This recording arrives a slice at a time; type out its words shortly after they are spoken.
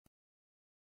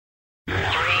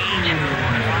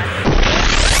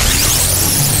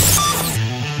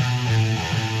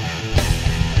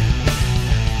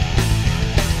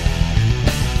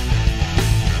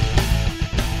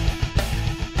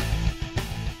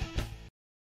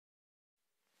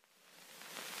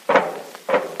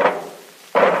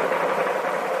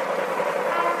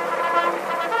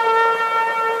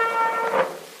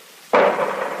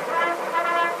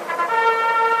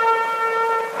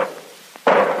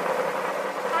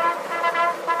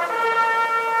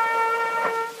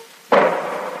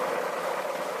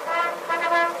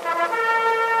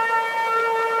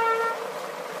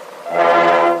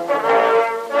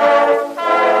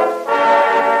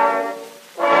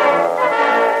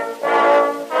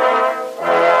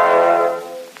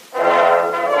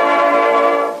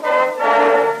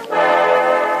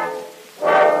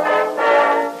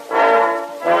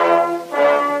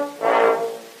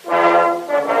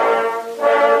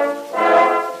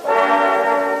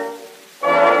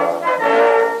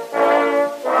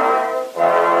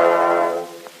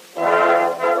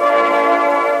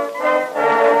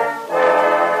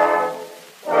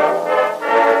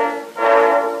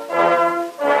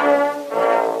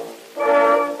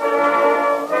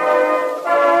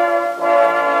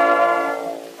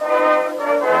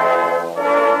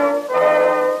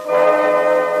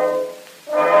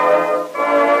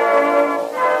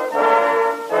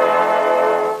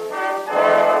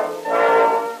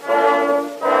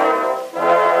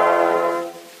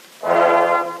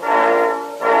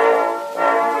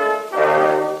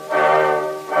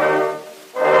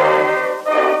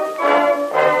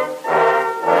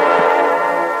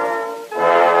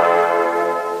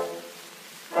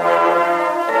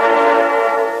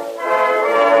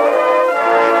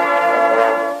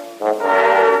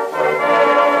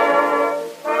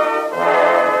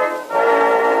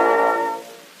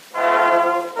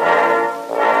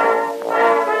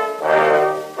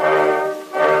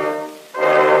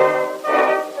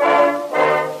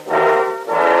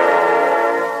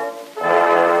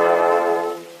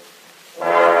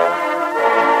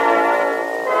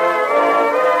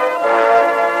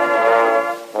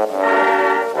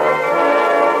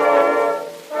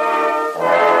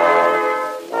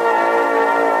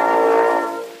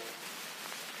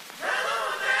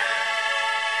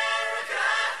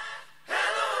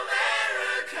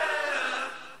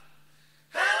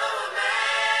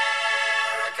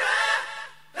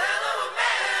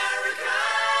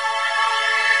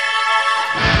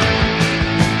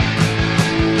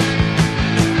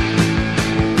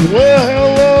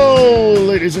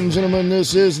ladies and gentlemen.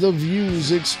 This is the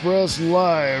Views Expressed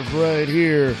live right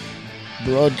here.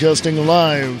 Broadcasting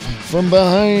live from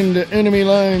behind enemy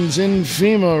lines in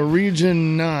FEMA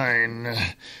Region 9.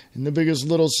 In the biggest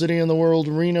little city in the world,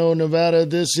 Reno, Nevada,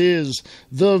 this is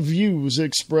the Views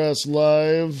Expressed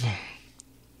live.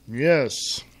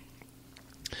 Yes.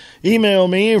 Email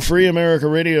me,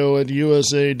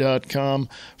 freeamericaradio@usa.com.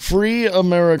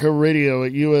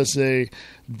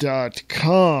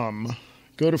 freeamericaradio@usa.com.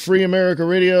 Go to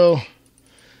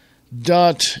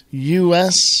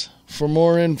freeamericaradio.us for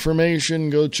more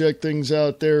information. Go check things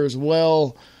out there as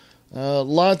well.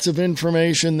 Lots of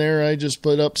information there. I just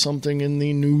put up something in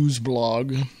the news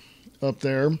blog up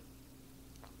there.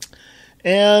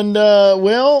 And,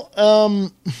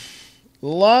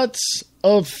 lots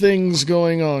of things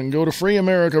going on. Go to Free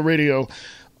America Radio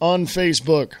on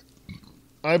Facebook.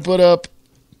 I put up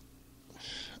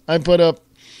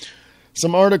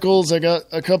some articles. I got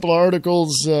a couple of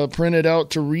articles printed out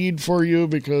to read for you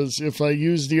because if I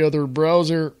use the other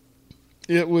browser,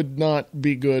 it would not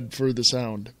be good for the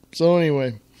sound. So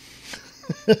anyway,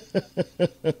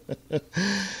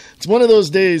 it's one of those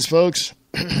days, folks.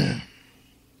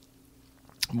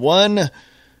 One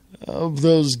of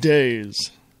those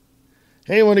days.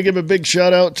 Hey, I want to give a big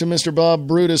shout out to Mr. Bob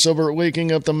Brutus over at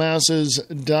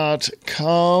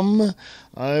wakingupthemasses.com.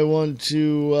 I want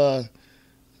to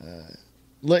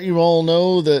let you all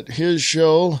know that his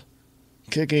show,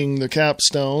 Kicking the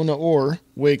Capstone or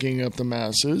Waking Up the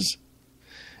Masses,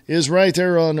 is right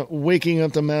there on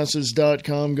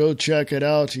wakingupthemasses.com. Go check it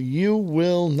out. You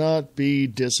will not be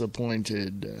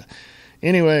disappointed.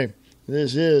 Anyway,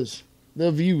 this is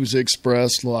the Views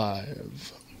Expressed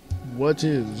live. What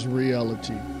is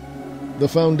reality? The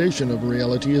foundation of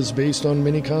reality is based on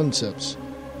many concepts.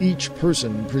 Each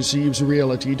person perceives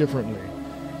reality differently.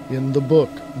 In the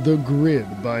book, The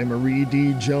Grid by Marie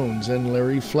D. Jones and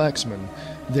Larry Flaxman,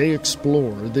 they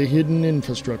explore the hidden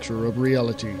infrastructure of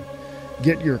reality.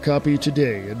 Get your copy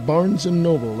today at Barnes &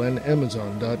 Noble and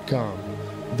Amazon.com.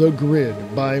 The Grid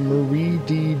by Marie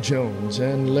D. Jones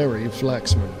and Larry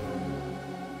Flaxman.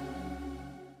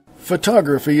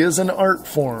 Photography is an art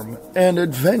form, and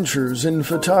Adventures in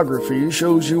Photography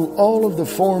shows you all of the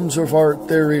forms of art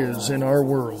there is in our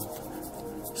world.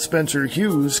 Spencer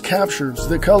Hughes captures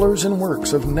the colors and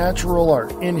works of natural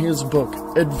art in his book,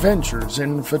 Adventures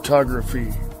in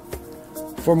Photography.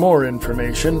 For more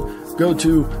information, go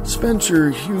to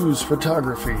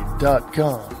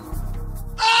SpencerHughesPhotography.com.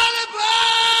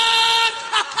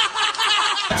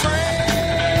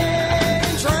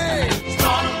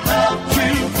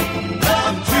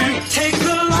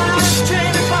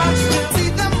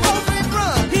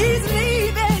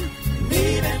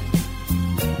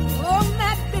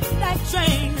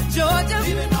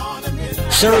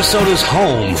 Sarasota's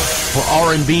home for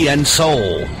R&B and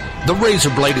soul. The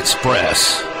Razor Blade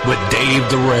Express with Dave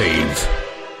the Rave.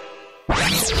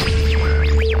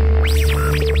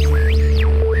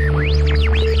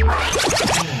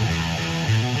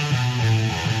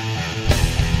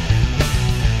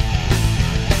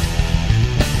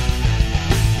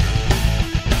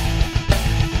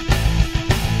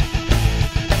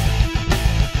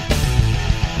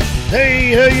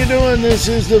 Hey, how you doing? This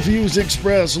is the Views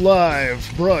Express live,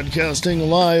 broadcasting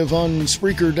live on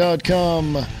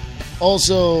Spreaker.com.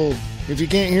 Also, if you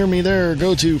can't hear me there,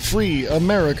 go to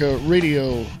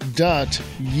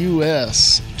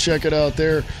freeamericaradio.us. Check it out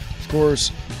there. Of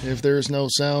course, if there's no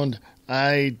sound,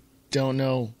 I don't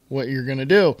know what you're going to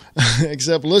do,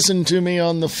 except listen to me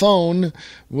on the phone,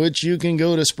 which you can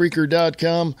go to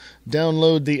Spreaker.com,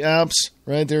 download the apps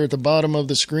right there at the bottom of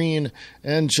the screen,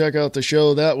 and check out the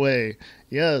show that way.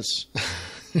 Yes.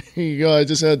 Here you go. I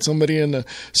just had somebody in the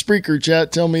Spreaker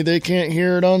chat tell me they can't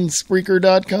hear it on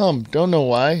Spreaker.com. Don't know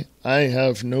why. I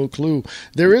have no clue.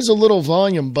 There is a little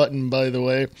volume button, by the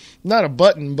way. Not a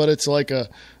button, but it's like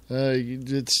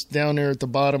it's down there at the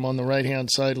bottom on the right-hand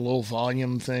side, a little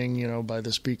volume thing, by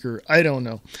the speaker. I don't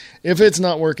know. If it's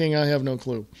not working, I have no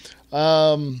clue.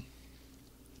 But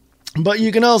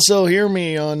you can also hear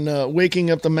me on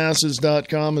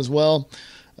wakingupthemasses.com as well.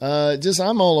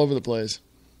 I'm all over the place.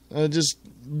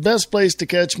 Best place to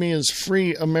catch me is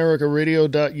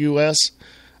freeamericaradio.us.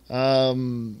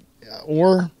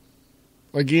 Or,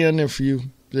 again, if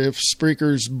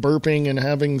Spreaker's burping and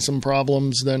having some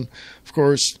problems, then, of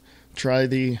course, try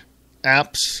the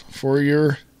apps for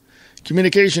your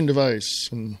communication device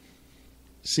and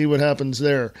see what happens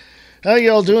there. How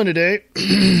y'all doing today?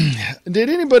 Did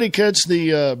anybody catch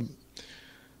the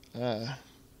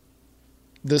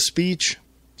speech,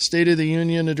 State of the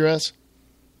Union address?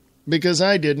 Because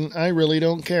I didn't. I really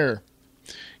don't care.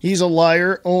 He's a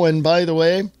liar. Oh, and by the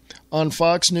way, on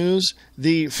Fox News,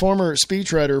 the former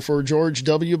speechwriter for George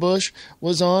W. Bush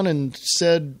was on and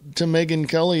said to Megyn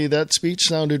Kelly that speech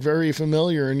sounded very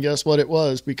familiar, and guess what it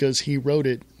was? Because he wrote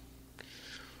it.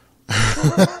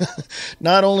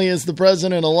 Not only is the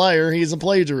president a liar, he's a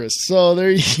plagiarist. So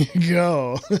there you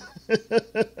go.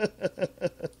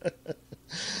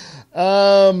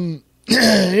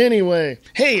 Anyway,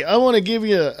 hey, I want to give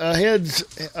you a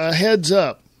heads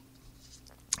up.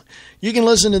 You can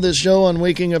listen to this show on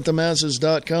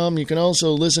wakingupthemasses.com. You can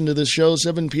also listen to this show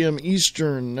 7 p.m.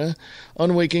 Eastern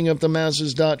on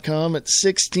wakingupthemasses.com at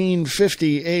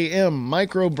 1650 a.m.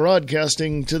 Micro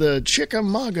broadcasting to the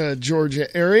Chickamauga, Georgia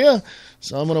area.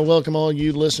 So I'm going to welcome all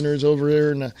you listeners over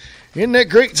there in that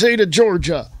great state of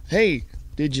Georgia. Hey,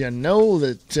 did you know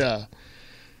that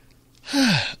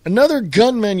another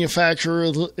gun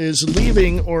manufacturer is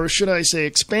leaving, or should I say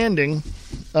expanding,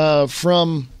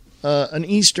 from an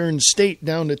eastern state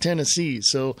down to Tennessee?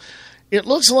 So it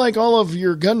looks like all of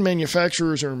your gun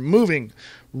manufacturers are moving.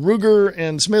 Ruger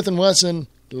and Smith & Wesson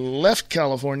left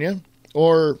California,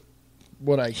 or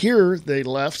what I hear they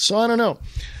left, so I don't know.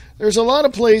 There's a lot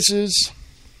of places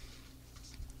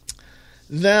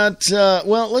that,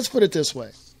 well, let's put it this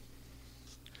way.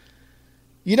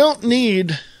 You don't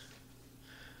need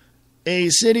a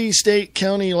city, state,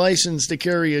 county license to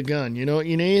carry a gun. You know what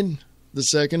you need? The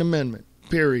Second Amendment.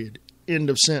 Period. End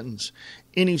of sentence.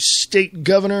 Any state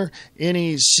governor,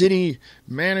 any city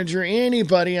manager,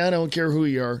 anybody, I don't care who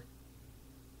you are,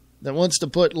 that wants to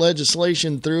put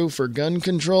legislation through for gun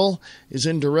control is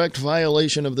in direct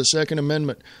violation of the Second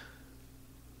Amendment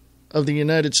of the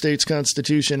United States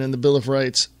Constitution and the Bill of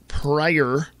Rights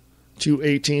prior to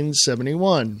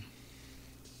 1871.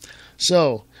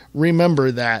 So,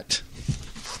 remember that.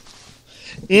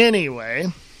 Anyway,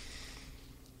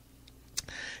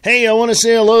 hey, I want to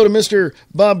say hello to Mr.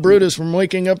 Bob Brutus from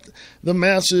Waking Up the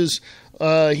Masses.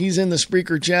 He's in the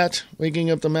Spreaker chat,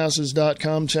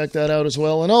 wakingupthemasses.com. Check that out as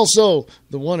well. And also,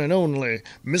 the one and only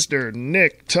Mr.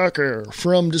 Nick Tucker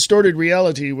from Distorted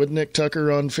Reality with Nick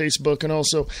Tucker on Facebook, and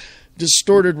also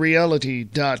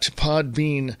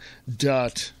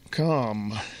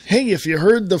distortedreality.podbean.com. Hey, if you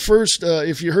heard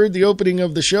the opening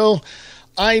of the show,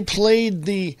 I played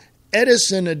the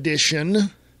Edison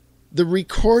edition, the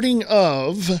recording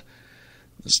of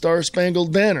the Star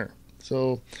Spangled Banner.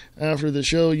 So after the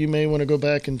show, you may want to go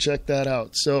back and check that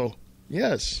out. So,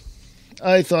 yes,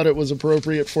 I thought it was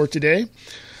appropriate for today.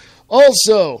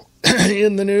 Also,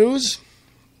 in the news,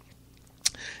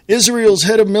 Israel's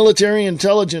head of military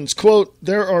intelligence, quote,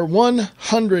 there are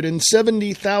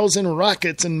 170,000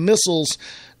 rockets and missiles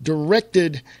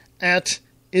directed at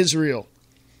Israel.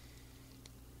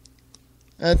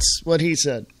 That's what he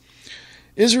said.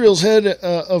 Israel's head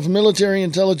of military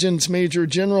intelligence, Major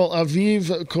General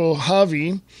Aviv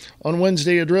Kohavi, on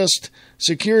Wednesday addressed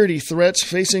security threats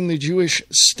facing the Jewish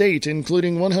state,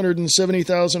 including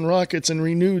 170,000 rockets and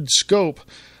renewed scope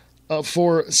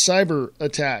for cyber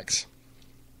attacks.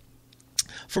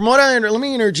 From what let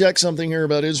me interject something here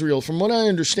about Israel. From what I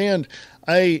understand,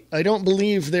 I don't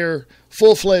believe they're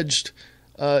full-fledged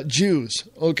Jews.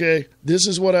 Okay, this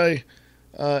is what I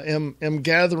am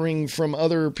gathering from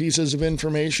other pieces of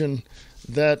information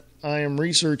that I am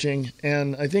researching,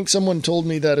 and I think someone told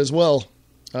me that as well.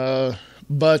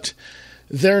 But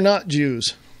they're not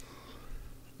Jews.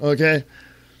 Okay,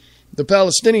 the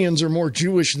Palestinians are more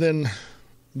Jewish than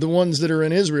the ones that are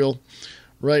in Israel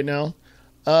right now.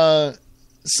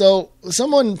 So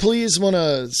someone please want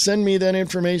to send me that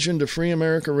information to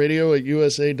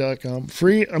freeamericaradio@usa.com.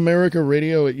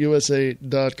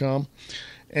 freeamericaradio@usa.com.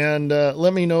 And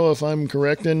let me know if I'm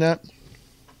correct in that.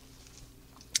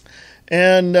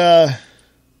 And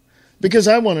because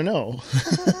I want to know.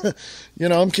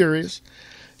 I'm curious.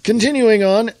 Continuing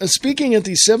on, speaking at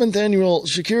the 7th Annual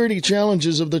Security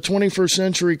Challenges of the 21st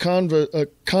Century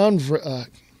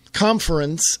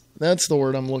Conference, that's the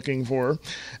word I'm looking for,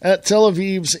 at Tel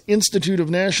Aviv's Institute of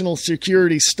National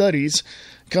Security Studies,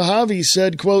 Kohavi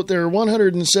said, quote, there are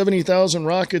 170,000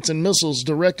 rockets and missiles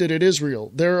directed at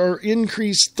Israel. There are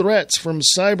increased threats from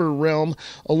cyber realm,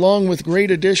 along with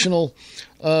great additional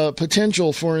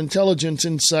potential for intelligence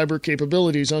and cyber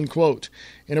capabilities, unquote.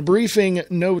 In a briefing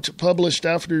note published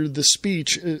after the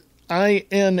speech,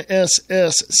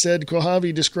 INSS said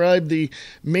Kohavi described the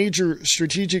major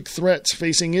strategic threats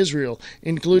facing Israel,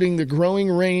 including the growing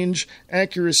range,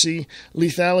 accuracy,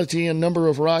 lethality, and number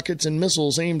of rockets and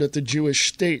missiles aimed at the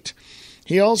Jewish state.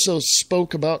 He also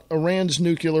spoke about Iran's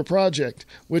nuclear project,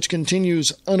 which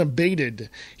continues unabated.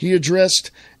 He addressed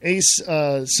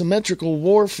asymmetrical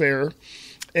warfare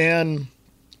and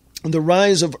the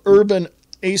rise of urban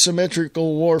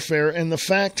asymmetrical warfare and the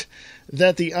fact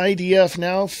that the IDF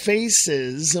now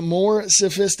faces more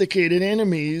sophisticated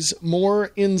enemies,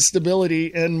 more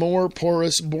instability, and more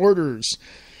porous borders.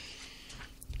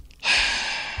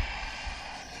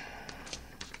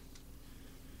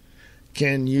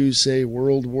 Can you say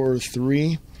World War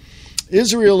III?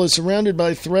 Israel is surrounded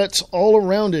by threats all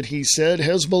around it, he said.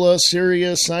 Hezbollah,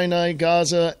 Syria, Sinai,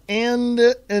 Gaza, and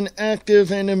an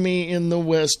active enemy in the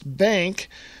West Bank,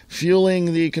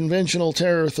 fueling the conventional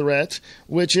terror threat,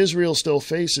 which Israel still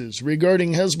faces.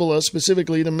 Regarding Hezbollah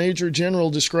specifically, the Major General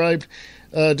described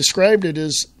it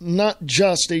as not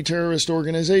just a terrorist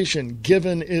organization,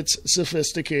 given its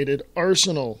sophisticated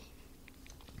arsenal.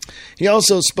 He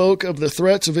also spoke of the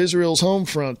threats of Israel's home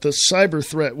front, the cyber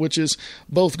threat, which is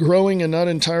both growing and not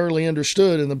entirely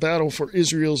understood in the battle for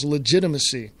Israel's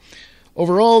legitimacy.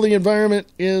 Overall, the environment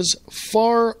is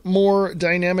far more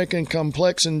dynamic and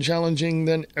complex and challenging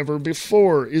than ever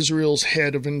before, Israel's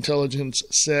head of intelligence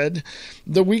said.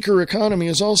 The weaker economy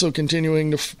is also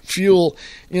continuing to fuel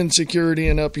insecurity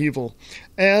and upheaval,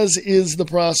 as is the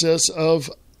process of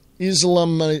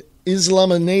Islamization.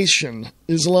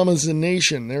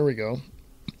 There we go.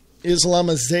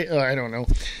 I don't know.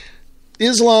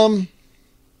 Islam,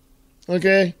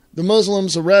 okay? The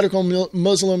Muslims, the radical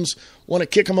Muslims, want to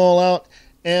kick them all out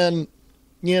and,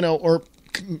 or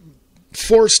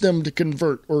force them to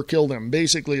convert or kill them,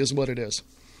 basically is what it is.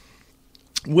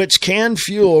 Which can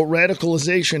fuel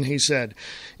radicalization, he said.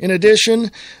 In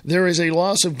addition, there is a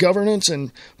loss of governance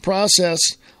and process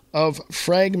of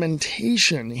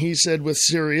fragmentation, he said, with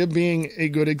Syria being a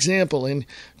good example. In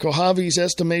Kohavi's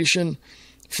estimation,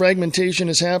 fragmentation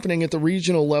is happening at the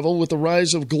regional level with the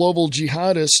rise of global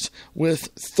jihadists, with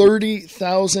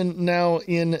 30,000 now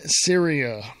in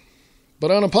Syria.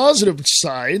 But on a positive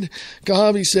side,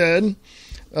 Kohavi said,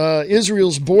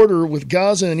 Israel's border with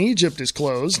Gaza and Egypt is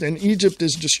closed, and Egypt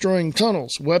is destroying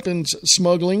tunnels. Weapons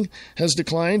smuggling has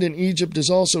declined, and Egypt is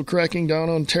also cracking down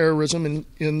on terrorism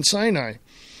in Sinai.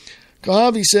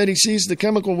 Kohavi said he sees the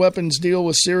chemical weapons deal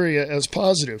with Syria as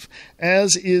positive,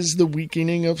 as is the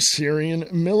weakening of Syrian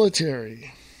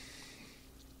military.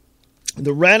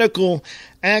 The radical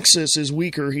axis is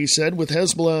weaker, he said, with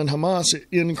Hezbollah and Hamas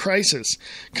in crisis.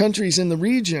 Countries in the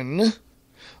region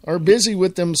are busy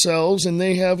with themselves and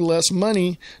they have less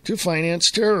money to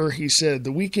finance terror, he said.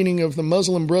 The weakening of the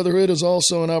Muslim Brotherhood is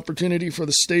also an opportunity for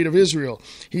the State of Israel.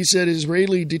 He said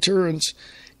Israeli deterrence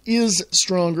is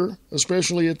stronger,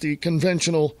 especially at the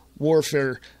conventional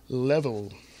warfare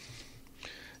level.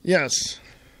 Yes.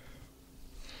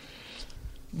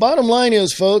 Bottom line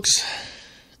is, folks,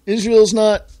 Israel's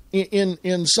not,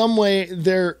 in some way,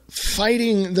 they're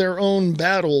fighting their own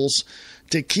battles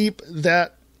to keep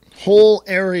that whole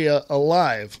area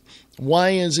alive.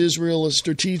 Why is Israel a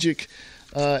strategic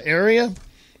area?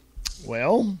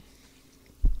 Well,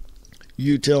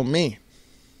 you tell me.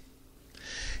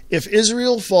 If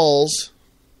Israel falls,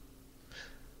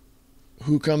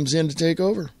 who comes in to take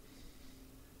over?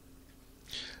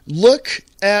 Look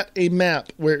at a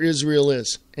map where Israel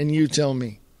is, and you tell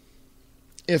me.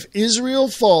 If Israel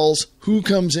falls, who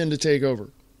comes in to take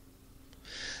over?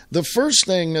 The first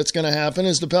thing that's going to happen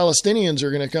is the Palestinians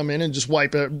are going to come in and just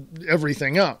wipe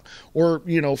everything up. Or,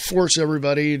 force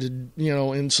everybody to,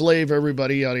 enslave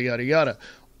everybody, yada, yada, yada.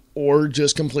 Or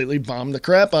just completely bomb the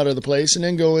crap out of the place and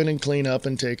then go in and clean up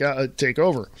and take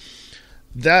over.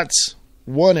 That's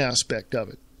one aspect of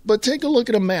it. But take a look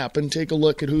at a map and take a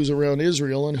look at who's around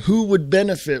Israel and who would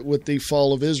benefit with the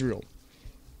fall of Israel.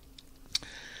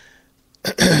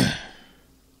 I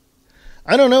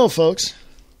don't know, folks.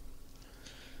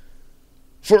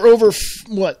 For over,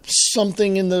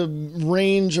 something in the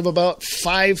range of about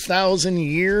 5,000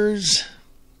 years,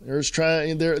 there's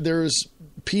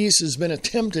peace has been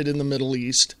attempted in the Middle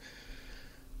East,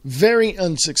 very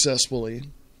unsuccessfully,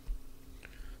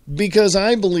 because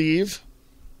I believe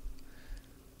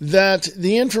that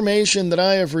the information that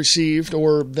I have received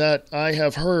or that I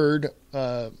have heard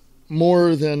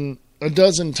more than a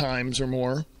dozen times or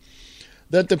more,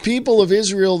 that the people of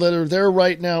Israel that are there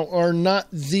right now are not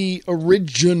the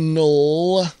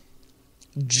original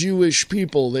Jewish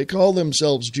people. They call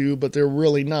themselves Jew, but they're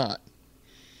really not.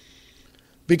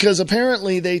 Because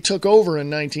apparently they took over in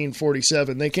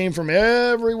 1947. They came from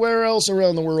everywhere else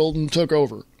around the world and took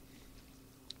over.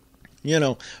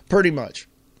 Pretty much.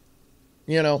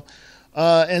 And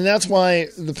that's why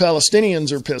the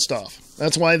Palestinians are pissed off.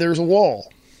 That's why there's a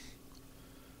wall.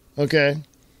 Okay?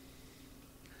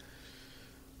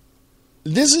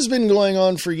 This has been going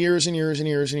on for years and years and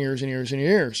years and years and years and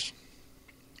years.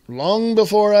 Long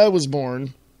before I was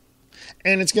born,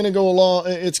 And it's going to go along.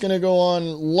 It's going to go on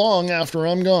long after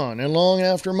I'm gone, and long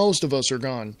after most of us are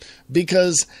gone,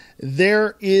 because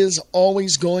there is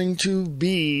always going to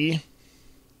be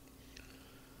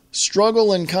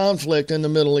struggle and conflict in the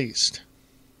Middle East.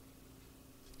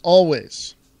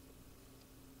 Always.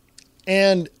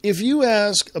 And if you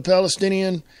ask a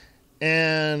Palestinian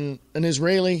and an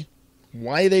Israeli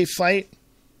why they fight,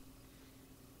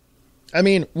 I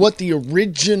mean, what the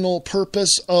original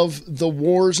purpose of the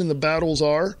wars and the battles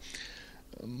are,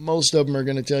 most of them are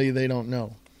going to tell you they don't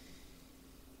know.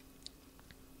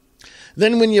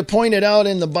 Then when you point it out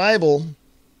in the Bible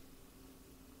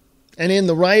and in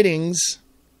the writings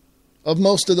of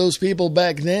most of those people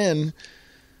back then,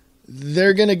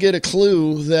 they're going to get a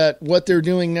clue that what they're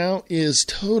doing now is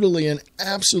totally and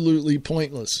absolutely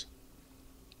pointless.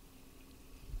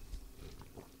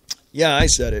 Yeah, I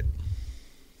said it.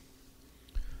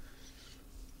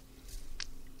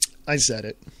 I said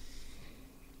it.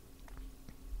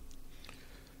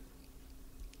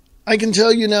 I can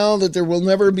tell you now that there will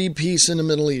never be peace in the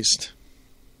Middle East.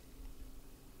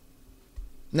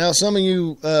 Now, some of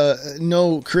you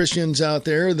know Christians out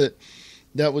there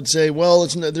that would say, well,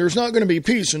 there's not going to be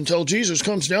peace until Jesus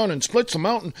comes down and splits the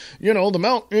mountain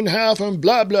in half and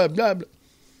blah, blah, blah, blah.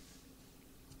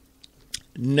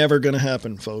 Never going to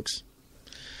happen, folks.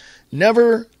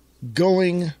 Never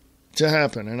going to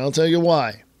happen. And I'll tell you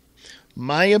why.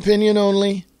 My opinion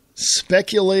only,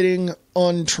 speculating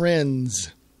on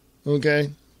trends, okay?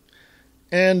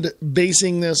 And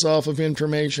basing this off of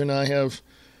information I have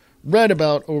read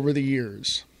about over the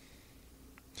years.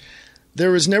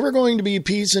 There is never going to be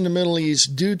peace in the Middle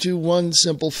East due to one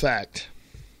simple fact.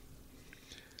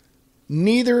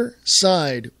 Neither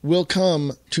side will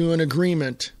come to an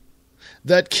agreement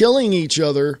that killing each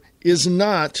other is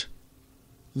not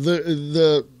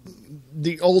the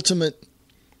ultimate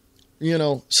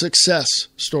success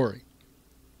story.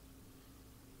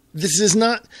 This is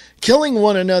not, killing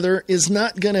one another is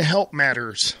not going to help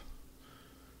matters.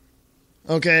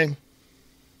 Okay?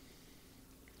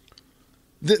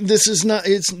 This is not,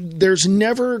 there's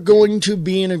never going to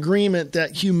be an agreement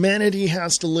that humanity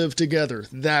has to live together.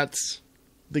 That's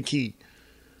the key.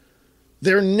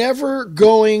 They're never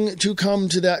going to come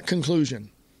to that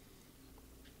conclusion.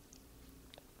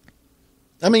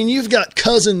 I mean, you've got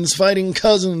cousins fighting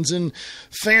cousins and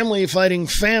family fighting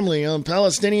family on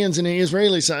Palestinians and the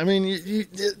Israeli side. I mean,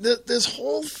 this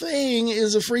whole thing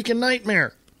is a freaking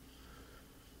nightmare.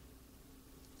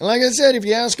 And like I said, if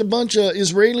you ask a bunch of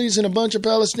Israelis and a bunch of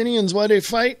Palestinians why they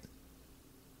fight,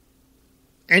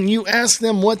 and you ask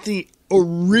them what the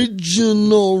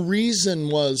original reason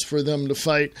was for them to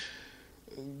fight,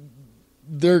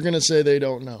 they're going to say they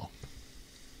don't know.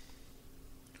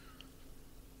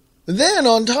 Then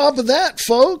on top of that,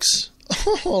 folks,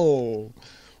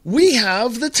 we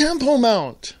have the Temple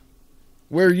Mount,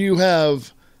 where you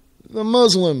have the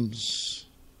Muslims.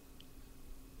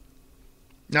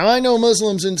 Now, I know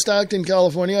Muslims in Stockton,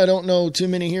 California. I don't know too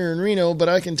many here in Reno, but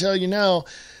I can tell you now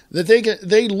that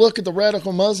they look at the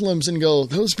radical Muslims and go,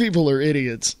 those people are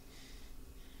idiots.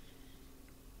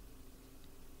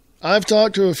 I've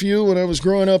talked to a few when I was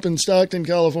growing up in Stockton,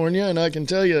 California, and I can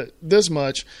tell you this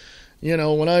much.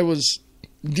 When I was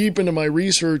deep into my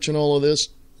research and all of this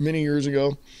many years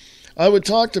ago, I would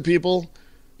talk to people,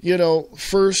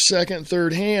 first, second,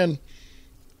 third hand,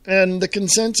 and the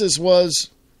consensus was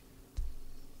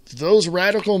those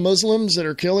radical Muslims that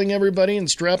are killing everybody and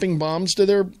strapping bombs to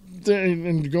their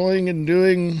and going and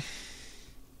doing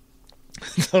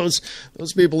those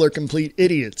people are complete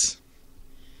idiots.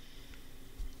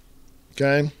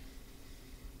 Okay?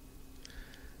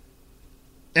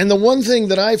 And the one thing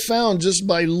that I found just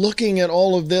by looking at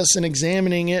all of this and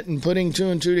examining it and putting two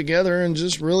and two together and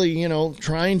just really,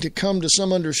 trying to come to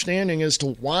some understanding as to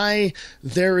why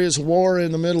there is war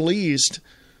in the Middle East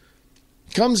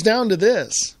comes down to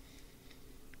this.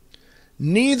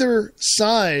 Neither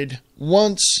side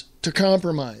wants to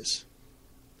compromise.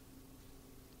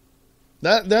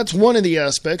 That's one of the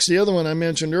aspects. The other one I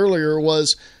mentioned earlier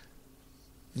was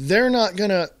they're not going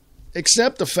to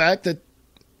accept the fact that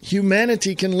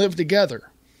humanity can live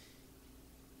together.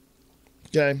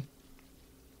 Okay?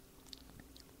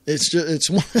 It's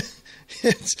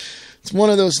one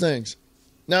of those things.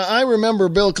 Now, I remember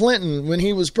Bill Clinton when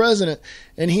he was president,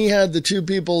 and he had the two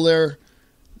people there.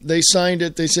 They signed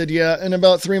it. They said, yeah. And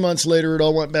about 3 months later, it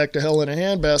all went back to hell in a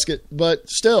handbasket. But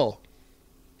still,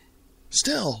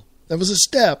 that was a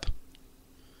step.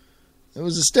 It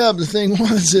was a step. The thing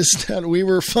was is that we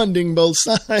were funding both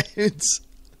sides.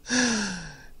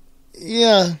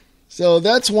 Yeah. So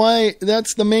that's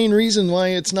the main reason why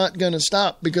it's not going to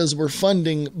stop, because we're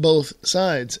funding both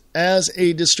sides as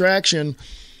a distraction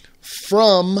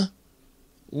from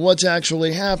what's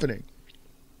actually happening.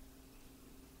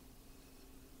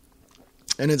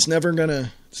 And it's never going to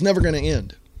end. It's never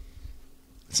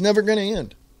going to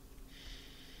end.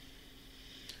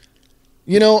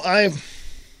 You know,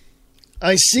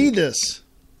 I see this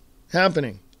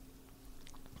happening.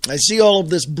 I see all of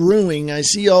this brewing. I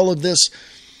see all of this,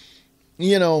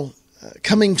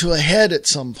 coming to a head at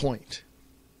some point.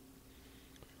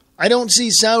 I don't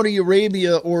see Saudi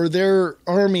Arabia or their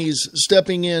armies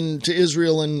stepping in to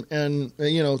Israel and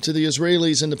to the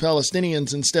Israelis and the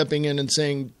Palestinians and stepping in and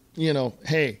saying,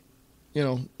 hey,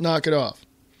 knock it off.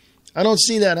 I don't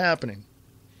see that happening.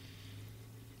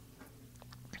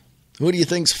 Who do you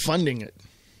think's funding it?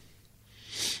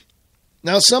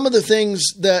 Now, some of the things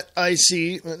that I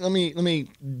see, let me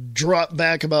drop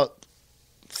back about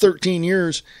 13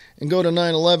 years and go to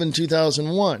 9/11,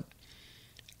 2001.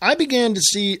 I began to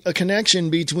see a connection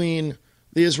between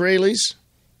the Israelis,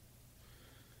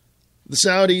 the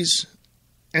Saudis,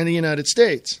 and the United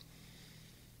States.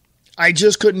 I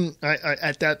just couldn't,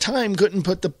 at that time, couldn't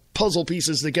put the puzzle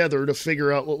pieces together to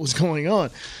figure out what was going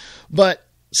on. But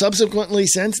subsequently,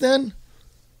 since then,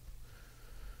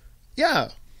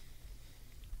 yeah.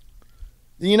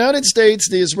 The United States,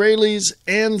 the Israelis,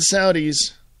 and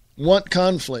Saudis want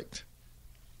conflict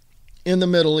in the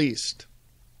Middle East.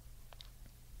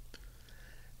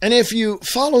 And if you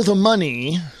follow the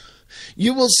money,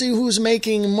 you will see who's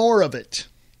making more of it.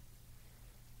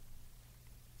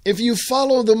 If you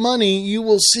follow the money, you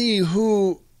will see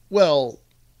who's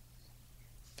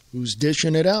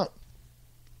dishing it out.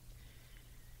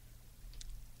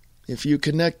 If you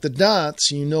connect the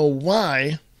dots, you know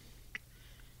why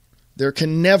there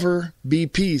can never be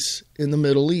peace in the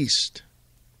Middle East.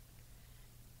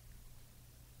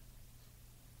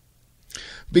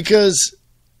 Because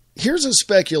here's a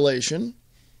speculation.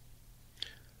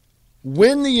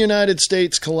 When the United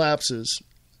States collapses,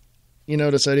 you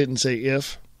notice I didn't say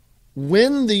if.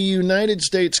 When the United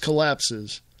States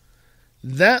collapses,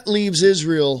 that leaves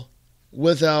Israel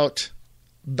without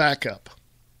backup.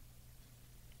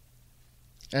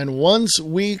 And once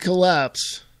we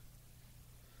collapse,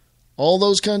 all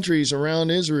those countries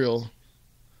around Israel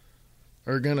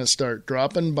are going to start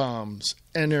dropping bombs,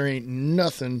 and there ain't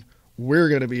nothing we're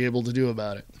going to be able to do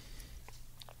about it.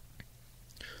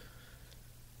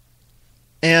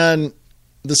 And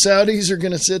the Saudis are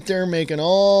going to sit there making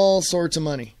all sorts of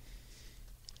money.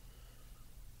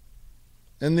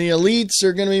 And the elites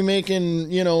are going to be making,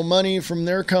 money from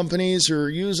their companies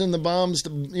or using the bombs to,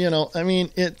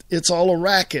 it's all a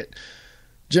racket.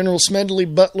 General Smedley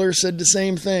Butler said the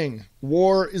same thing.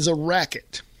 War is a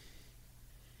racket.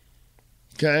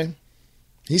 Okay?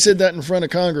 He said that in front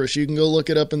of Congress. You can go look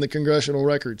it up in the congressional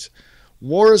records.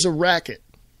 War is a racket.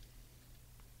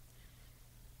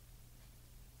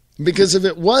 Because if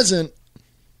it wasn't,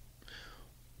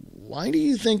 why do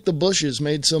you think the Bushes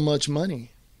made so much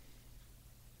money?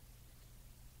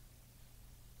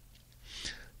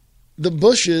 The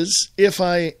Bushes, if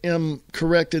I am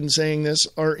correct in saying this,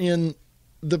 are in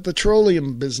the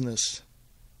petroleum business.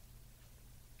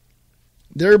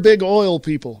 They're big oil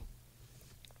people.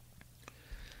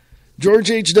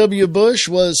 George H.W. Bush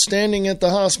was standing at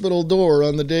the hospital door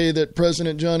on the day that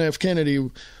President John F. Kennedy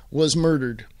was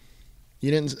murdered.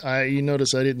 You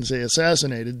notice I didn't say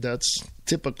assassinated. That's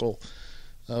typical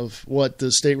of what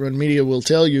the state-run media will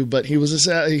tell you. But he was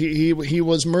he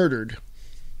was murdered.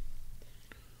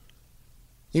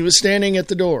 He was standing at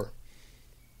the door.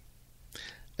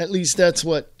 At least that's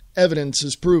what evidence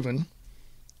has proven.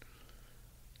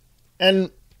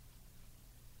 And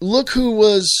look who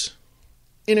was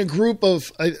in a group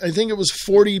of, I think it was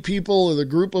 40 people, or the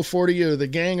group of 40, or the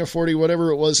gang of 40,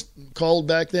 whatever it was called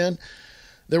back then.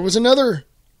 There was another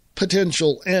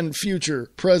potential and future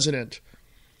president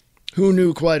who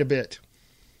knew quite a bit.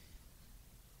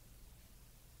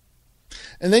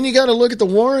 And then you got to look at the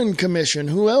Warren Commission.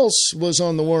 Who else was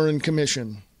on the Warren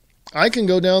Commission? I can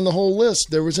go down the whole list.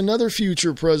 There was another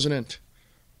future president.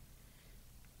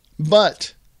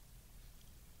 But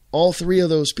all three of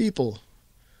those people,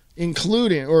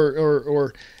 including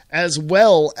or as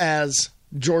well as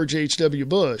George H.W.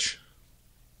 Bush,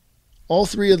 all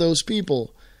three of those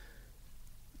people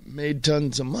made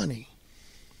tons of money.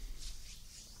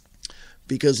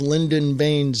 Because Lyndon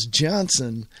Baines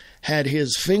Johnson had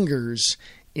his fingers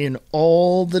in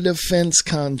all the defense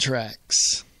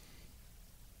contracts.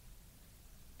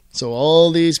 So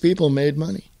all these people made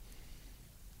money.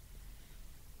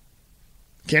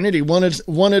 Kennedy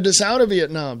wanted us out of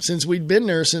Vietnam since we'd been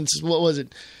there since, 1945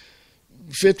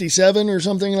 57 or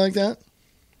something like that.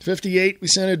 58, we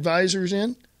sent advisors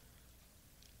in.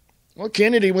 Well,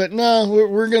 Kennedy went, no,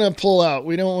 we're going to pull out.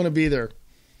 We don't want to be there.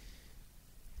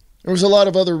 There was a lot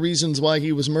of other reasons why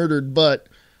he was murdered, but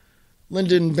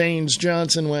Lyndon Baines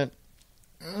Johnson went,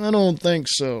 I don't think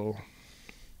so.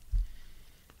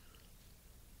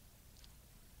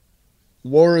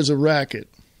 War is a racket.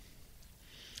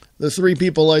 The three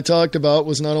people I talked about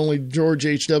was not only George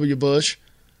H.W. Bush,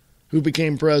 who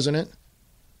became president,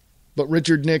 but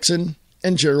Richard Nixon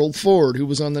and Gerald Ford, who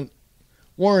was on the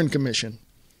Warren Commission.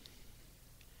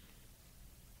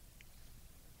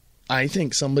 I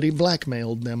think somebody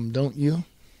blackmailed them, don't you?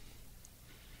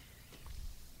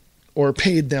 Or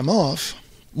paid them off.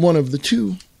 One of the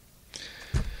two.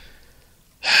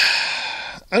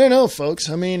 I don't know, folks.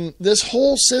 I mean, this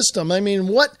whole system, I mean,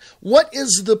 what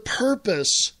is the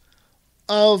purpose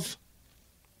of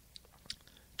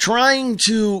trying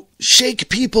to shake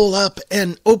people up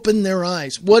and open their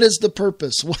eyes? What is the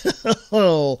purpose?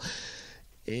 Well,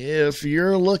 if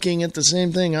you're looking at the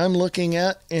same thing I'm looking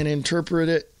at and interpret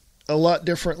it a lot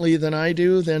differently than I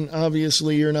do, then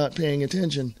obviously you're not paying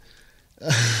attention.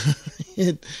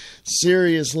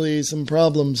 Seriously, some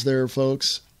problems there,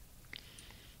 folks.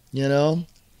 You know?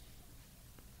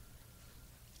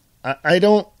 I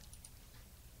don't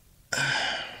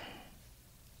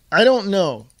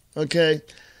know, okay?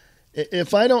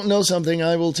 If I don't know something,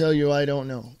 I will tell you I don't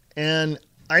know. And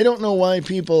I don't know why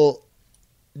people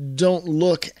don't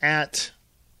look at,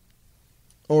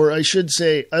 or I should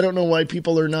say, I don't know why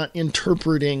people are not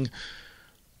interpreting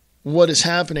what is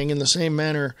happening in the same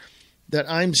manner that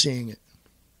I'm seeing it.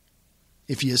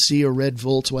 If you see a red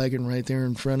Volkswagen right there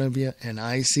in front of you, and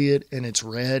I see it, and it's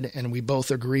red, and we both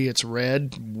agree it's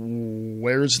red,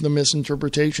 where's the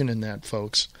misinterpretation in that,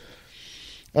 folks?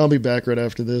 I'll be back right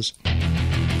after this.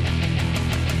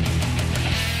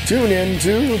 Tune in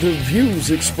to The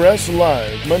Views Expressed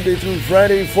live, Monday through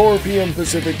Friday, 4 p.m.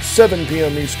 Pacific, 7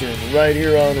 p.m. Eastern, right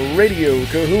here on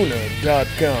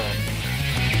RadioKahuna.com.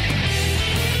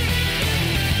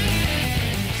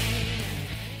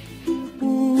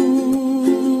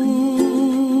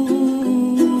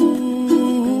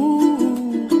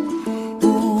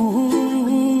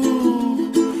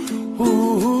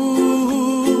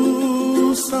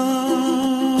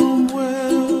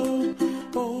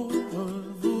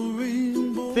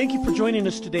 Joining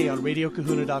us today on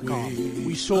RadioKahuna.com.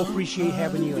 We so appreciate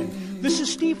having you in. This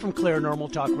is Steve from Claire Normal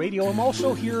Talk Radio. I'm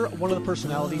also here, one of the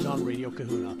personalities on Radio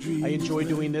Kahuna. I enjoy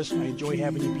doing this. I enjoy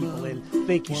having you people in.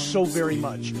 Thank you so very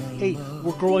much. Hey,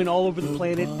 we're growing all over the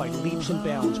planet by leaps and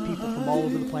bounds. People from all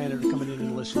over the planet are coming in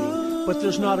and listening. But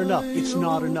there's not enough. It's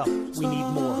not enough. We need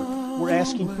more. We're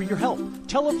asking for your help.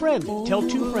 Tell a friend. Tell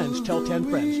 2 friends. Tell 10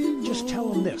 friends. Just tell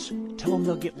them this. Tell them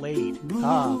they'll get laid.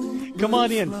 Come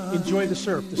on in. Enjoy the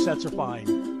surf. The sets are fine.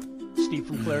 Steve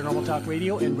from Claire Normal Talk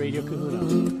Radio and Radio Kahuna.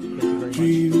 Thank you very much.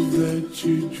 Dreams that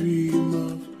you dream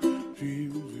of.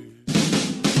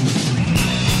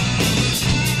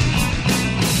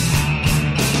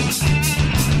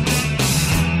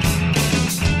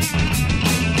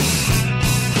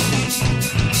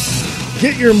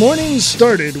 Get your morning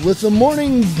started with the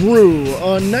Morning Brew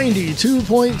on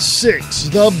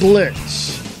 92.6 The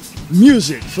Blitz.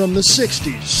 Music from the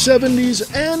 60s,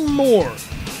 70s, and more.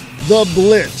 The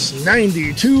Blitz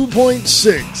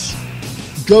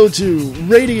 92.6. Go to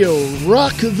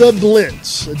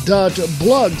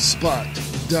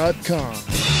radiorocktheblitz.blogspot.com.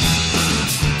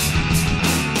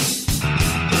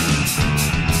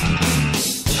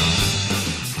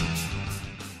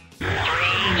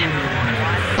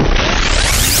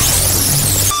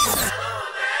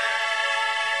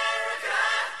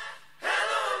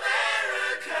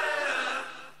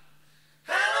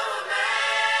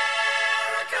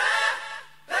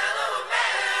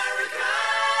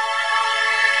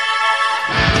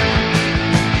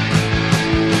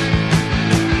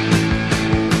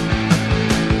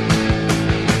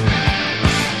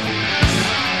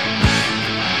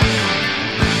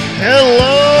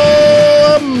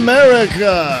 Hello,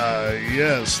 America!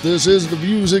 Yes, this is the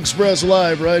Views Express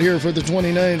Live right here for the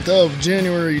 29th of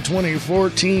January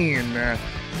 2014.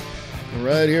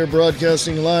 Right here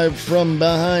broadcasting live from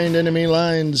behind enemy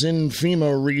lines in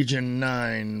FEMA Region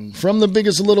 9. From the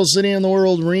biggest little city in the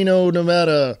world, Reno,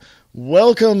 Nevada.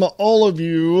 Welcome all of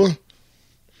you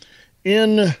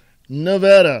in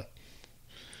Nevada.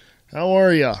 How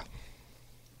are ya?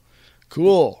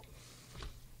 Cool.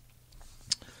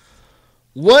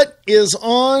 What is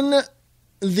on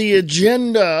the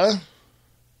agenda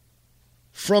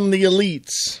from the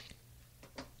elites?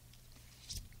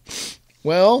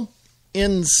 Well,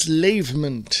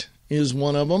 enslavement is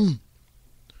one of them.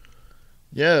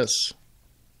 Yes.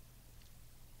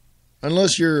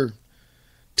 Unless you're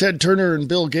Ted Turner and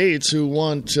Bill Gates, who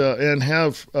want and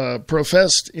have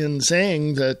professed in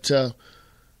saying that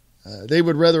they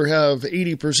would rather have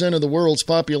 80% of the world's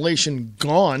population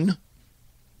gone.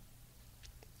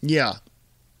 Yeah.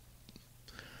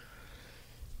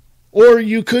 Or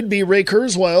you could be Ray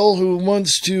Kurzweil, who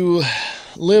wants to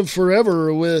live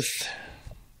forever with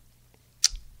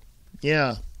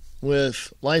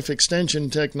life extension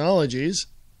technologies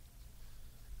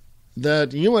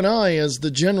that you and I, as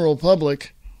the general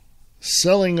public,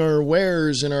 selling our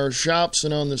wares in our shops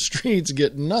and on the streets,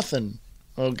 get nothing,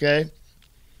 okay?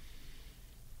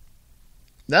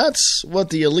 That's what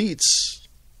the elites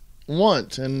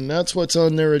want, and that's what's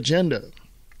on their agenda.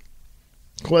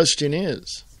 Question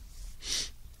is,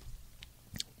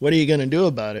 what are you going to do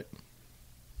about it?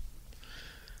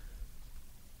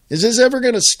 Is this ever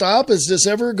going to stop? Is this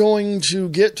ever going to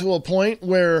get to a point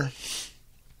where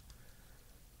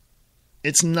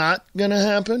it's not going to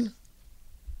happen?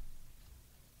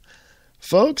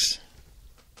 Folks,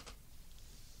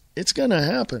 it's going to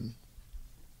happen.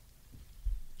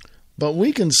 But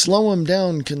we can slow them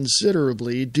down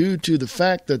considerably due to the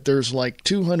fact that there's like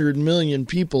 200 million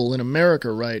people in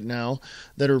America right now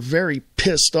that are very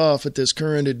pissed off at this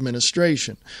current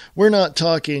administration. We're not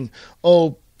talking,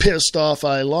 pissed off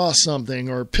I lost something,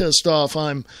 or pissed off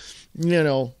I'm,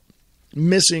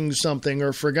 missing something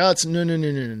or forgot.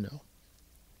 No.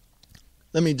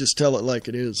 Let me just tell it like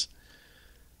it is.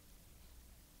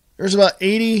 There's about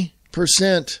 80%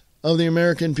 of the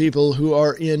American people who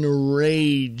are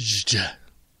enraged.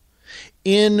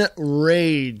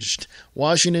 Enraged.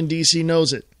 Washington, D.C.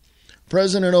 knows it.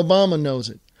 President Obama knows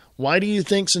it. Why do you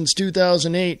think since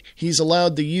 2008 he's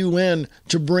allowed the UN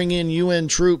to bring in UN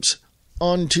troops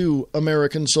onto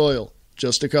American soil?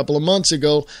 Just a couple of months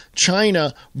ago,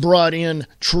 China brought in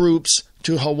troops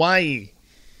to Hawaii.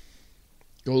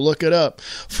 Go look it up.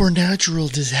 For natural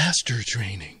disaster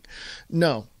training.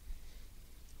 No.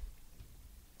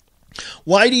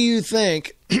 Why do you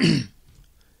think the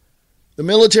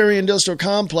military-industrial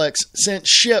complex sent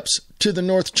ships to the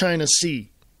North China Sea?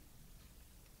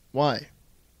 Why?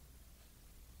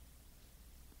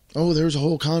 There's a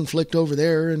whole conflict over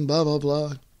there and blah, blah,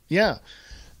 blah. Yeah.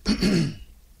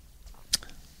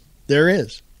 There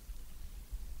is.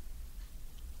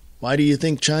 Why do you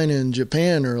think China and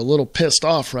Japan are a little pissed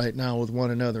off right now with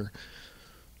one another?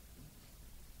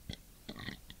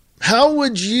 How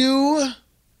would you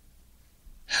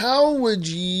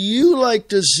like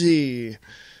to see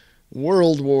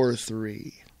World War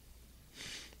III?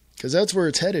 Because that's where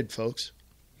it's headed, folks.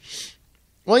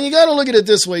 Well, you got to look at it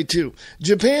this way, too.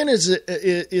 Japan is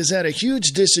at a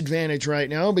huge disadvantage right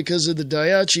now because of the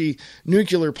Daiichi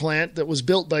nuclear plant that was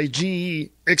built by GE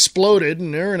exploded,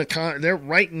 and they're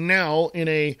right now in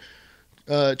a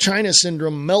China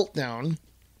syndrome meltdown,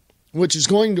 which is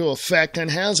going to affect and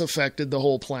has affected the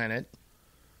whole planet.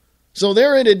 So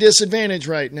they're at a disadvantage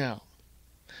right now.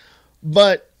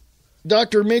 But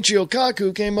Dr. Michio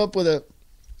Kaku came up with a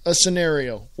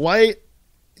scenario. Why,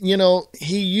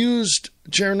 he used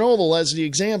Chernobyl as the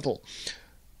example.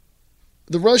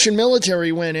 The Russian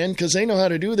military went in because they know how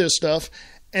to do this stuff,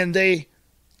 and they,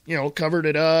 covered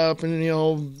it up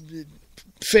and,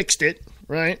 fixed it,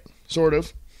 right? Sort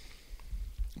of.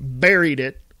 Buried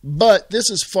it. But this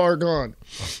is far gone.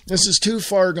 This is too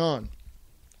far gone.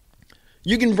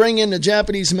 You can bring in the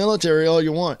Japanese military all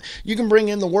you want. You can bring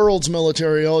in the world's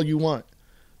military all you want.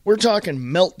 We're talking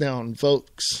meltdown,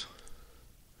 folks.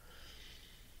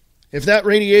 If that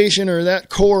radiation or that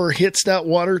core hits that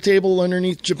water table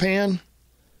underneath Japan,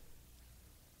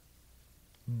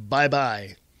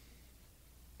 bye-bye.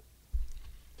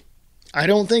 I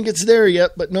don't think it's there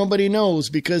yet, but nobody knows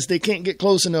because they can't get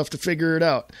close enough to figure it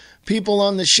out. People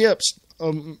on the ships,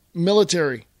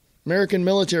 military, American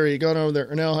military gone over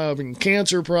there are now having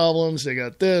cancer problems. They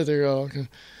got this.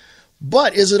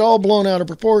 But is it all blown out of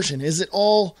proportion? Is it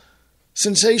all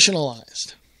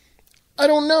sensationalized? I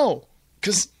don't know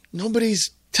because nobody's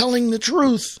telling the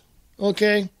truth.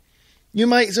 Okay, you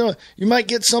might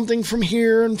get something from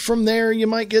here and from there. You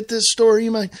might get this story.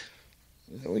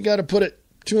 We got to put it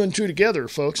two and two together,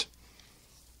 folks.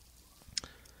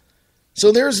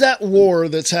 So there's that war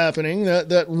that's happening.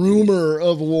 That rumor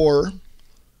of war.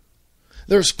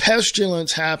 There's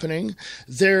pestilence happening.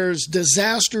 There's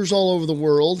disasters all over the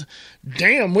world.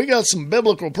 Damn, we got some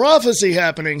biblical prophecy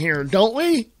happening here, don't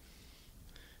we?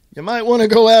 You might want to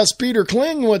go ask Peter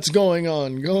Kling what's going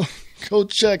on. Go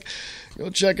check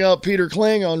out Peter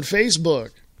Kling on Facebook.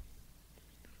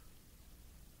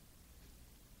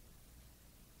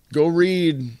 Go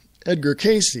read Edgar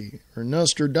Cayce or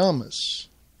Nostradamus.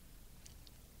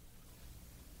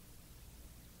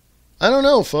 I don't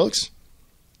know, folks.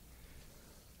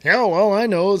 Hell, all I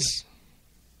know is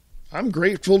I'm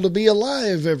grateful to be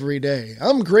alive every day.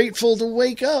 I'm grateful to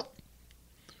wake up.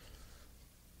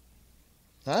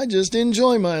 I just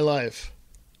enjoy my life.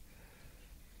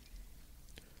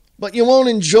 But you won't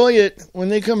enjoy it when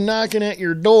they come knocking at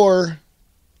your door,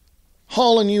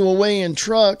 hauling you away in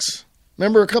trucks.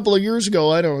 Remember a couple of years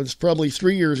ago, I don't know, it's probably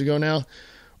 3 years ago now,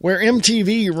 where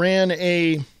MTV ran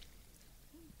a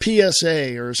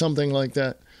PSA or something like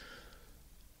that,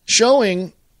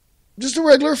 showing just a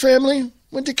regular family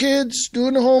with the kids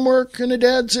doing the homework and the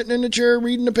dad sitting in the chair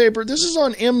reading the paper. This is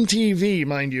on MTV,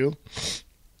 mind you.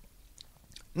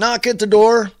 Knock at the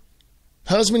door.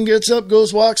 Husband gets up,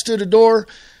 walks to the door,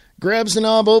 grabs the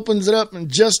knob, opens it up, and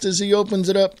just as he opens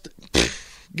it up,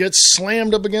 gets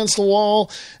slammed up against the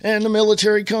wall, and the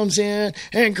military comes in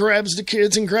and grabs the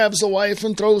kids and grabs the wife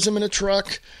and throws them in a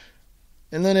truck.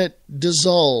 And then it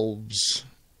dissolves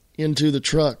into the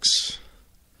trucks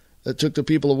that took the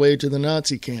people away to the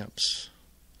Nazi camps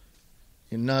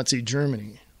in Nazi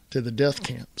Germany, to the death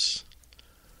camps.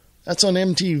 That's on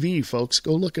MTV, folks.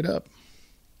 Go look it up.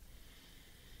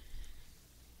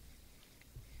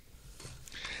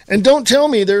 And don't tell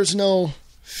me there's no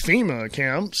FEMA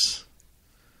camps.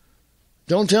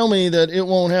 Don't tell me that it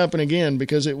won't happen again,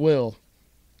 because it will.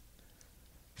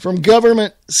 From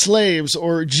Government Slaves,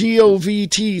 or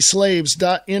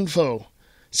govtslaves.info.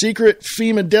 Secret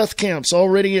FEMA death camps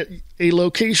already at a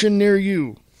location near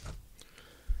you.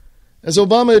 As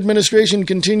Obama administration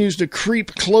continues to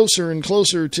creep closer and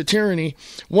closer to tyranny,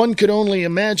 one could only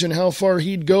imagine how far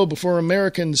he'd go before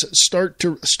Americans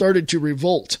started to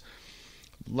revolt.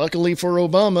 Luckily for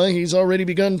Obama, he's already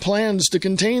begun plans to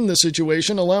contain the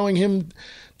situation, allowing him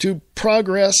to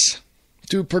progress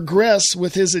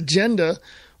with his agenda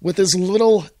with as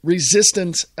little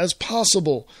resistance as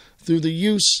possible through the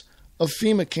use of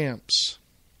FEMA camps.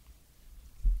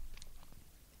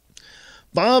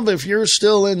 Bob, if you're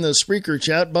still in the Spreaker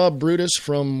chat, Bob Brutus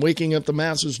from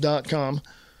wakingupthemasses.com,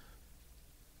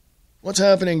 what's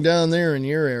happening down there in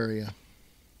your area?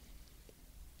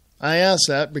 I ask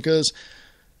that because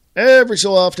every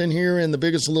so often here in the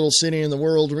biggest little city in the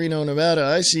world, Reno, Nevada,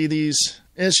 I see these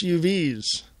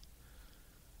SUVs,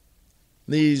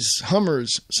 these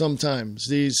Hummers sometimes,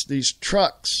 these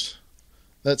trucks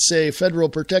that say Federal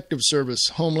Protective Service,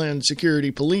 Homeland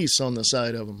Security Police on the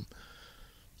side of them.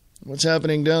 What's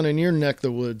happening down in your neck of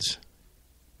the woods?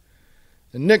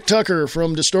 And Nick Tucker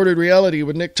from Distorted Reality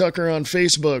with Nick Tucker on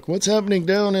Facebook. What's happening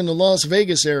down in the Las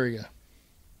Vegas area?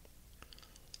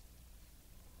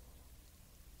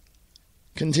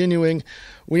 Continuing,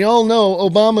 we all know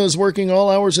Obama is working all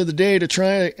hours of the day to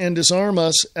try and disarm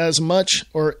as much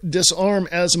of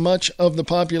the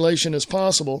population as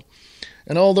possible.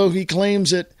 And although he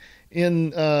claims it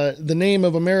in the name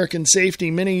of American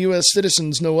safety, many U.S.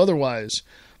 citizens know otherwise.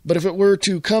 But if it were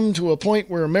to come to a point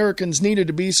where Americans needed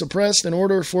to be suppressed in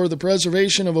order for the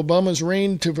preservation of Obama's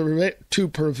reign to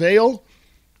prevail,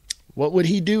 what would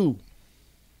he do?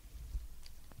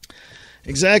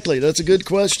 Exactly, that's a good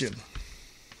question.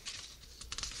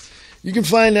 You can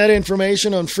find that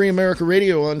information on Free America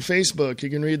Radio on Facebook.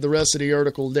 You can read the rest of the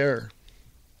article there.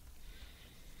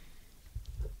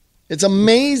 It's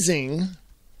amazing.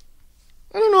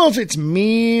 I don't know if it's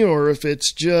me or if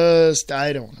it's just,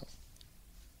 I don't know.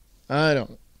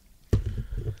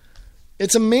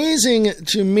 It's amazing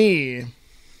to me.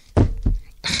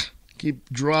 Keep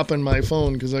dropping my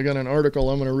phone because I got an article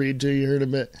I'm going to read to you here in a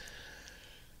bit.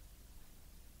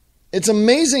 It's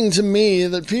amazing to me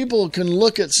that people can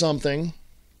look at something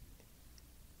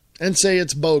and say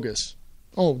it's bogus.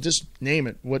 Oh, just name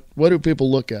it. What do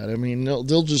people look at? I mean,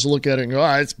 they'll just look at it and go,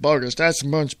 it's bogus. That's a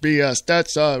bunch of BS.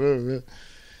 That's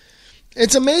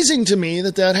It's amazing to me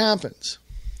that happens.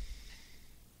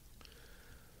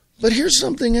 But here's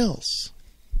something else.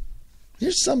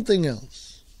 It's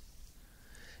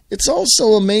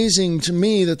also amazing to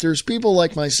me that there's people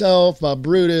like myself, Bob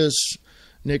Brutus,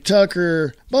 Nick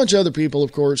Tucker, a bunch of other people,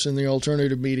 of course, in the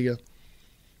alternative media,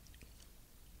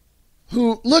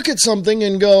 who look at something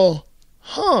and go,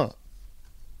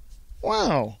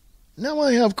 wow, now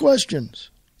I have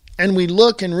questions. And we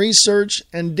look and research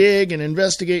and dig and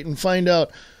investigate and find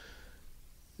out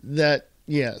that,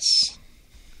 yes,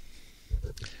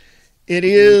 it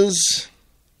is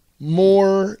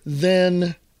more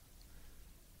than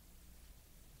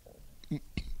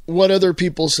what other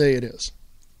people say it is.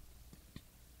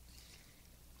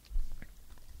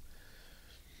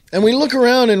 And we look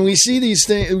around and we see these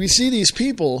things. We see these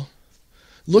people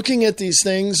looking at these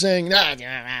things, saying, "That's."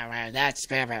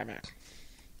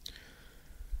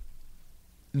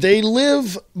 They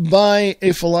live by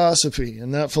a philosophy,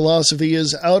 and that philosophy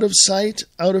is out of sight,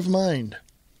 out of mind.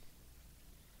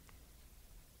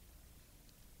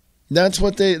 That's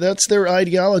their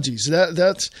ideologies.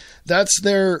 That's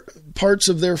their parts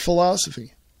of their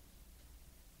philosophy.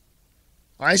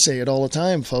 I say it all the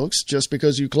time, folks. Just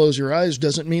because you close your eyes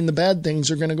doesn't mean the bad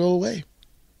things are going to go away.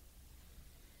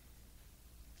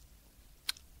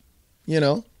 You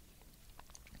know?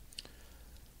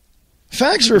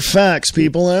 Facts are facts,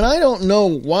 people, and I don't know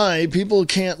why people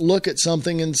can't look at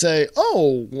something and say,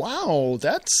 oh, wow,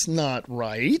 that's not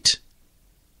right.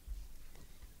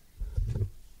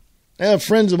 I have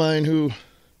friends of mine who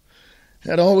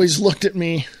had always looked at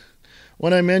me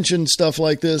when I mentioned stuff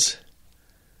like this,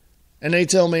 and they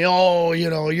tell me, oh,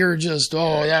 you're just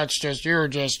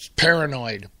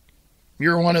paranoid.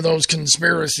 You're one of those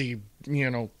conspiracy,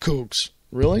 kooks.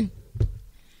 Really?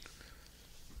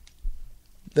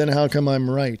 Then how come I'm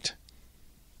right?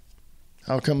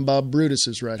 How come Bob Brutus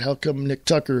is right? How come Nick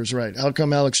Tucker is right? How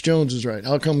come Alex Jones is right?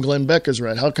 How come Glenn Beck is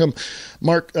right? How come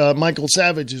Michael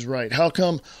Savage is right? How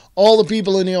come all the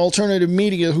people in the alternative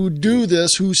media who do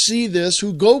this, who see this,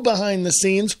 who go behind the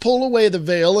scenes, pull away the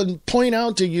veil and point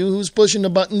out to you who's pushing the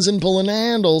buttons and pulling the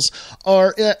handles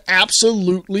are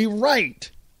absolutely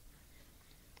right?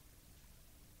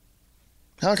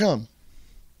 How come?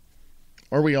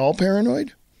 Are we all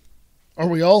paranoid? Are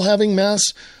we all having mass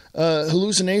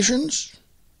hallucinations?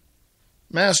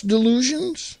 Mass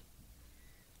delusions?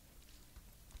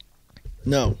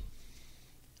 No.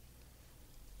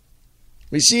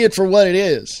 We see it for what it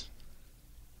is.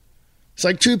 It's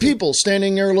like two people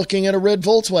standing there looking at a red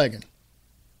Volkswagen.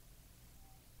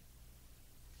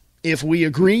 If we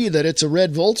agree that it's a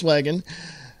red Volkswagen,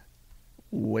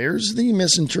 where's the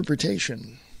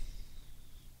misinterpretation?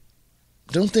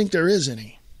 Don't think there is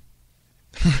any.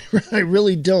 I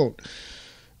really don't.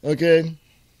 Okay?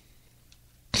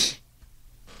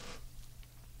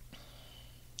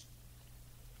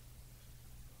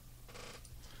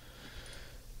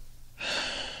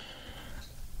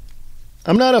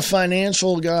 I'm not a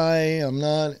financial guy. I'm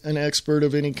not an expert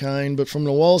of any kind, but from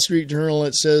the Wall Street Journal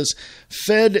it says,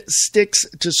 Fed sticks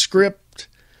to script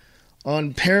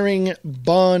on pairing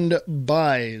bond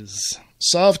buys.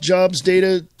 Soft jobs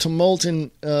data, tumult in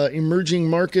emerging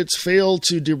markets fail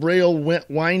to derail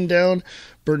wind down.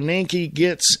 Bernanke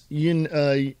gets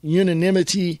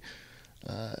unanimity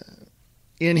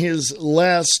in his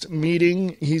last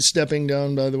meeting. He's stepping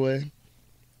down, by the way.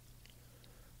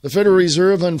 The Federal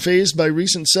Reserve, unfazed by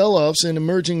recent sell-offs in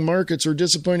emerging markets or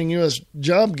disappointing U.S.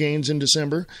 job gains in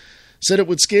December, said it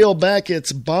would scale back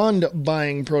its bond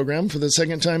buying program for the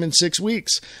second time in 6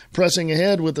 weeks, pressing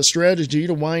ahead with a strategy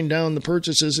to wind down the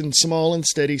purchases in small and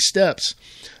steady steps.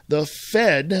 The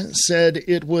Fed said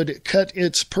it would cut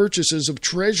its purchases of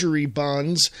Treasury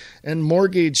bonds and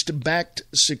mortgage-backed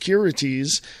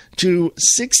securities to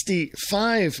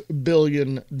 $65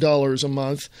 billion a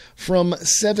month from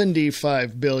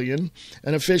 $75 billion,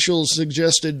 and officials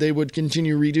suggested they would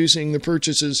continue reducing the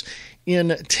purchases in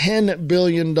 $10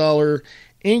 billion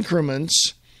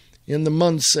increments in the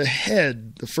months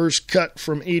ahead. The first cut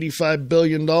from $85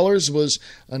 billion was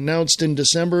announced in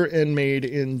December and made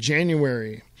in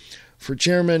January. For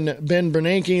Chairman Ben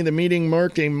Bernanke, the meeting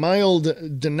marked a mild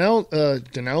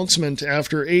denouncement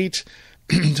after 8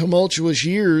 tumultuous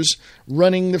years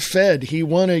running the Fed. He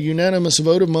won a unanimous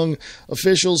vote among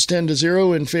officials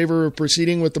 10-0 in favor of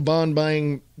proceeding with the bond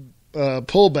buying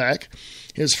pullback.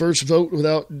 His first vote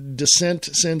without dissent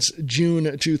since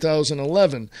June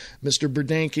 2011. Mr.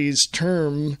 Bernanke's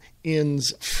term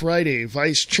ends Friday.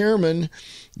 Vice Chairman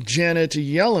Janet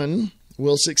Yellen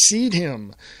will succeed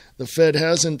him. The Fed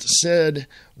hasn't said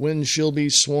when she'll be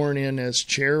sworn in as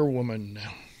chairwoman.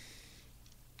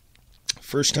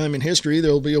 First time in history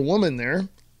there will be a woman there.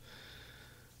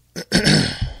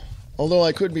 Although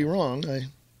I could be wrong. I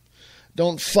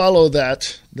don't follow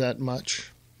that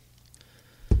much.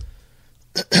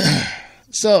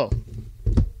 So,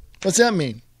 what's that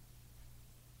mean?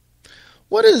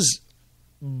 What does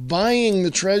buying the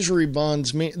Treasury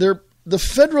bonds mean? The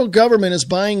federal government is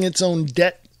buying its own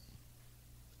debt.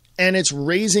 And it's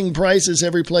raising prices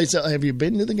every place. Have you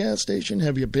been to the gas station?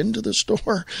 Have you been to the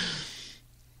store?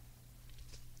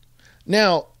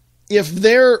 Now, if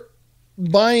they're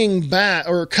buying back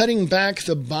or cutting back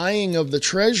the buying of the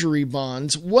Treasury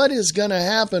bonds, what is going to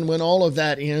happen when all of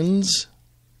that ends?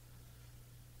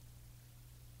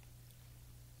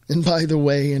 And by the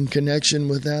way, in connection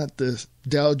with that, the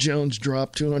Dow Jones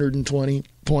dropped 220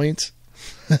 points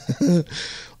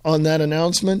on that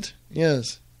announcement.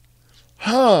 Yes.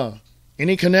 Huh.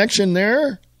 Any connection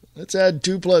there? Let's add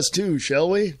 2 plus 2, shall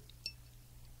we?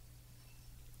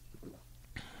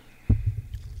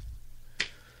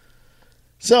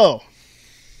 So,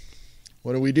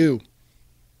 what do?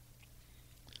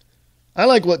 I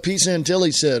like what Pete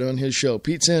Santilli said on his show.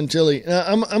 Pete Santilli.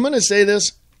 I'm going to say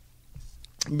this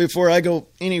before I go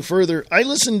any further. I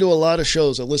listen to a lot of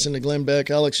shows. I listen to Glenn Beck,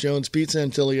 Alex Jones, Pete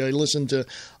Santilli.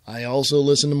 I also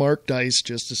listen to Mark Dice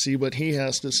just to see what he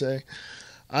has to say.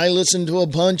 I listen to a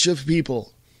bunch of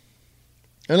people.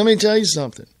 And let me tell you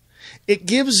something. It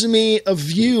gives me a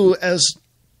view as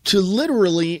to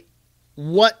literally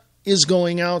what is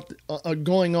going on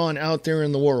out there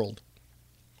in the world.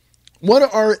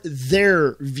 What are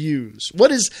their views? What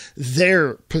is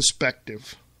their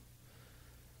perspective?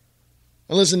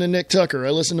 I listen to Nick Tucker.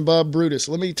 I listen to Bob Brutus.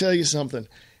 Let me tell you something.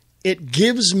 It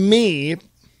gives me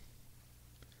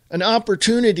an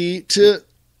opportunity to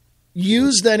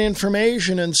use that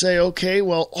information and say, okay,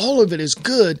 well, all of it is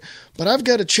good, but I've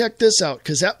got to check this out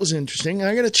because that was interesting.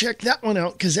 I got to check that one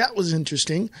out because that was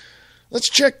interesting. Let's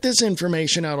check this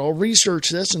information out. I'll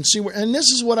research this and see where, and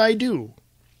this is what I do.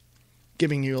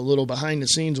 Giving you a little behind the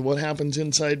scenes of what happens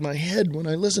inside my head when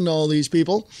I listen to all these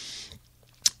people.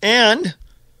 And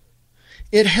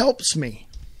it helps me.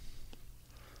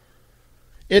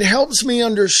 It helps me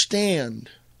understand.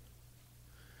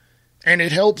 And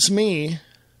it helps me,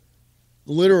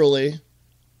 literally,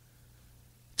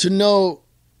 to know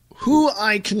who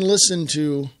I can listen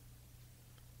to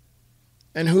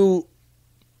and who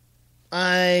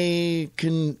I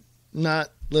can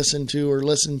not listen to or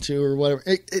whatever.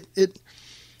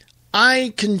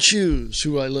 I can choose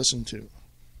who I listen to.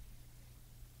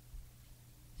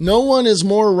 No one is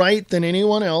more right than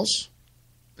anyone else,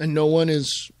 and no one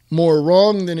is more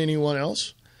wrong than anyone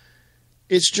else.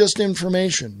 It's just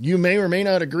information. You may or may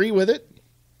not agree with it.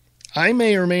 I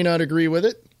may or may not agree with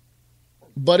it,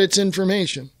 but it's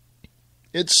information.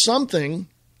 It's something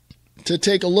to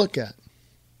take a look at.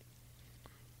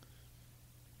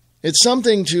 It's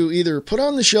something to either put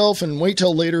on the shelf and wait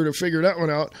till later to figure that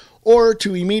one out, or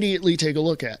to immediately take a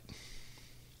look at.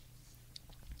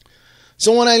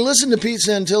 So when I listen to Pete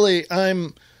Santilli,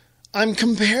 I'm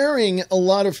comparing a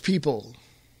lot of people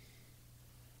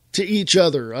to each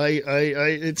other.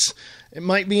 It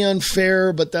might be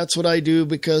unfair, but that's what I do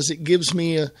because it gives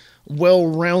me a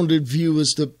well-rounded view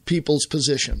as to people's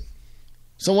position.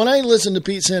 So when I listened to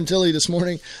Pete Santilli this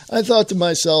morning, I thought to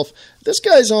myself, this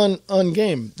guy's on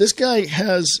game. This guy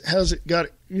has it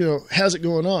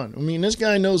going on. I mean, this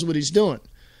guy knows what he's doing.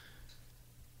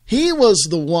 He was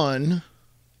the one.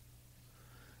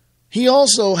 He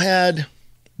also had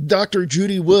Dr.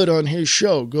 Judy Wood on his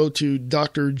show. Go to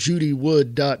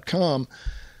drjudywood.com.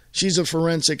 She's a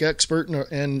forensic expert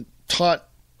and taught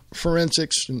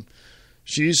forensics, and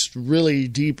she's really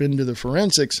deep into the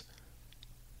forensics.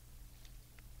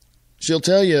 She'll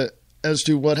tell you as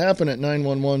to what happened at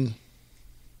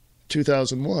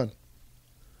 9/11/2001.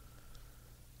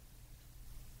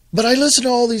 But I listen to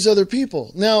all these other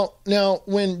people. Now,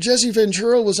 when Jesse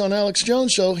Ventura was on Alex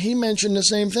Jones' show, he mentioned the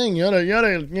same thing. You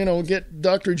gotta, get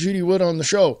Dr. Judy Wood on the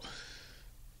show.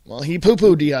 Well, he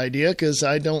poo-pooed the idea because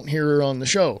I don't hear her on the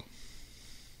show.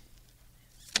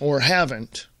 Or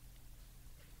haven't.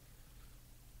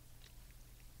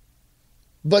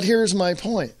 But here's my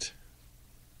point.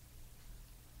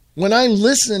 When I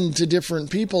listen to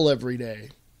different people every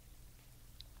day,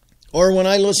 or when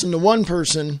I listen to one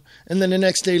person and then the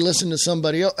next day listen to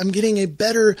somebody else, I'm getting a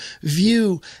better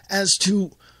view as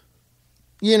to,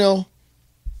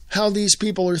 how these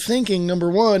people are thinking, number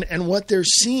one, and what they're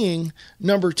seeing,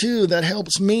 number two. That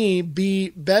helps me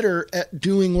be better at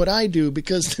doing what I do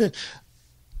because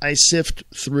I sift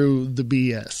through the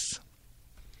BS.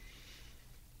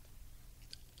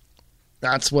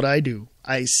 That's what I do.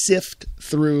 I sift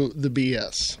through the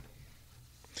BS.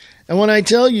 And when I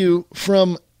tell you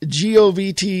from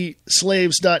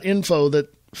govtslaves.info that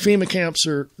FEMA camps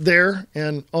are there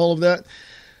and all of that,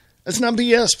 that's not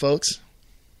BS, folks.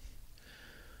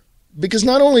 Because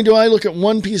not only do I look at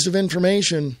one piece of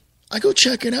information, I go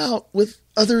check it out with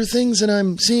other things that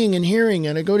I'm seeing and hearing,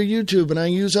 and I go to YouTube and I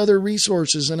use other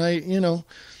resources, and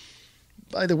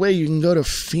by the way, you can go to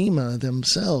FEMA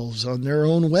themselves on their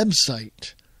own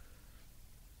website.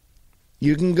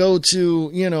 You can go to,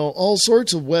 all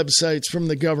sorts of websites from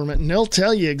the government, and they'll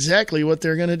tell you exactly what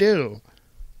they're going to do.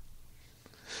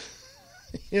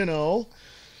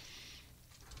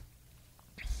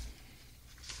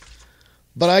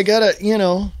 But I got to,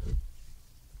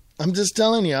 I'm just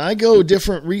telling you, I go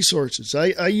different resources.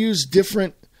 I use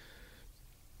different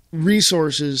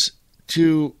resources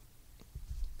to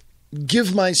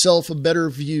give myself a better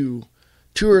view,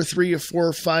 2 or 3 or 4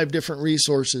 or 5 different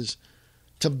resources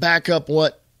to back up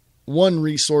what one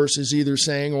resource is either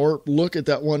saying, or look at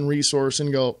that one resource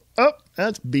and go, oh,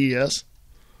 that's BS.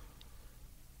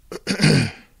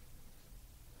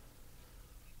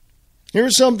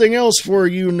 Here's something else for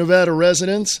you Nevada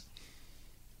residents.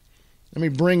 Let me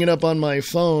bring it up on my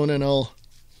phone and I'll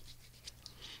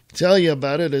tell you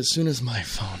about it as soon as my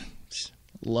phone.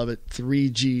 Love it.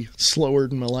 3G, slower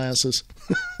than molasses.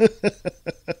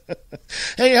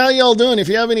 Hey, how y'all doing? If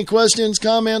you have any questions,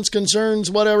 comments,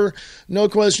 concerns, whatever, no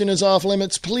question is off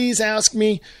limits. Please ask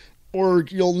me or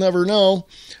you'll never know.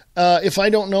 If I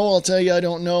don't know, I'll tell you I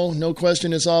don't know. No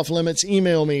question is off limits.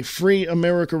 Email me,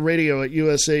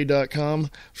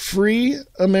 freeamericaradio@usa.com.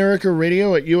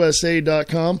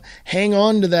 freeamericaradio@usa.com. Hang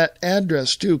on to that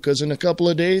address, too, because in a couple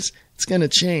of days, it's going to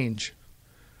change.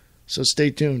 So stay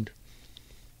tuned.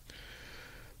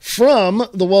 From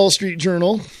the Wall Street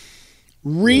Journal,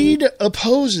 Reid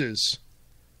opposes,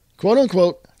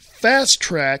 quote-unquote,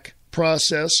 fast-track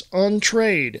process on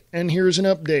trade. And here's an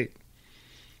update.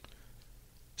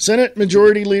 Senate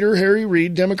Majority Leader Harry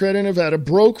Reid, Democrat in Nevada,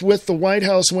 broke with the White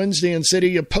House Wednesday and said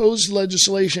he opposed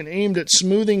legislation aimed at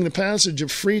smoothing the passage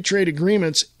of free trade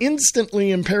agreements, instantly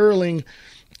imperiling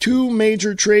two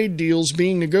major trade deals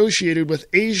being negotiated with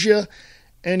Asia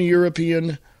and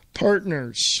European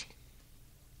partners.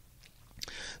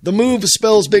 The move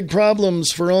spells big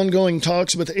problems for ongoing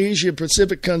talks with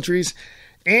Asia-Pacific countries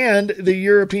and the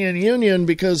European Union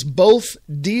because both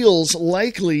deals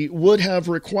likely would have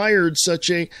required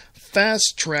such a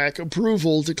fast-track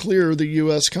approval to clear the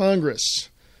U.S. Congress.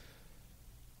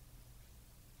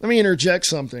 Let me interject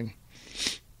something.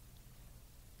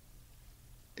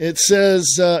 It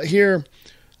says here,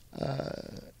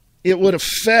 it would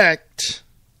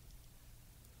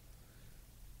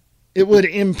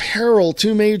imperil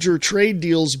two major trade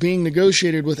deals being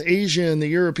negotiated with Asia and the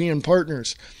European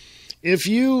partners. If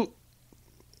you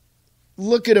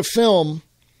look at a film,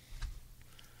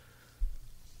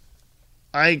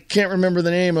 I can't remember the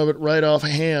name of it right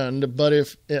offhand,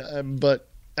 but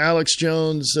Alex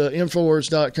Jones,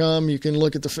 Infowars.com, you can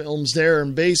look at the films there,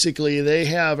 and basically they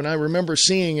have, and I remember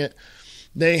seeing it,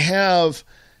 they have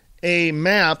a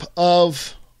map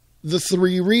of the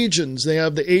three regions. They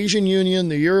have the Asian Union,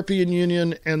 the European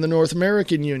Union, and the North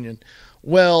American Union.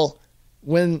 Well,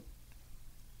 when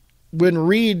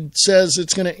Reid says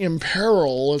it's going to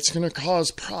imperil, it's going to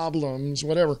cause problems,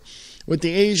 whatever, with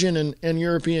the Asian and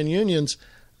European unions,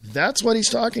 that's what he's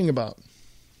talking about.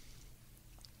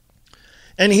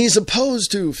 And he's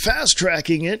opposed to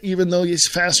fast-tracking it, even though he's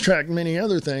fast-tracked many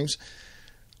other things,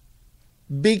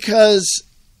 because,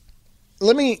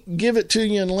 let me give it to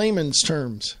you in layman's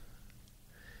terms.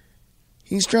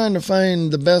 He's trying to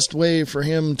find the best way for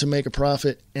him to make a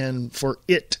profit and for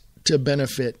it to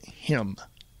benefit him.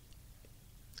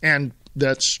 And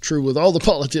that's true with all the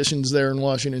politicians there in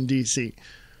Washington, D.C.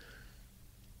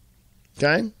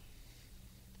 Okay?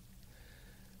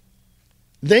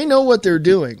 They know what they're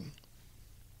doing.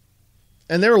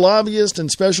 And their lobbyists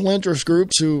and special interest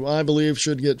groups, who I believe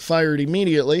should get fired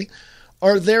immediately,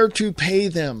 are there to pay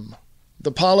them.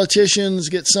 The politicians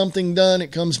get something done,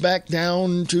 it comes back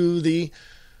down to the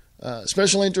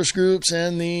special interest groups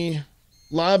and the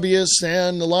lobbyists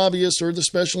or the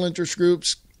special interest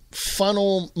groups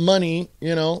funnel money,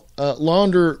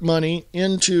 launder money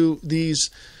into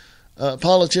these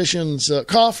politicians'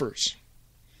 coffers.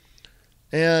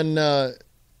 And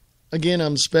again,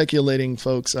 I'm speculating,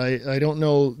 folks. I don't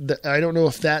know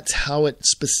if that's how it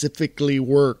specifically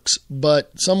works,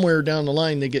 but somewhere down the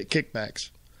line they get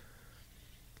kickbacks.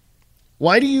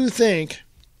 Why do you think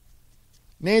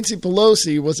Nancy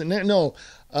Pelosi Dianne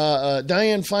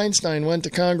Feinstein went to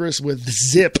Congress with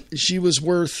zip? She was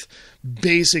worth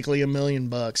basically $1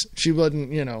 million. She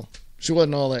wasn't, she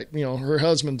wasn't all that, her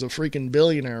husband's a freaking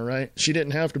billionaire, right? She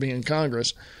didn't have to be in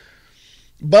Congress.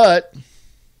 But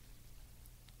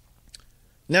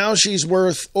now she's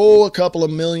worth, a couple of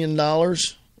 $1 million,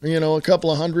 a couple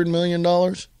of $100 million.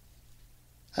 How'd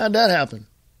that happen?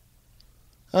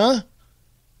 Huh?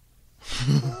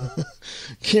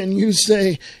 Can you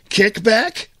say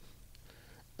kickback?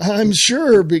 I'm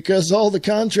sure, because all the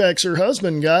contracts her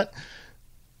husband got,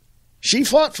 she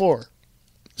fought for.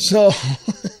 So,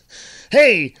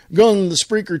 hey, going to the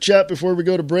Spreaker chat before we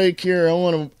go to break here. I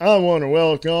want to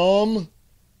welcome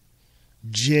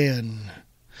Jen,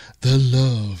 the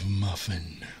Love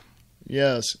Muffin.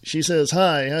 Yes, she says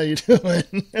hi. How you doing?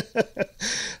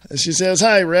 She says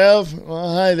hi, Rev.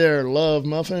 Well, hi there, Love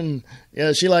Muffin.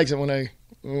 Yeah, she likes it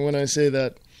when I say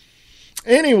that.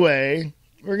 Anyway,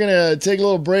 we're gonna take a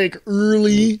little break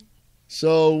early,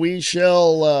 so we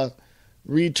shall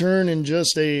return in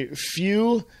just a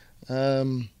few.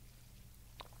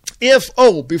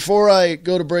 Before I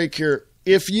go to break here,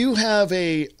 if you have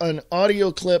an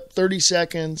audio clip, 30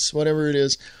 seconds, whatever it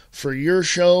is, for your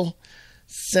show,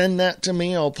 send that to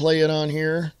me. I'll play it on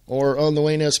here or on the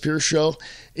Wayne S. Pierce Show.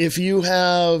 If you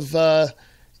have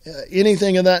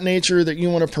anything of that nature that you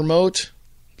want to promote,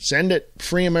 send it.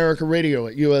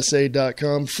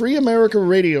 freeamericaradio@usa.com.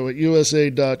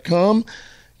 freeamericaradio@usa.com.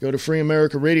 Go to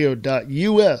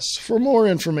freeamericaradio.us for more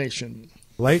information.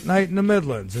 Late Night in the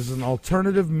Midlands is an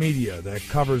alternative media that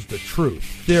covers the truth,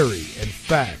 theory, and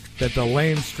fact that the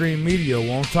mainstream media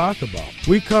won't talk about.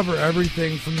 We cover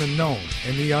everything from the known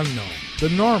and the unknown, the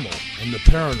normal and the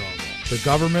paranormal, the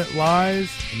government lies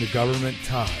and the government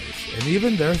ties, and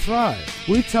even their thrive.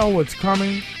 We tell what's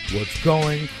coming, what's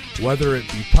going, whether it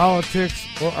be politics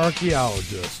or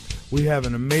archaeologists. We have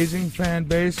an amazing fan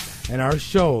base, and our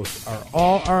shows are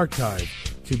all archived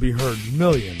to be heard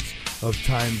millions of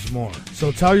times more.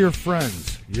 So tell your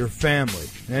friends, your family,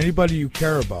 and anybody you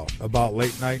care about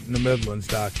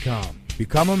LateNightInTheMidlands.com.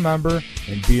 Become a member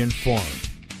and be informed.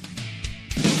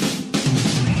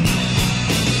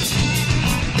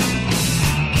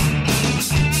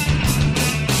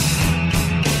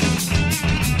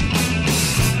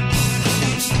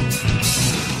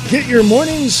 Get your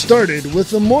morning started with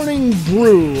the Morning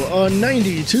Brew on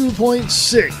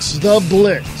 92.6 The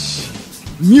Blitz.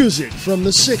 Music from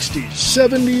the 60s,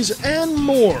 70s, and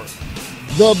more.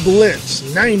 The Blitz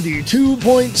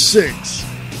 92.6.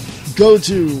 Go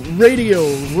to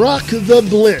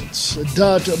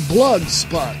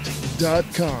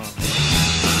radiorocktheblitz.blogspot.com.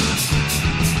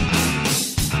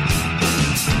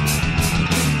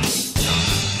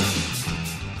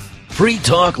 Free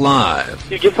Talk Live.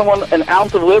 You give someone an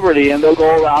ounce of liberty and they'll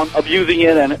go around abusing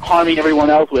it and harming everyone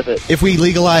else with it. If we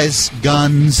legalize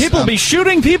guns... People will be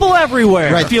shooting people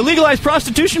everywhere. Right. If you legalize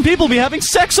prostitution, people will be having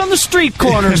sex on the street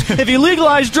corners. If you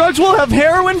legalize drugs, we'll have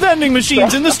heroin vending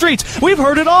machines in the streets. We've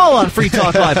heard it all on Free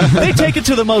Talk Live. They take it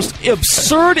to the most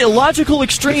absurd, illogical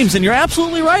extremes, and you're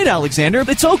absolutely right, Alexander.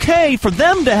 It's okay for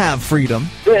them to have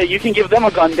freedom. Yeah, you can give them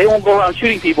a gun. They won't go around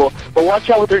shooting people. But watch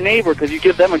out with their neighbor, because you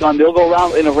give them a gun, they'll go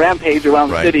around in a rampage around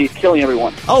the city, killing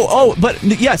everyone. But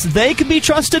yes, they can be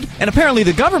trusted, and apparently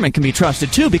the government can be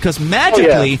trusted too, because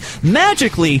magically,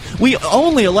 we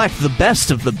only elect the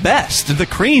best of the best, the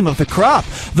cream of the crop.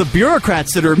 The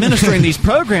bureaucrats that are administering these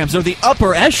programs are the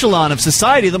upper echelon of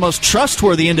society, the most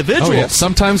trustworthy individuals. Oh, yeah.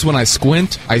 Sometimes when I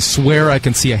squint, I swear I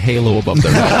can see a halo above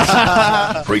their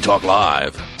heads. Free Talk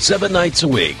Live, 7 nights a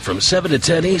week from 7 to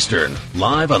 10 Eastern,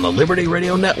 live on the Liberty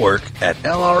Radio Network at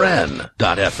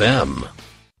LRN.FM.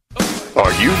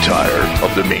 Are you tired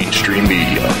of the mainstream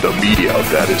media? The media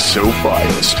that is so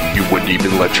biased, you wouldn't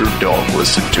even let your dog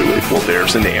listen to it? Well,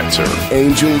 there's an answer.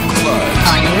 Angel Club.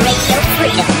 On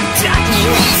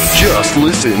RadioFreedom.us. Just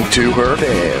listen to her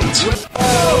fans.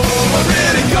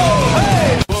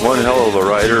 One hell of a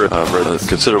writer. I've read a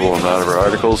considerable amount of her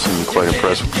articles and quite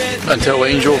impressed. Until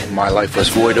Angel, my life was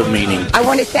void of meaning. I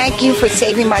want to thank you for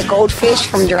saving my goldfish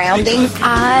from drowning.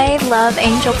 I love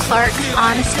Angel Clark's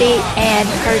honesty and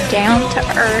her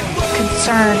down-to-earth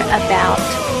concern about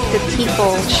the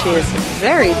people. She is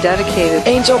very dedicated.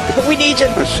 Angel, we need you.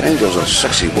 This Angel's a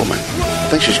sexy woman. I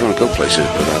think she's going to go places,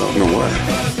 but I don't know where.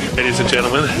 Ladies and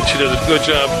gentlemen, she does a good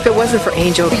job. If it wasn't for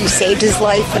Angel, you saved his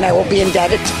life, and I will be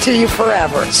indebted to you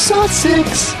forever.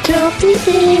 Sussex,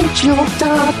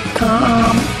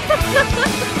 CountyAngel.com.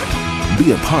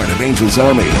 Be a part of Angel's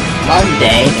Army.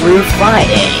 Monday through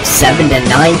Friday, 7 to 9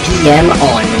 p.m.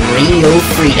 on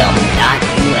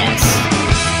RadioFreedom.us.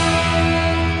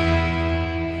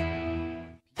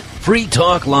 Free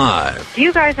Talk Live. Do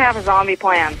you guys have a zombie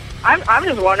plan? I'm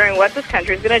just wondering what this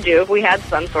country's going to do if we had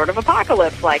some sort of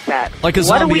apocalypse like that. Like a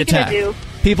zombie attack. Do?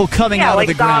 People coming out of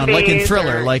the ground, like in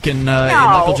Thriller, like in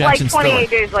Michael Jackson's like 28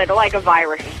 Thriller. days later, like a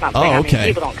virus or something. Oh, okay. I mean,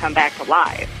 people don't come back to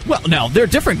life. Well, now, there are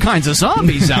different kinds of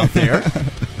zombies out there.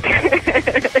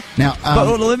 Now,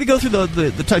 but let me go through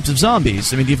the types of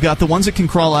zombies. I mean, you've got the ones that can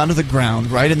crawl out of the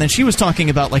ground, right? And then she was talking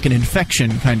about like an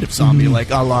infection kind of zombie, like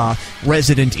a la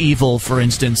Resident Evil, for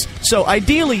instance. So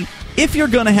ideally, if you're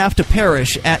going to have to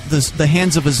perish at the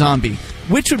hands of a zombie,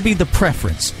 which would be the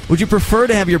preference? Would you prefer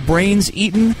to have your brains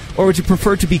eaten, or would you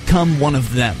prefer to become one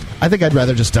of them? I think I'd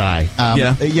rather just die.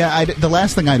 The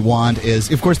last thing I'd want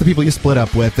is, of course, the people you split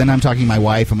up with. Then I'm talking my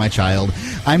wife and my child.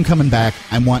 I'm coming back.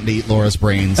 I'm wanting to eat Laura's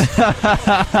brains. It's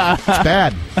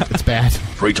bad. It's bad.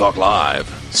 Free Talk Live,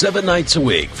 7 nights a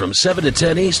week from 7 to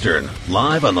 10 Eastern,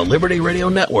 live on the Liberty Radio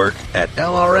Network at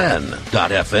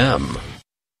LRN.FM.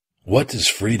 What does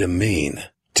freedom mean?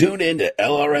 Tune in to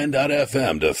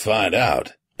LRN.FM to find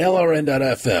out.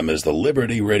 LRN.FM is the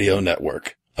Liberty Radio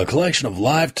Network. A collection of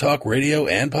live talk radio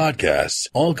and podcasts,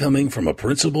 all coming from a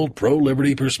principled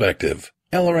pro-liberty perspective.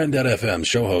 LRN.FM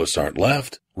show hosts aren't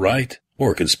left, right,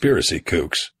 or conspiracy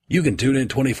kooks. You can tune in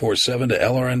 24/7 to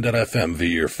LRN.FM via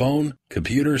your phone,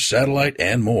 computer, satellite,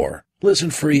 and more.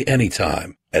 Listen free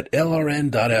anytime at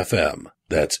LRN.FM.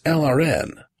 That's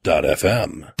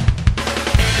LRN.FM.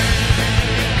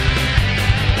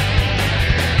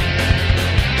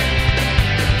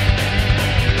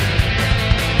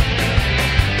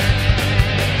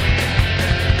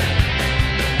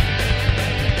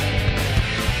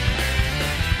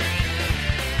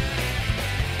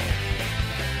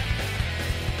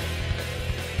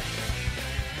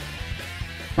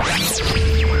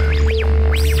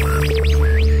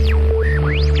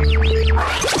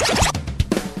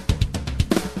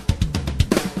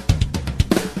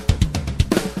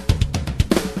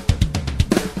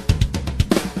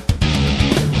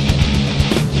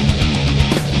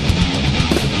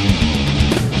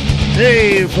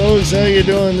 Hey folks, how you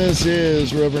doing? This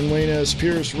is Reverend Wayne S.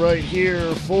 Pierce right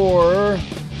here for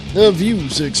the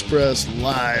Views Expressed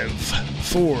live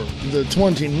for the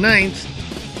 29th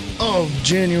of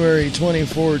January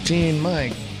 2014.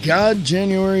 My God,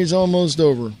 January's almost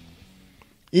over.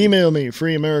 Email me,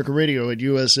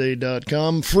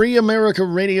 freeamericaradio@usa.com,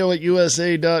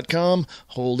 freeamericaradio@usa.com.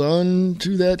 Hold on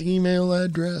to that email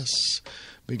address,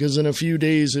 because in a few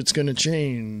days it's going to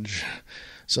change.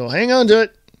 So hang on to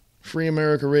it.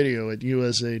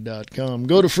 freeamericaradio@usa.com.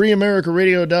 Go to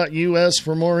freeamericaradio.us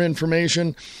for more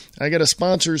information. I got a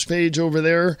sponsors page over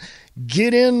there.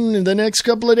 Get in the next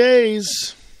couple of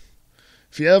days.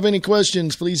 If you have any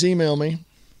questions, please email me.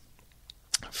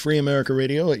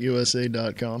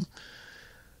 freeamericaradio@usa.com.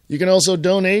 You can also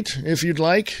donate if you'd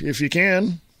like, if you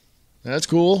can. That's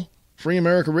cool. Free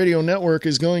America Radio Network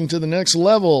is going to the next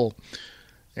level.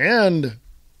 And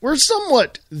we're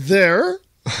somewhat there.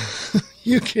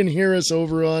 You can hear us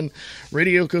over on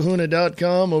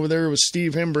RadioKahuna.com over there with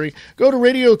Steve Hembry. Go to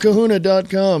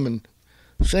RadioKahuna.com and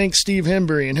thank Steve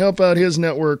Hembry and help out his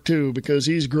network too, because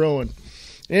he's growing.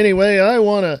 Anyway, I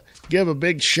want to give a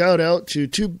big shout out to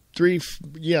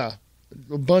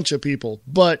a bunch of people.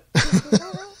 But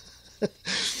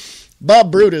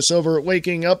Bob Brutus over at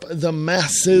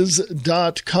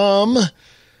WakingUpTheMasses.com.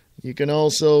 You can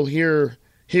also hear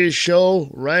his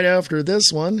show right after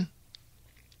this one.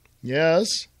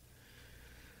 Yes.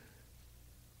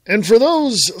 And for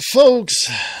those folks,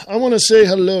 I want to say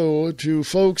hello to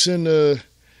folks in the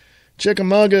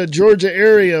Chickamauga, Georgia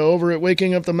area over at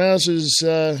Waking Up the Masses,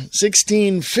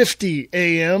 1650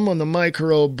 AM on the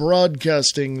micro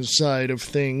broadcasting side of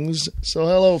things. So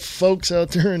hello, folks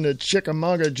out there in the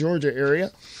Chickamauga, Georgia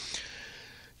area.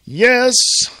 Yes,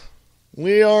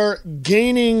 we are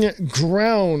gaining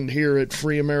ground here at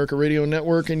Free America Radio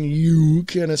Network, and you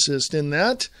can assist in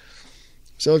that.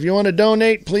 So if you want to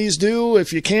donate, please do.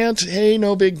 If you can't, hey,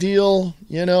 no big deal.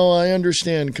 You know, I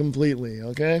understand completely,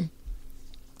 okay?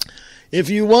 If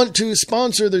you want to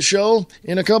sponsor the show,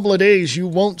 in a couple of days, you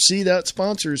won't see that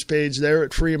sponsors page there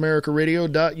at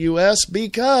freeamericaradio.us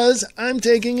because I'm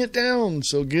taking it down.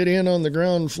 So get in on the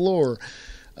ground floor.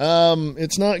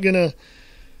 It's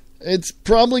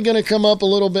probably going to come up a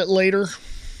little bit later,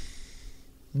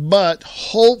 but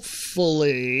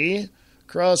hopefully,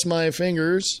 cross my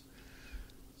fingers,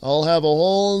 I'll have a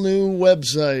whole new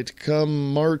website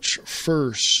come March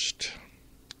 1st.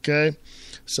 Okay?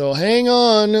 So hang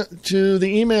on to the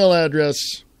email address,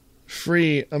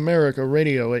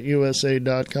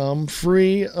 freeamericaradio@usa.com,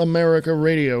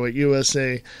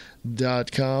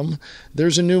 freeamericaradio@usa.com.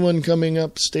 There's a new one coming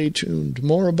up. Stay tuned.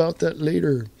 More about that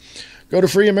later. Go to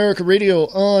Free America Radio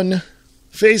on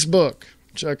Facebook.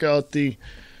 Check out the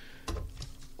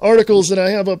articles that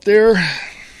I have up there.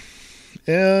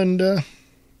 And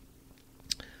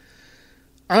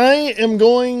I am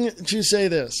going to say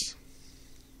this,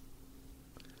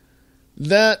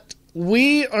 that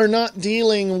we are not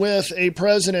dealing with a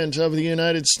president of the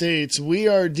United States. We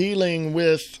are dealing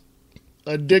with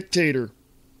a dictator.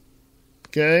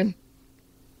 Okay?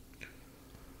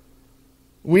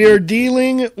 We are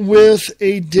dealing with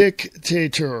a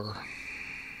dictator.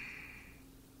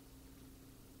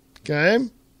 Okay?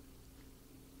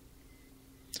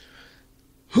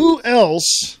 Who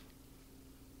else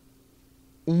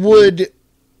would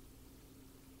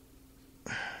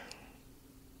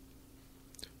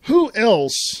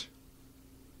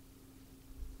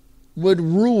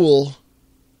rule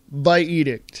by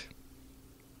edict?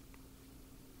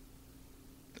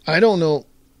 I don't know.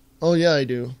 Oh, yeah, I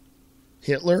do.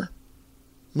 Hitler,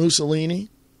 Mussolini,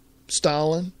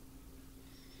 Stalin.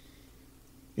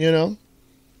 You know?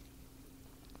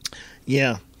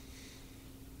 Yeah.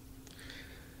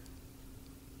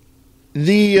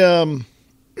 He's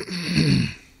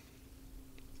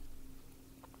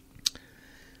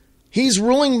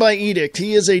ruling by edict.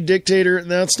 He is a dictator.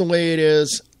 That's the way it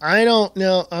is. I don't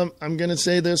know. I'm going to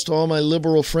say this to all my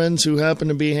liberal friends who happen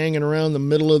to be hanging around the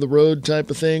middle of the road type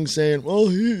of thing, saying, well,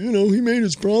 he made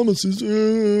his promises.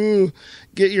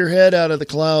 Get your head out of the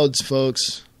clouds,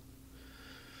 folks.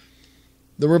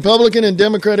 The Republican and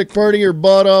Democratic Party are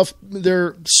bought off.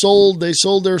 They sold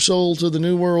their soul to the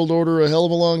New World Order a hell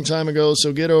of a long time ago,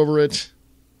 so get over it.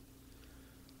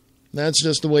 That's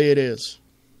just the way it is.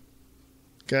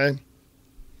 Okay?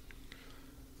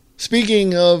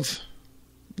 Speaking of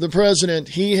the president,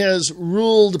 he has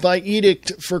ruled by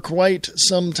edict for quite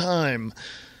some time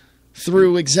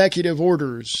through executive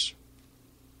orders.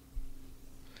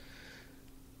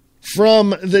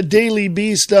 From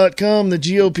thedailybeast.com, the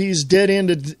GOP's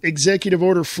dead-end executive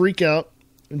order freakout.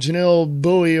 Janelle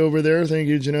Bowie over there. Thank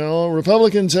you, Janelle.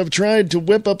 Republicans have tried to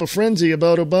whip up a frenzy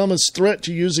about Obama's threat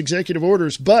to use executive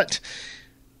orders, but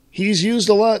he's used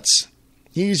lots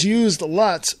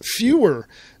fewer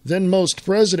than most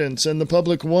presidents, and the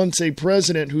public wants a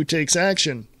president who takes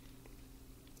action.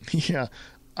 Yeah,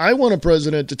 I want a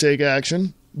president to take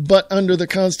action, but under the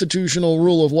constitutional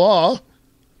rule of law.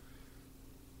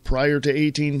 Prior to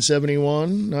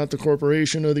 1871, not the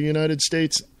Corporation of the United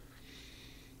States.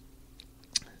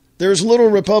 There's little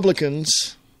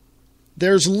Republicans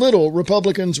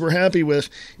were happy with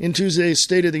in Tuesday's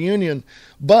State of the Union,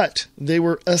 but they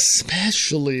were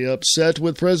especially upset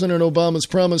with President Obama's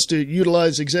promise to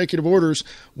utilize executive orders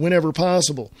whenever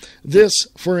possible. This,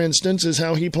 for instance, is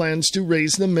how he plans to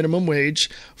raise the minimum wage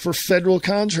for federal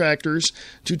contractors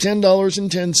to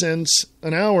 $10.10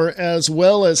 an hour, as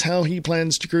well as how he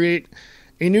plans to create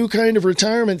a new kind of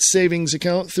retirement savings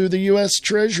account through the U.S.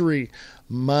 Treasury,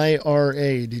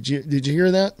 MyRA. Did you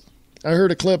hear that? I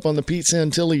heard a clip on the Pete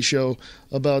Santilli show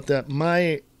about that,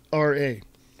 MyRA.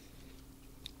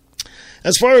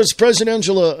 As far as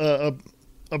presidential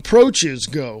approaches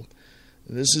go,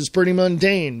 this is pretty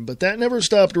mundane, but that never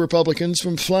stopped Republicans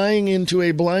from flying into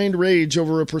a blind rage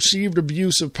over a perceived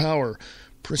abuse of power.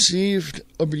 Perceived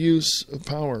abuse of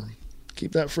power.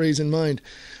 Keep that phrase in mind.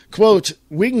 Quote,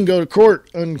 we can go to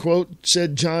court, unquote,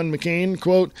 said John McCain.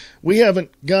 Quote, we haven't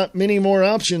got many more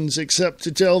options except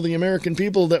to tell the American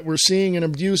people that we're seeing an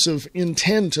abuse of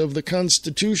intent of the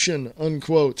Constitution,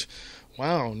 unquote.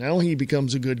 Wow, now he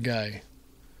becomes a good guy.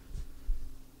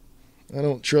 I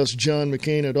don't trust John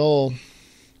McCain at all.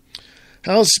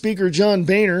 House Speaker John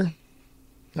Boehner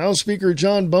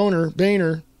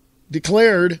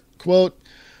declared, quote,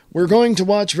 we're going to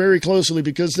watch very closely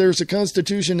because there's a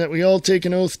Constitution that we all take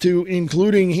an oath to,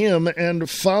 including him, and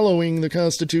following the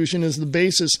Constitution is the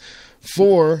basis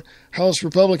for House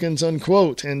Republicans,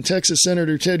 unquote. And Texas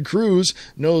Senator Ted Cruz,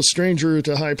 no stranger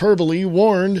to hyperbole,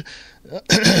 warned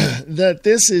that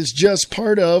this is just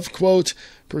part of, quote,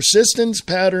 persistent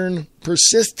pattern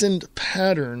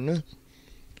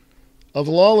of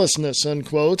lawlessness,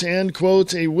 unquote, and,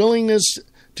 quote, a willingness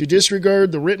to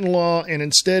disregard the written law and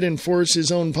instead enforce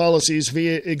his own policies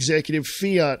via executive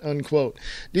fiat, unquote.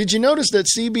 Did you notice that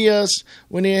CBS,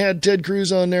 when he had Ted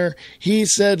Cruz on there, he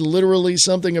said literally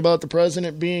something about the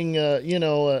president being,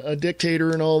 a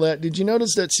dictator and all that? Did you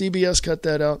notice that CBS cut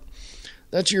that out?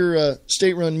 That's your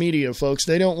state-run media, folks.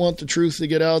 They don't want the truth to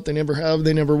get out. They never have.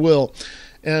 They never will.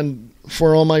 And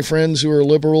for all my friends who are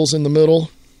liberals in the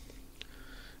middle,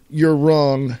 you're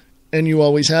wrong. And you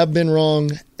always have been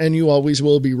wrong, and you always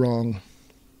will be wrong.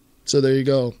 So there you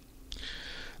go.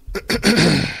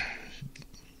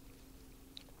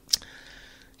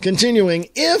 Continuing,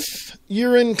 if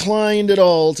you're inclined at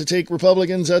all to take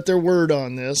Republicans at their word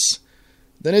on this,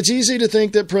 then it's easy to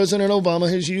think that President Obama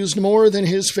has used more than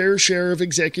his fair share of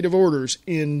executive orders.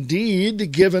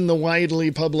 Indeed, given the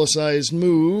widely publicized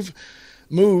moves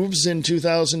in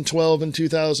 2012 and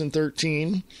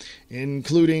 2013,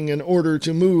 including an order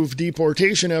to move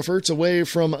deportation efforts away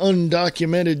from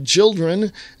undocumented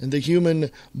children and the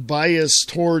human bias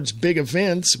towards big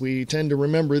events, we tend to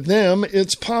remember them,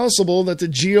 it's possible that the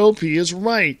GOP is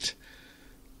right.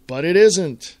 But it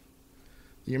isn't.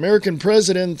 The American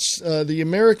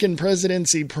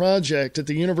Presidency Project at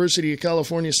the University of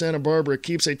California, Santa Barbara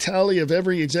keeps a tally of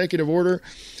every executive order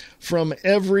from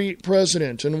every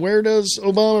president. And where does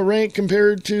Obama rank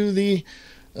compared to the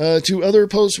to other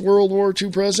post-World War II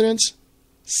presidents?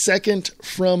 Second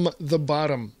from the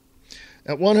bottom.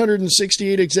 At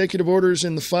 168 executive orders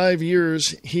in the 5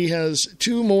 years, he has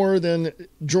 2 more than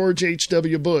George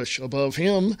H.W. Bush. Above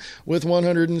him, with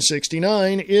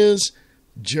 169, is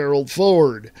Gerald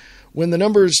Ford. When the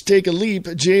numbers take a leap,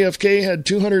 JFK had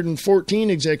 214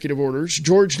 executive orders,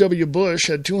 George W. Bush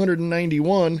had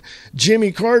 291,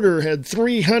 Jimmy Carter had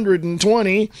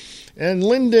 320, and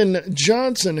Lyndon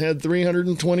Johnson had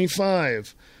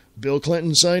 325. Bill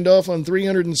Clinton signed off on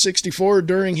 364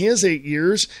 during his 8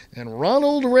 years, and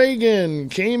Ronald Reagan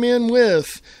came in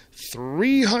with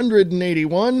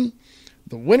 381.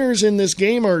 The winners in this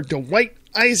game are Dwight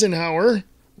Eisenhower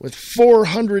with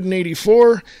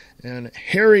 484, and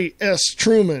Harry S.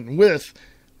 Truman with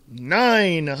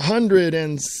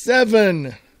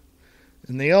 907.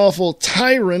 And the awful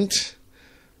tyrant,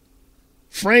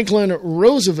 Franklin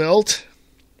Roosevelt,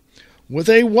 with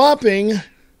a whopping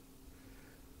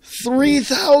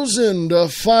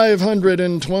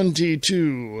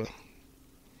 3,522.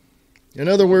 In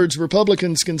other words,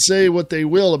 Republicans can say what they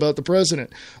will about the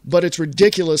president, but it's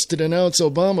ridiculous to denounce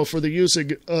Obama for the use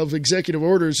of executive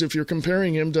orders if you're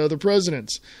comparing him to other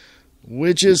presidents.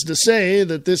 Which is to say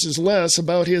that this is less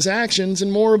about his actions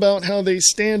and more about how they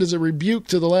stand as a rebuke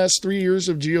to the last 3 years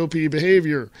of GOP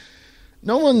behavior.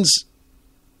 No one's,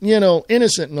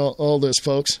 innocent in all this,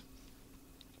 folks.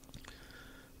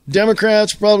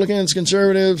 Democrats, Republicans,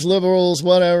 conservatives, liberals,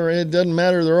 whatever, it doesn't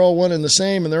matter. They're all one and the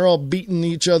same, and they're all beating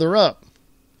each other up.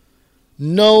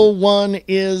 No one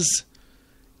is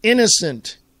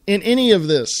innocent in any of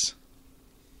this.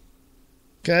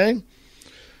 Okay?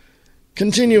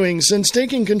 Continuing, since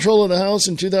taking control of the House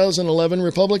in 2011,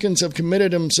 Republicans have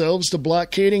committed themselves to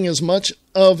blockading as much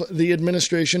of the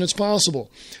administration as possible.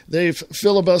 They've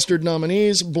filibustered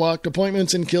nominees, blocked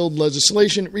appointments, and killed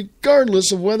legislation,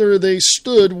 regardless of whether they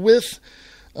stood with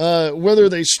it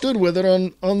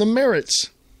on the merits.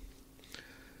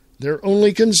 Their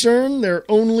only concern, their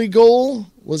only goal,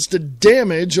 was to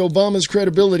damage Obama's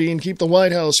credibility and keep the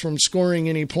White House from scoring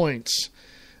any points.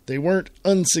 They weren't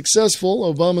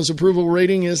unsuccessful. Obama's approval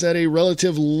rating is at a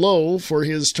relative low for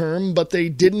his term, but they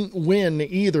didn't win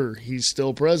either. He's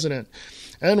still president.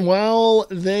 And while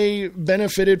they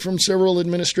benefited from several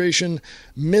administration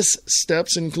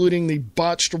missteps, including the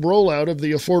botched rollout of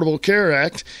the Affordable Care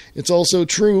Act, it's also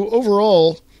true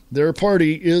overall their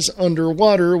party is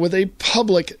underwater with a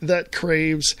public that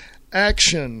craves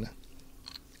action.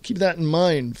 Keep that in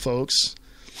mind, folks.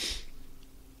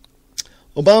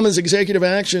 Obama's executive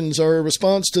actions are a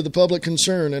response to the public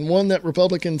concern, and one that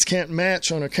Republicans can't match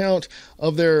on account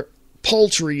of their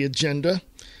paltry agenda.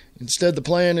 Instead, the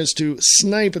plan is to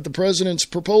snipe at the president's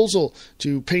proposal,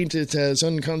 to paint it as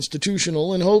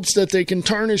unconstitutional in hopes that they can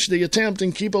tarnish the attempt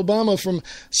and keep Obama from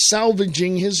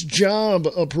salvaging his job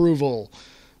approval.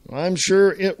 I'm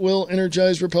sure it will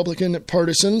energize Republican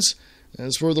partisans.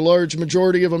 As for the large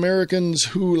majority of Americans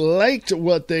who liked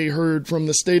what they heard from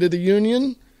the State of the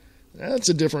Union, that's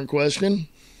a different question.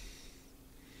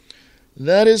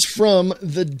 That is from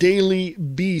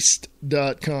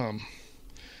thedailybeast.com.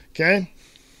 Okay?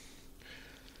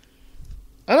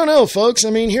 I don't know, folks. I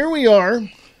mean, here we are.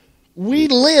 We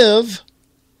live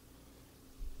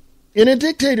in a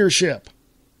dictatorship.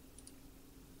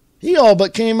 He all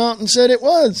but came out and said it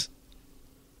was.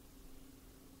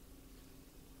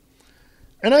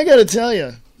 And I got to tell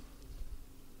you,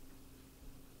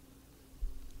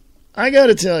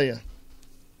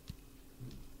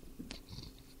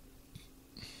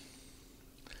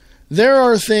 there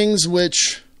are things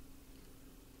which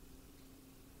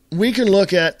we can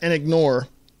look at and ignore,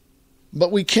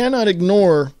 but we cannot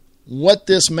ignore what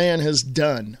this man has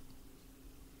done.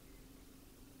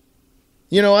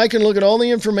 I can look at all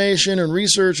the information and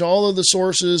research all of the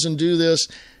sources and do this.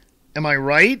 Am I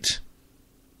right?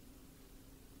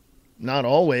 Not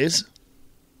always.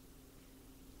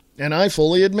 And I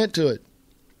fully admit to it.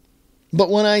 But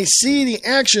when I see the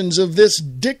actions of this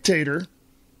dictator,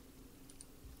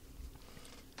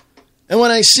 and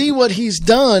when I see what he's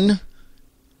done,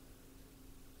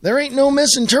 there ain't no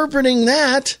misinterpreting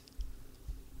that.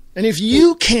 And if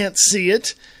you can't see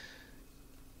it,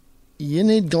 you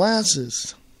need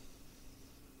glasses.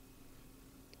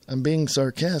 I'm being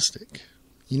sarcastic.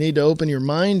 You need to open your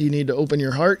mind, you need to open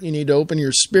your heart, you need to open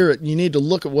your spirit. You need to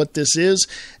look at what this is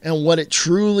and what it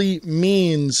truly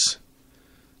means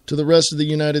to the rest of the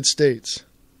United States.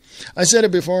 I said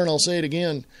it before and I'll say it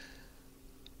again.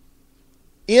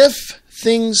 If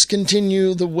things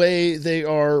continue the way they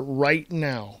are right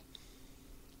now,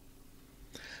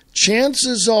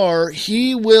 chances are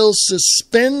he will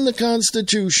suspend the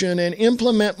Constitution and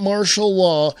implement martial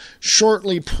law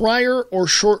shortly prior or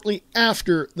shortly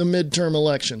after the midterm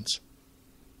elections.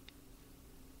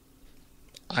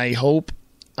 I hope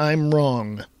I'm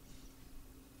wrong.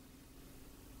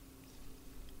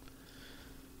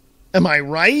 Am I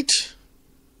right?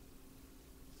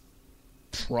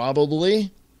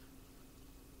 Probably.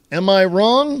 Am I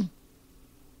wrong?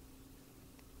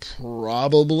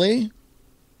 Probably.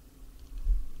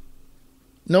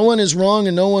 No one is wrong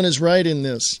and no one is right in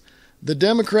this. The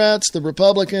Democrats, the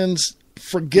Republicans,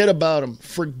 forget about them.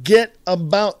 Forget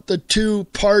about the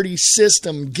two-party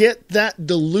system. Get that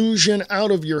delusion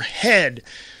out of your head.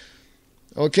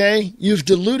 Okay? You've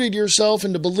deluded yourself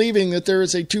into believing that there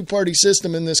is a two-party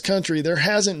system in this country. There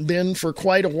hasn't been for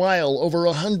quite a while, over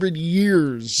 100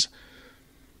 years.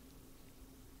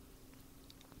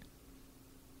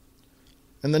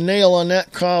 And the nail on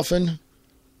that coffin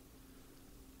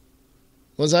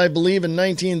was, I believe, in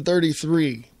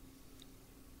 1933.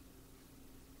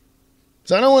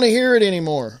 So I don't want to hear it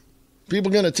anymore.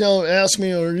 People are going to ask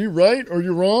me, are you right? Are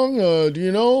you wrong? Do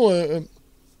you know?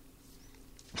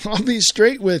 I'll be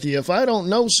straight with you. If I don't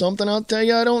know something, I'll tell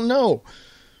you I don't know.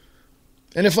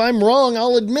 And if I'm wrong,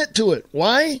 I'll admit to it.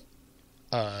 Why?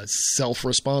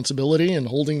 Self-responsibility and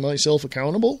holding myself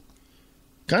accountable.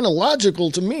 Kind of logical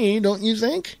to me, don't you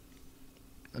think?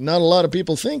 Not a lot of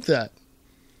people think that.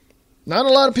 Not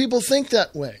a lot of people think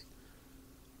that way.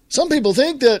 Some people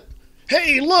think that,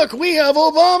 hey, look, we have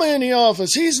Obama in the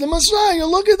office. He's the Messiah.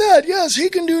 Look at that. Yes, he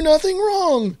can do nothing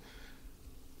wrong.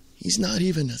 He's not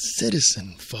even a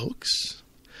citizen, folks.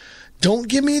 Don't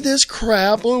give me this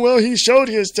crap. Oh, well, he showed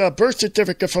his birth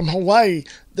certificate from Hawaii.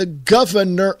 The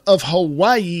governor of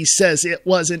Hawaii says it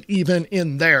wasn't even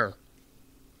in there.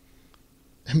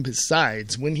 And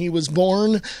besides, when he was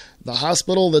born, the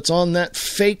hospital that's on that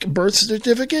fake birth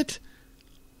certificate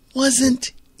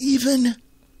wasn't even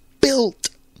built.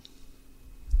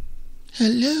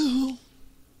 Hello?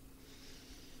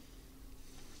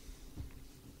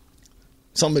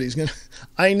 Somebody's going to...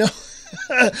 I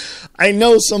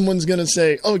know someone's going to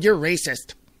say, oh, you're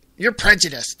racist. You're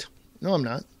prejudiced. No, I'm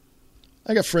not.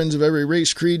 I got friends of every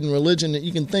race, creed, and religion that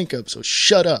you can think of, so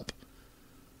shut up.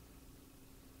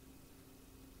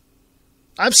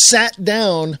 I've sat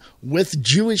down with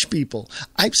Jewish people.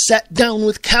 I've sat down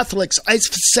with Catholics. I've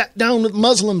sat down with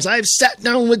Muslims. I've sat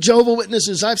down with Jehovah's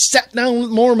Witnesses. I've sat down with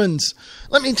Mormons.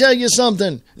 Let me tell you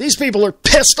something. These people are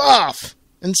pissed off,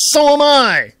 and so am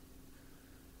I.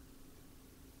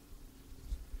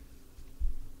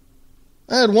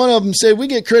 I had one of them say, we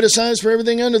get criticized for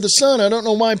everything under the sun. I don't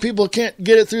know why people can't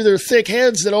get it through their thick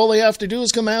heads that all they have to do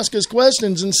is come ask us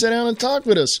questions and sit down and talk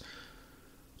with us.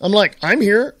 I'm like, I'm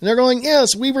here. And they're going,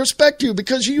 yes, we respect you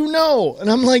because you know. And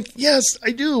I'm like, yes,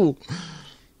 I do.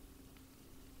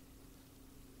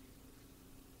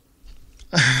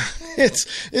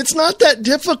 It's not that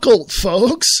difficult,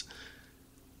 folks.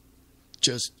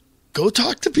 Just go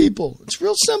talk to people. It's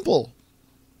real simple.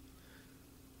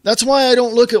 That's why I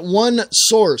don't look at one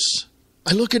source.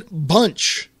 I look at a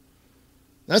bunch.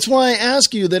 That's why I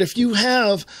ask you that if you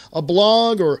have a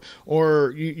blog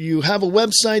or you have a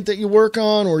website that you work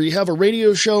on or you have a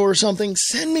radio show or something,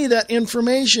 send me that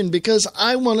information because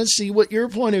I want to see what your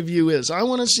point of view is. I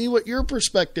want to see what your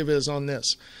perspective is on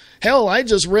this. Hell, I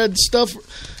just read stuff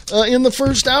in the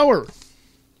first hour.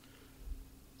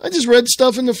 I just read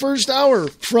stuff in the first hour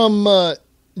from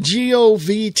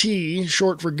GOVT,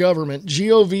 short for government,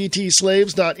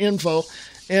 govtslaves.info,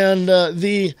 and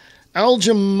the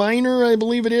Algemeiner, I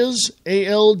believe it is,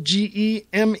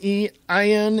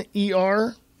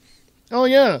 Algemeiner. Oh,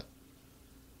 yeah.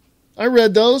 I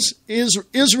read those.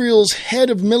 Israel's head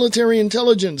of military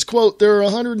intelligence, quote, there are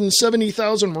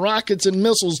 170,000 rockets and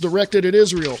missiles directed at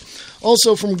Israel.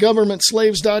 Also from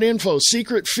governmentslaves.info,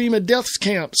 secret FEMA death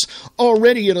camps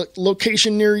already at a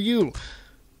location near you.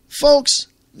 Folks,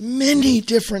 many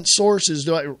different sources.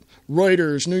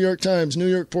 Reuters, New York Times, New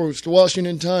York Post,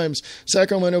 Washington Times,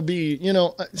 Sacramento Bee,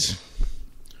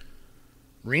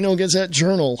 Reno Gazette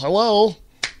Journal. Hello?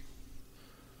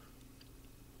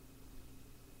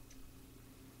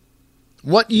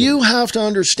 What you have to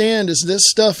understand is this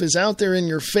stuff is out there in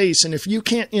your face, and if you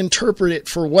can't interpret it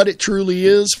for what it truly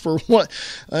is, for what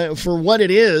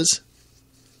it is,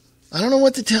 I don't know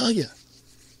what to tell you.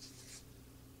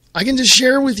 I can just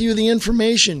share with you the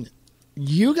information.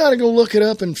 You got to go look it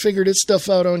up and figure this stuff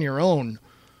out on your own.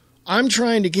 I'm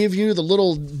trying to give you the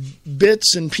little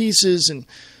bits and pieces and,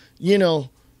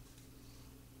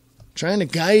 trying to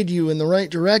guide you in the right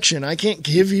direction. I can't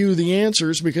give you the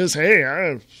answers because, hey,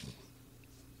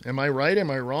 am I right? Am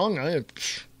I wrong?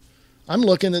 I'm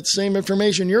looking at the same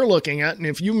information you're looking at, and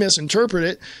if you misinterpret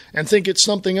it and think it's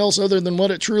something else other than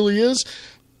what it truly is,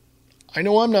 I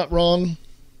know I'm not wrong.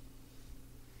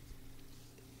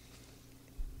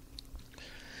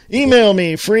 Email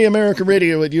me,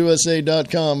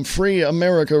 freeamericaradio@usa.com,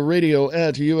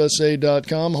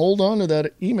 freeamericaradio@usa.com. Hold on to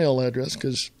that email address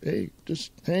because, hey,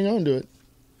 just hang on to it.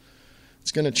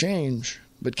 it's going to change.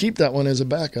 But keep that one as a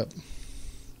backup.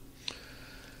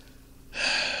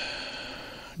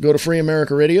 Go to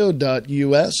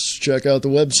freeamericaradio.us. Check out the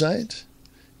website.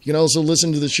 You can also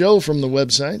listen to the show from the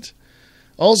website.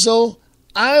 Also,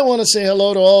 I want to say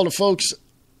hello to all the folks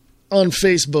on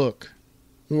Facebook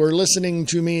who are listening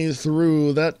to me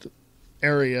through that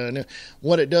area. And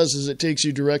what it does is it takes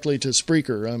you directly to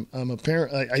Spreaker.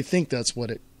 I think that's what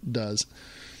it does.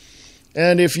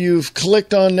 And if you've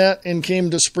clicked on that and came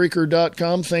to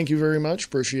Spreaker.com, thank you very much.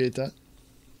 Appreciate that.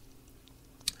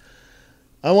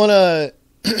 I want to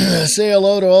say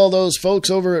hello to all those folks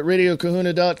over at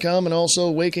RadioKahuna.com and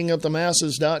also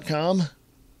WakingUpTheMasses.com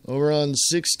over on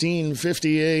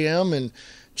 1650 AM in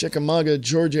Chickamauga,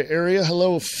 Georgia area.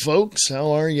 Hello, folks.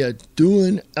 How are you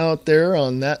doing out there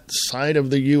on that side of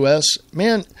the U.S.?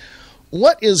 Man,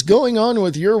 what is going on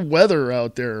with your weather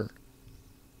out there?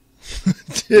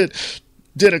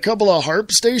 Did a couple of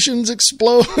harp stations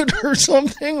explode or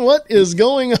something? What is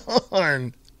going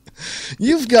on?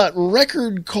 You've got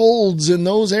record colds in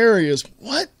those areas.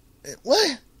 What?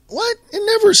 It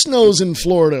never snows in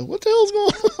Florida. What the hell's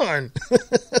going on?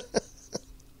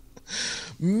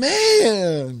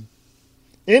 Man.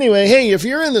 Anyway, hey, if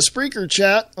you're in the Spreaker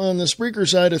chat on the Spreaker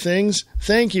side of things,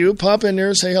 thank you. Pop in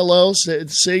there, say hello,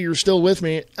 say you're still with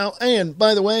me. Oh, and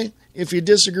by the way, if you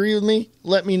disagree with me,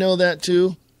 let me know that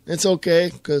too. It's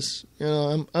okay, because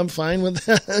I'm fine with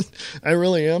that. I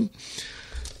really am.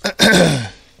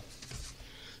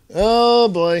 Oh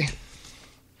boy.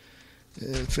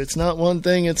 If it's not one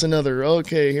thing, it's another.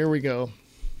 Okay, here we go.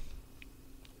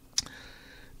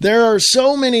 There are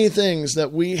so many things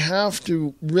that we have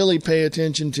to really pay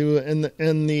attention to,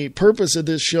 and the purpose of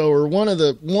this show, or one of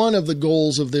the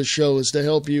goals of this show, is to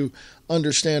help you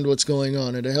understand what's going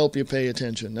on and to help you pay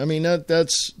attention. I mean,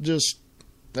 that's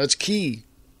key.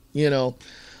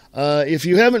 If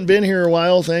you haven't been here a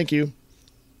while, thank you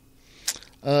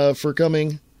for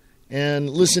coming and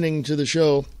listening to the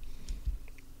show.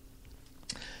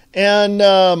 And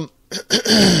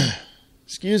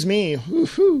excuse me.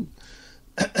 Woo-hoo.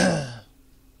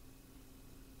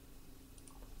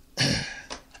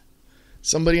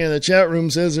 Somebody in the chat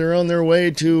room says they're on their way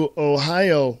to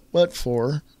Ohio. What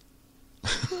for?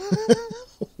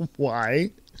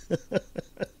 Why?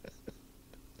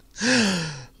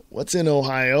 What's in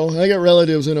Ohio? I got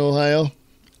relatives in Ohio.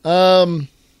 The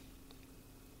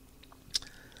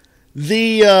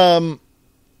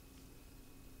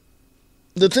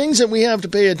things that we have to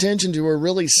pay attention to are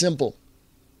really simple.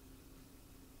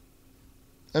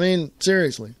 I mean,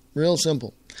 seriously, real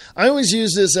simple. I always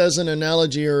use this as an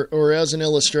analogy or as an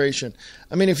illustration.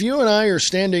 I mean, if you and I are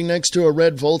standing next to a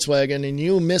red Volkswagen and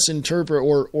you misinterpret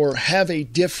or have a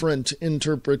different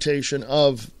interpretation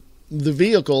of the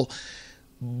vehicle,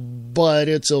 but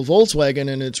it's a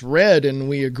Volkswagen and it's red and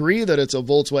we agree that it's a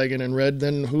Volkswagen and red,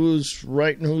 then who's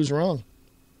right and who's wrong?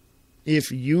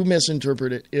 If you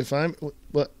misinterpret it,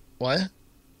 what?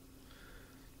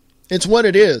 It's what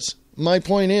it is. My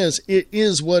point is, it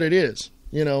is what it is,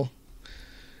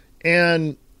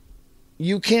 and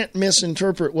you can't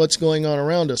misinterpret what's going on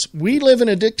around us. We live in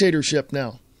a dictatorship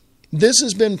now. This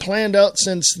has been planned out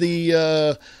since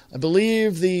I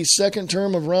believe the second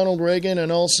term of Ronald Reagan and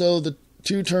also the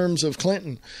 2 terms of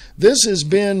Clinton. This has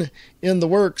been in the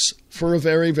works for a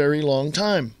very, very long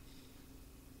time.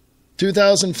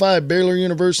 2005, Baylor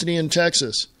University in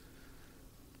Texas.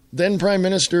 Then Prime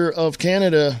Minister of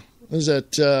Canada, was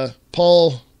that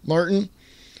Paul Martin?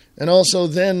 And also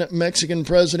then Mexican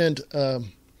President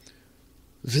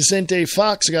Vicente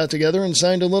Fox got together and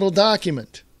signed a little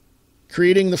document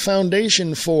creating the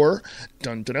foundation for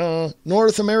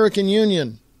North American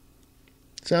Union.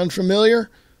 Sound familiar?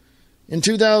 In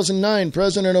 2009,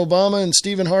 President Obama and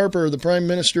Stephen Harper, the Prime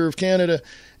Minister of Canada,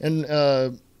 and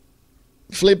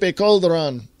Felipe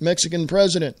Calderon, Mexican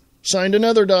President, signed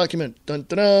another document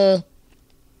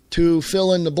to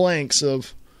fill in the blanks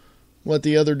of what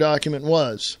the other document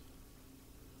was,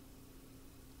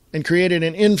 and created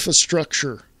an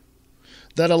infrastructure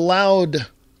that allowed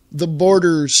the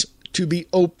borders to be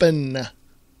open.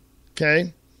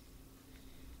 Okay?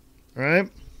 All right?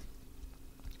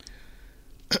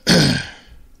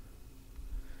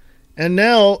 And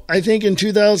now, I think in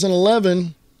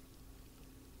 2011,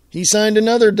 he signed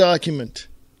another document,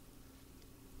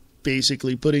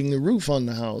 basically putting the roof on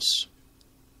the house.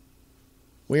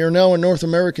 We are now a North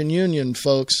American Union,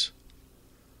 folks.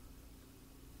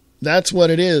 That's what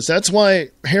it is. That's why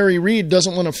Harry Reid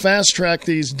doesn't want to fast-track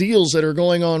these deals that are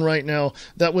going on right now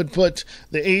that would put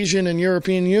the Asian and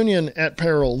European Union at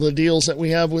peril, the deals that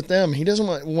we have with them. He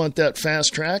doesn't want that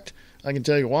fast-tracked. I can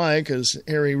tell you why, because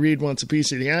Harry Reid wants a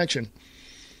piece of the action.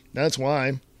 That's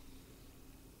why.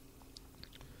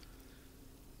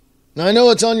 Now, I know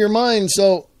it's on your mind,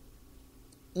 so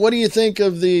what do you think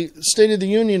of the State of the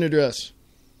Union address?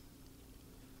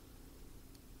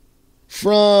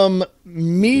 From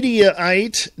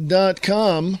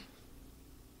Mediaite.com,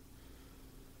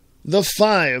 the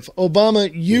 5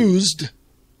 Obama used,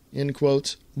 in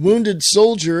quotes, wounded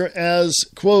soldier as,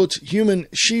 quote, human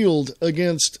shield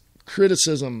against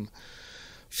criticism.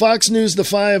 Fox News The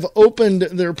 5 opened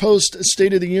their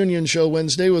post-State of the Union show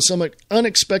Wednesday with somewhat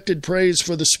unexpected praise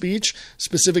for the speech,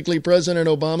 specifically President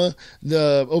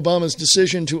Obama's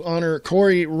decision to honor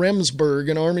Corey Remsburg,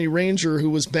 an Army Ranger who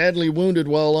was badly wounded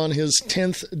while on his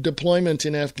 10th deployment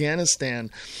in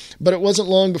Afghanistan. But it wasn't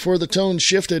long before the tone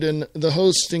shifted and the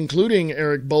hosts, including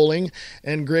Eric Bolling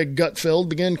and Greg Gutfeld,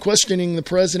 began questioning the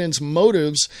president's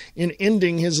motives in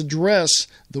ending his address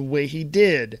the way he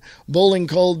did. Bolling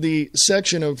called the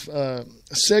section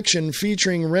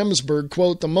featuring Remsburg,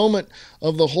 quote, the moment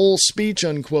of the whole speech,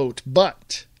 unquote,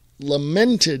 but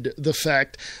lamented the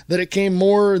fact that it came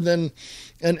more than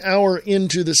an hour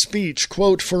into the speech.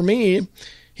 Quote, for me,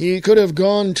 he could have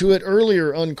gone to it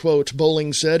earlier, unquote,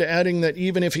 Bolling said, adding that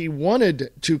even if he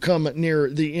wanted to come near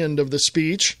the end of the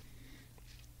speech,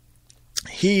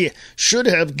 he should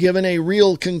have given a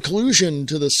real conclusion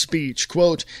to the speech.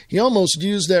 Quote, he almost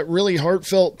used that really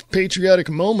heartfelt patriotic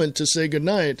moment to say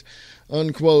goodnight,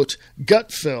 unquote.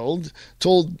 Gutfeld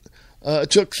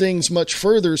took things much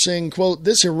further, saying, quote,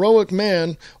 this heroic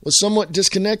man was somewhat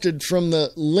disconnected from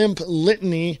the limp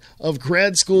litany of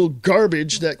grad school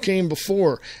garbage that came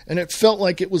before, and it felt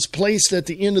like it was placed at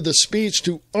the end of the speech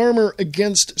to armor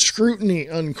against scrutiny,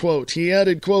 unquote. He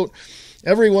added, quote,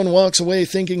 everyone walks away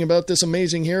thinking about this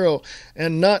amazing hero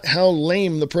and not how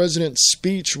lame the president's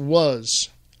speech was,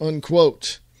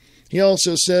 unquote. He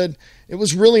also said, it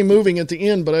was really moving at the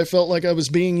end, but I felt like I was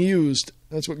being used.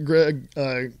 That's what Greg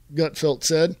Gutfeld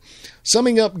said.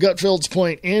 Summing up Gutfeld's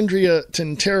point, Andrea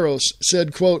Tinteros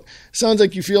said, quote, sounds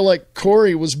like you feel like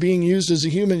Corey was being used as a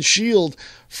human shield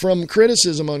from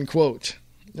criticism, unquote.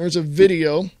 There's a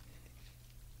video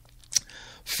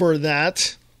for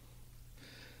that.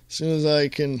 As soon as I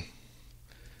can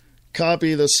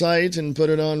copy the site and put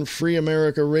it on Free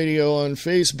America Radio on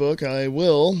Facebook, I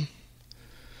will.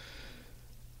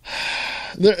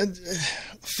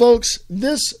 Folks,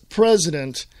 this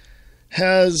president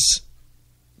has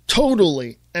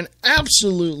totally and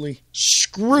absolutely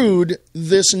screwed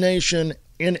this nation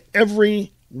in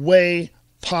every way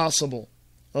possible.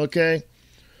 Okay?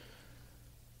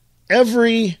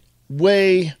 Every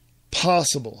way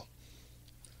possible.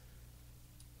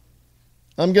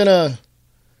 I'm going to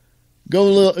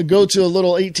go to a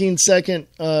little 18-second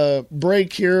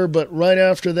break here, but right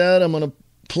after that, I'm going to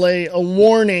play a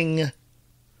warning.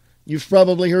 You've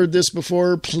probably heard this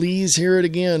before. Please hear it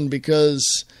again because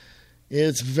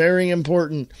it's very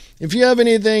important. If you have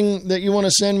anything that you want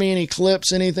to send me, any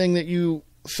clips, anything that you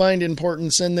find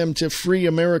important, send them to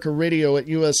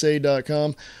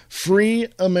freeamericaradio@usa.com.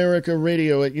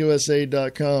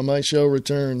 freeamericaradio@usa.com. I shall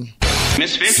return.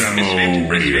 Misfit is a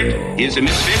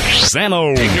misfit.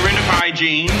 Samo. Ignorant of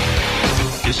hygiene,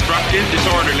 destructive,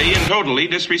 disorderly, and totally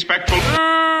disrespectful.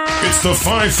 It's the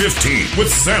 5:15 with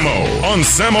Samo on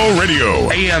Samo Radio.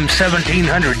 AM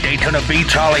 1700 Daytona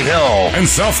Beach, Holly Hill. And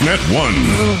SouthNet 1.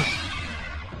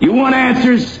 You want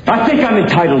answers? I think I'm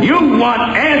entitled. You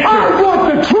want answers? I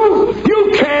want the truth.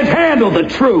 You can't handle the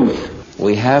truth.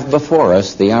 We have before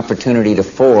us the opportunity to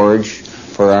forge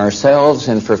for ourselves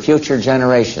and for future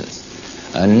generations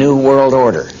a new world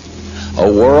order,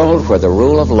 a world where the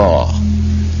rule of law,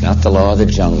 not the law of the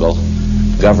jungle,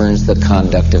 governs the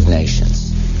conduct of nations.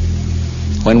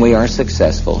 When we are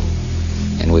successful,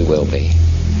 and we will be,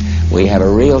 we have a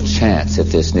real chance at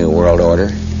this new world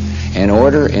order, an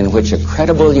order in which a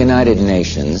credible United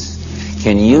Nations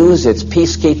can use its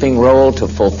peacekeeping role to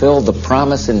fulfill the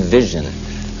promise and vision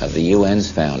of the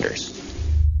UN's founders.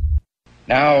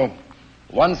 Now,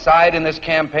 one side in this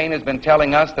campaign has been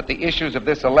telling us that the issues of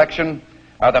this election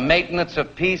are the maintenance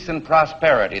of peace and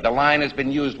prosperity. The line has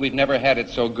been used, we've never had it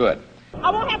so good. I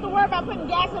won't have to worry about putting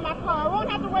gas in my car. I won't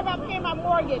have to worry about paying my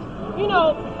mortgage. You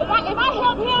know, if I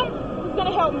help him, he's going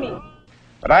to help me.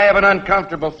 But I have an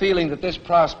uncomfortable feeling that this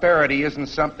prosperity isn't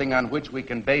something on which we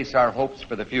can base our hopes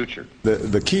for the future.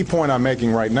 The key point I'm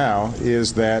making right now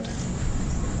is that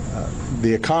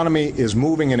the economy is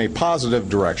moving in a positive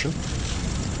direction.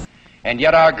 And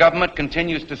yet our government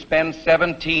continues to spend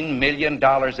 $17 million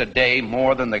a day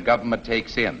more than the government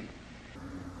takes in.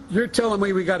 You're telling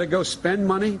me we got to go spend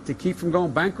money to keep from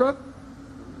going bankrupt?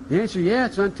 The answer, yeah,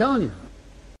 that's what I'm telling you.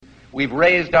 We've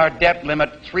raised our debt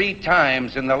limit 3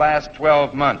 times in the last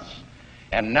 12 months.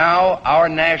 And now our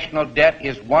national debt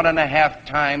is 1.5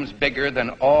 times bigger than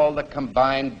all the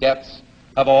combined debts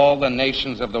of all the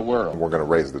nations of the world. We're going to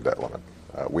raise the debt limit.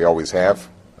 We always have.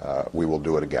 We will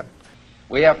do it again.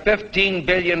 We have $15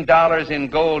 billion in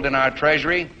gold in our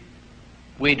treasury.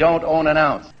 We don't own an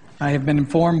ounce. I have been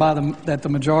informed that the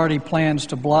majority plans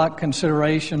to block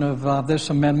consideration of this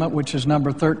amendment, which is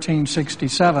number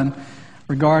 1367,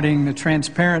 regarding the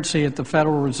transparency at the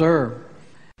Federal Reserve.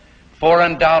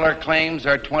 Foreign dollar claims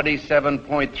are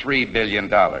 $27.3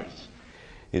 billion.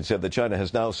 It said that China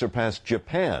has now surpassed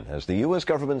Japan as the U.S.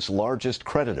 government's largest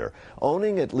creditor,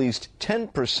 owning at least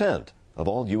 10% of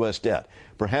all U.S. debt,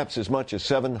 perhaps as much as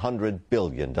 $700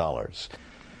 billion.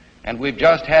 And we've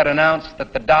just had announced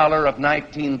that the dollar of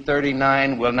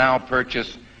 1939 will now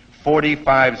purchase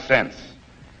 45 cents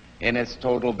in its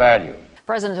total value.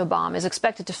 President Obama is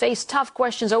expected to face tough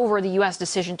questions over the U.S.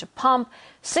 decision to pump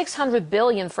 $600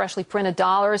 billion freshly printed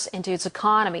dollars into its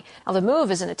economy. Now, the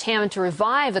move is an attempt to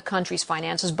revive the country's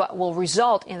finances, but will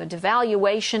result in the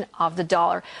devaluation of the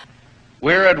dollar.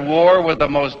 We're at war with the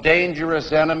most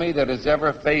dangerous enemy that has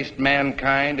ever faced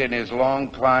mankind in his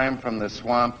long climb from the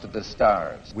swamp to the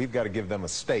stars. We've got to give them a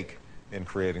stake in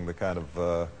creating the kind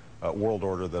of world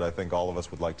order that I think all of us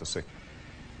would like to see.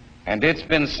 And it's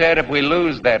been said if we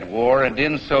lose that war, and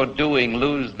in so doing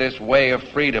lose this way of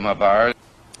freedom of ours,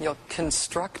 you'll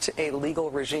construct a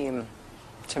legal regime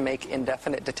to make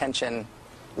indefinite detention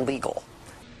legal.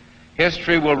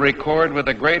 History will record with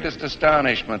the greatest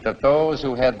astonishment that those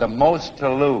who had the most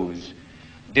to lose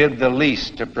did the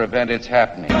least to prevent its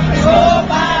happening.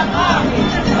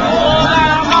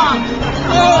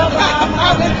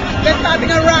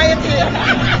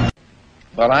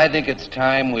 Well, I think it's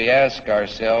time we ask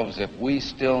ourselves if we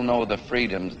still know the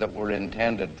freedoms that were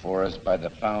intended for us by the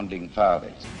Founding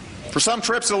Fathers. For some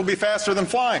trips, it'll be faster than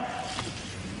flying,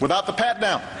 without the pat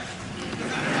down.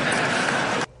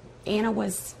 Anna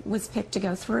was picked to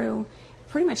go through.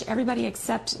 Pretty much everybody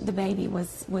except the baby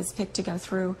was picked to go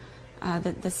through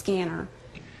the scanner.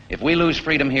 If we lose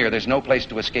freedom here, there's no place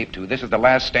to escape to. This is the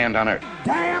last stand on earth.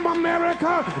 Damn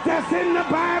America, that's in the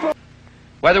Bible.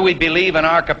 Whether we believe in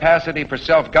our capacity for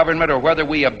self-government or whether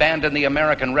we abandon the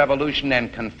American Revolution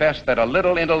and confess that a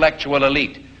little intellectual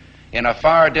elite in a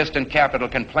far distant capital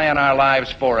can plan our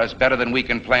lives for us better than we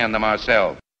can plan them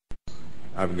ourselves.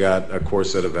 I've got a core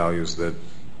set of values that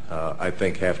I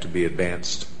think have to be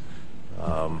advanced,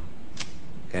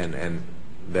 and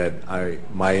that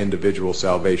my individual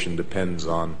salvation depends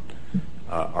on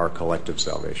our collective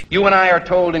salvation. You and I are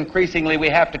told increasingly we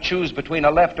have to choose between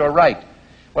a left or right.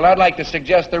 Well, I'd like to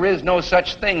suggest there is no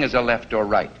such thing as a left or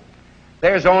right.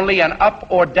 There's only an up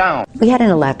or down. We had an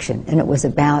election, and it was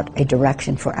about a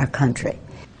direction for our country.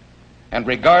 And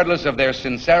regardless of their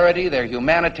sincerity, their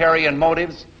humanitarian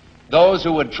motives, those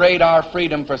who would trade our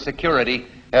freedom for security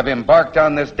have embarked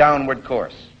on this downward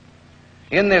course.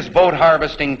 In this vote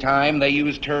harvesting time, they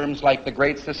use terms like the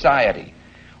Great Society,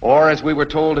 or, as we were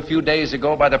told a few days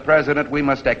ago by the President, we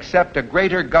must accept a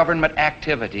greater government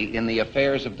activity in the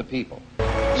affairs of the people.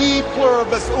 E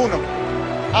pluribus unum,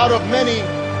 out of many,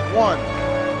 one.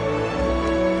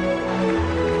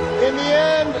 In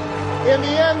the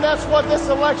end, that's what this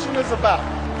election is about.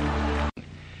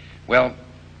 Well,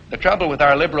 the trouble with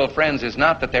our liberal friends is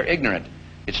not that they're ignorant.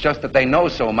 It's just that they know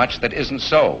so much that isn't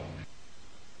so.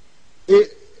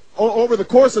 Over the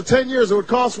course of 10 years, it would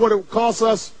cost what it would cost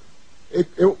us.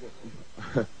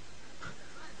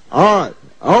 All right,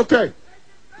 okay,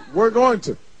 we're going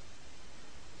to.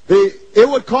 It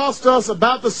would cost us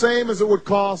about the same as it would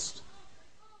cost.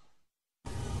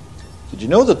 Did you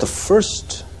know that the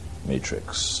first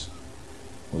Matrix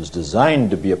was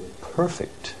designed to be a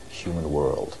perfect human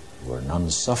world where none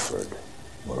suffered,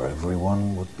 where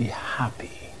everyone would be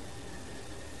happy?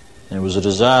 And it was a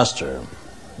disaster.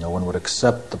 No one would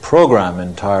accept the program.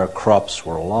 Entire crops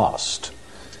were lost.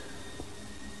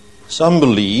 Some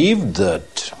believed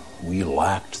that we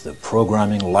lacked the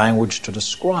programming language to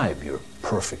describe your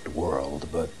perfect world,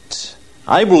 but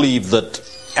I believe that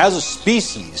as a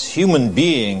species, human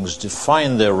beings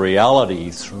define their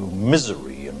reality through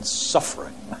misery and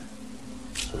suffering.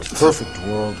 So the perfect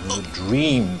world was a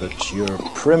dream that your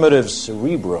primitive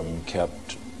cerebrum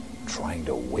kept trying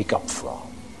to wake up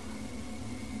from,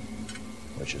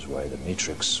 which is why the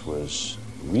Matrix was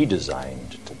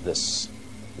redesigned to this,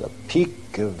 the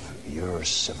peak of your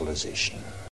civilization.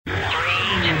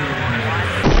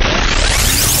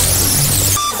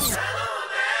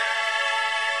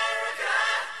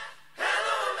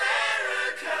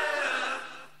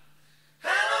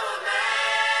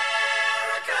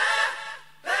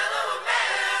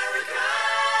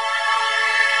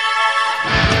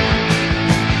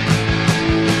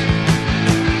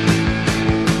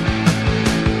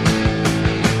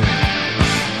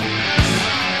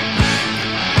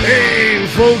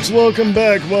 folks, welcome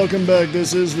back. Welcome back.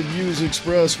 This is the views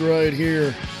expressed right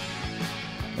here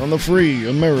on the Free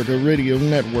America Radio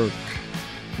Network.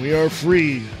 We are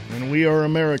free and we are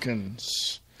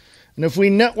Americans. And if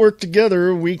we network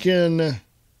together, we can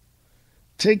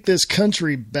take this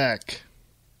country back.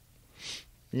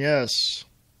 Yes.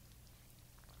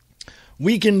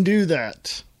 We can do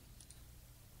that.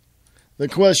 The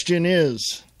question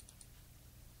is,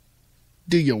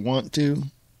 do you want to?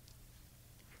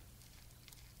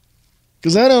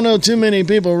 Because I don't know too many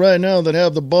people right now that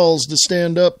have the balls to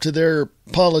stand up to their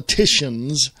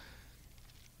politicians.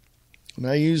 And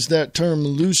I use that term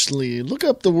loosely. Look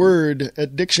up the word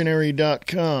at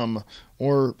dictionary.com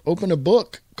or open a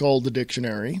book called the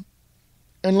dictionary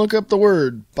and look up the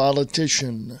word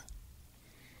politician.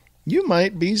 You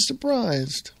might be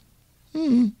surprised.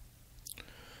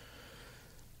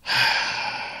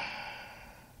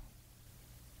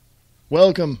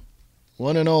 Welcome,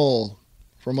 one and all.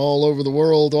 From all over the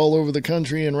world, all over the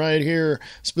country, and right here,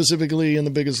 specifically in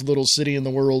the biggest little city in the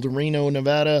world, Reno,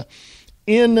 Nevada,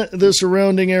 in the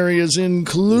surrounding areas,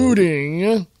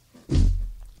 including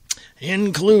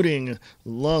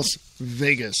Las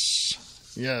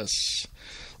Vegas. Yes.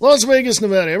 Las Vegas,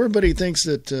 Nevada. Everybody thinks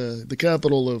that the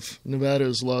capital of Nevada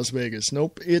is Las Vegas.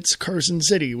 Nope, it's Carson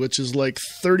City, which is like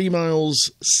 30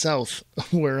 miles south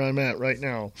of where I'm at right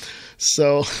now.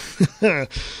 So...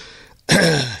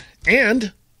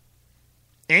 And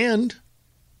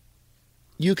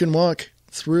you can walk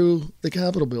through the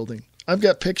Capitol building. I've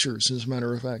got pictures, as a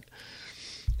matter of fact.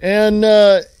 And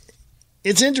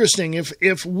it's interesting.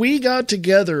 If we got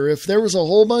together, if there was a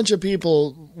whole bunch of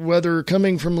people, whether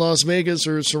coming from Las Vegas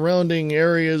or surrounding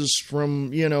areas from,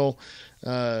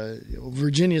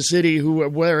 Virginia City,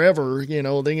 wherever, they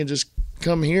can just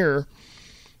come here.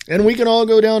 And we can all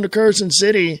go down to Carson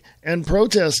City and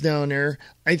protest down there.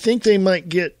 I think they might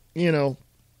get, a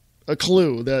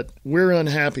clue that we're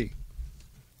unhappy.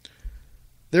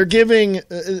 They're giving,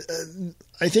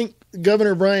 I think,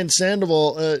 Governor Brian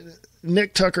Sandoval,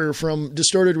 Nick Tucker from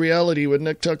Distorted Reality with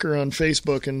Nick Tucker on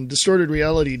Facebook and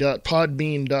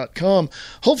distortedreality.podbean.com.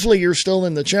 Hopefully you're still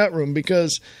in the chat room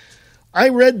because I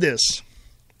read this.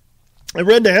 I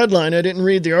read the headline. I didn't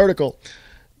read the article.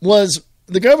 Was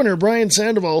the Governor Brian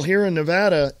Sandoval here in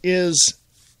Nevada is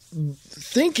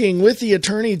thinking with the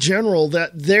Attorney General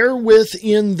that they're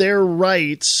within their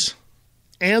rights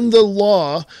and the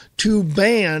law to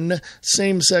ban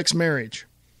same-sex marriage.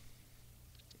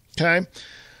 Okay?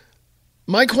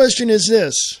 My question is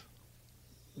this.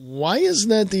 Why is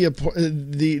that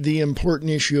the important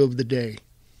issue of the day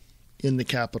in the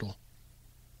Capitol?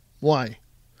 Why?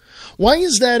 Why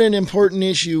is that an important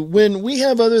issue when we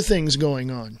have other things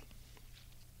going on?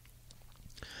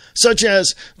 Such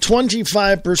as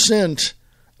 25%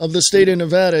 of the state of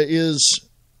Nevada is,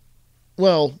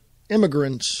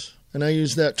 immigrants. And I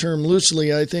use that term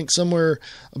loosely. I think somewhere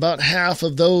about half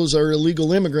of those are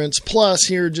illegal immigrants. Plus,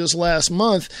 here just last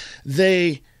month,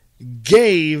 they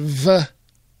gave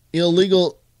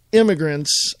illegal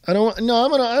immigrants. I don't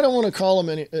want to call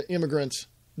them immigrants.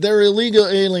 They're illegal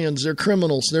aliens. They're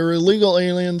criminals. They're illegal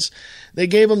aliens. They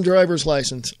gave them driver's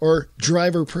license or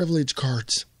driver privilege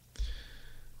cards.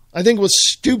 I think it was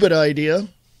a stupid idea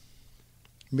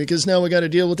because now we got to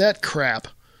deal with that crap.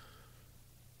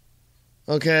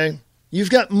 Okay? You've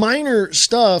got minor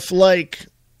stuff like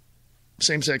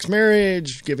same-sex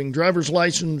marriage, giving driver's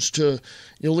license to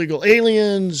illegal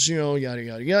aliens, yada,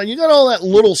 yada, yada. You got all that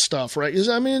little stuff, right?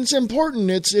 I mean, it's important.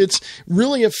 It's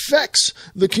really affects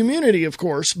the community, of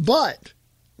course, but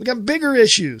we got bigger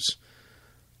issues.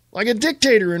 Like a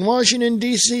dictator in Washington,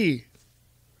 D.C.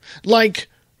 Like...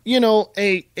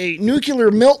 a nuclear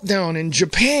meltdown in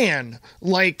Japan,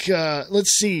 like,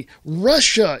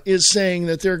 Russia is saying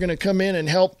that they're going to come in and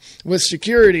help with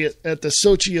security at the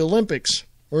Sochi Olympics,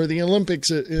 or the Olympics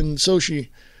in Sochi.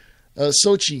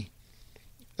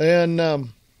 And,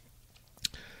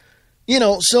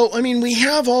 we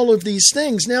have all of these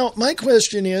things. Now, my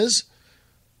question is,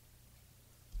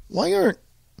 why aren't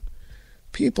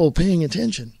people paying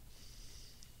attention?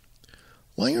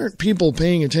 Why aren't people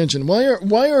paying attention?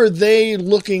 Why are they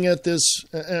looking at this,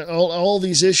 all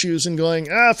these issues and going,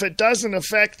 if it doesn't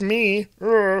affect me,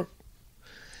 and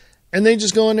they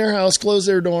just go in their house, close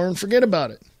their door, and forget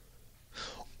about it?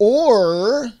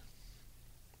 Or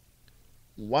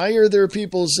why are there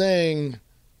people saying,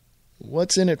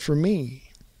 what's in it for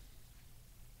me?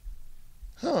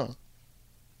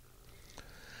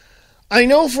 I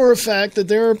know for a fact that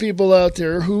there are people out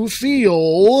there who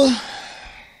feel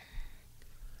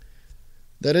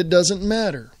that it doesn't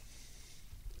matter.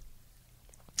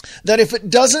 That if it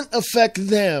doesn't affect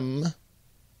them,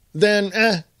 then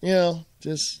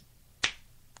just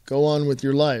go on with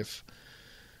your life.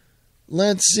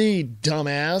 Let's see,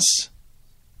 dumbass.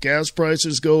 Gas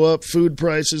prices go up, food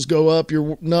prices go up.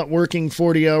 You're not working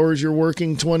 40 hours, you're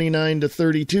working 29 to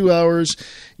 32 hours.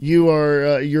 You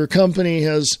are your company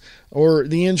has, or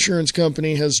the insurance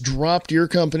company has dropped your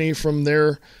company from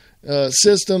their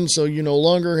system, so you no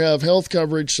longer have health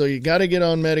coverage, so you got to get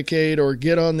on Medicaid or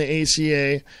get on the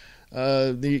ACA,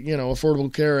 the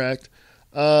Affordable Care Act.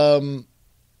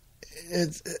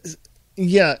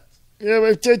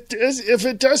 If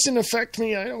it doesn't affect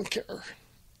me, I don't care.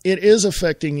 It is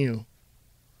affecting you.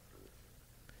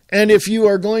 And if you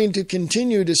are going to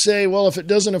continue to say, well, if it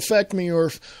doesn't affect me,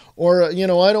 or I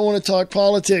don't want to talk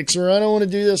politics, or I don't want to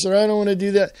do this, or I don't want to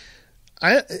do that.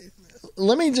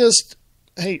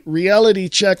 Reality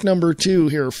check number 2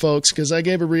 here, folks, because I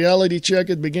gave a reality check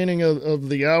at the beginning of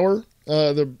the hour,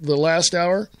 the last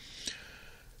hour.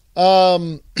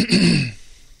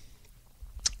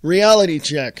 Reality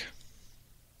check.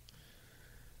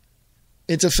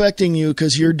 It's affecting you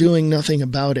because you're doing nothing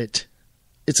about it.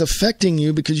 It's affecting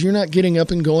you because you're not getting up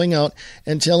and going out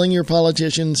and telling your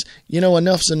politicians,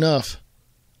 enough's enough.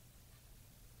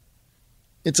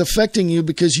 It's affecting you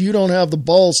because you don't have the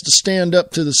balls to stand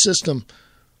up to the system.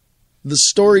 The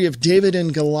story of David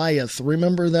and Goliath.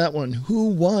 Remember that one? Who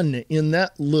won in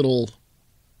that little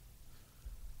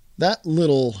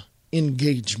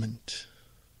engagement?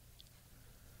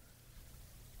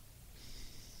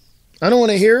 I don't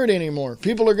want to hear it anymore.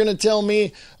 People are going to tell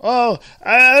me, oh,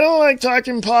 I don't like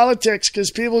talking politics because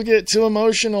people get too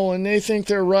emotional and they think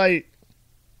they're right.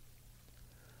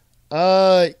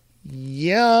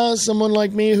 Yeah, someone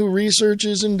like me who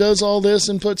researches and does all this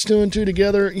and puts 2 and 2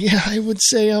 together, yeah, I would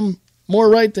say I'm more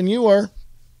right than you are.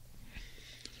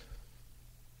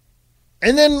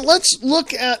 And then let's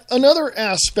look at another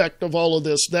aspect of all of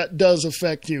this that does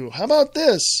affect you. How about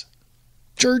this?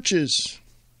 Churches.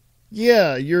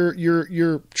 Yeah,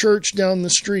 your church down the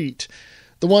street,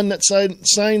 the one that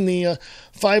signed the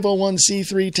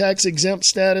 501c3 tax exempt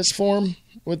status form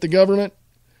with the government.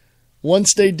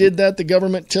 Once they did that, the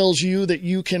government tells you that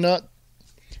you cannot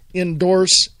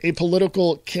endorse a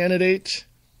political candidate,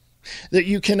 that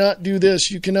you cannot do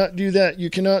this, you cannot do that, you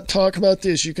cannot talk about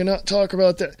this, you cannot talk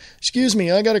about that. Excuse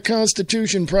me, I got a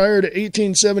constitution prior to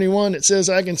 1871 that says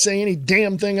I can say any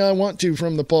damn thing I want to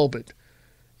from the pulpit.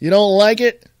 You don't like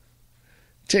it?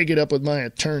 Take it up with my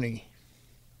attorney.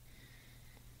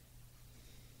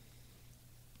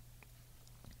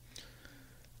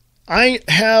 I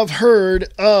have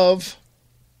heard of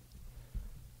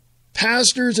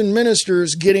pastors and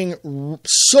ministers getting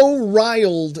so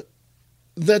riled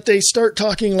that they start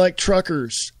talking like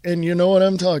truckers. And you know what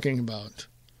I'm talking about.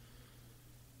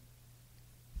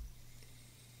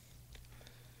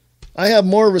 I have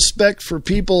more respect for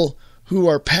people who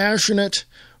are passionate,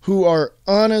 who are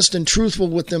honest and truthful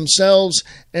with themselves,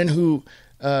 and who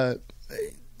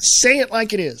say it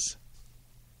like it is.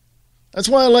 That's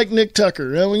why I like Nick Tucker.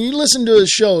 Now, when you listen to his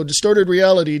show,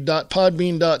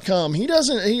 distortedreality.podbean.com,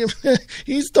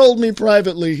 he's told me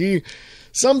privately, he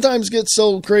sometimes gets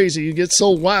so crazy, he gets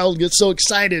so wild, gets so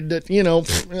excited that,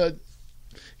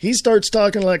 he starts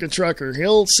talking like a trucker.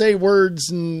 He'll say words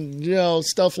and,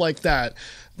 stuff like that.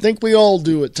 I think we all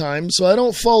do at times, so I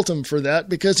don't fault him for that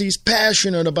because he's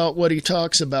passionate about what he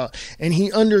talks about and he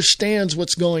understands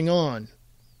what's going on.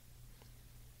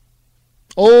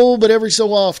 Oh, but every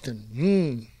so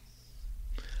often,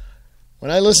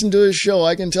 when I listen to his show,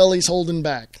 I can tell he's holding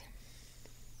back.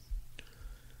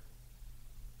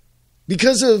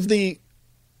 Because of the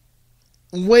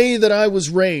way that I was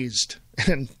raised,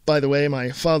 and by the way,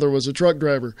 my father was a truck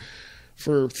driver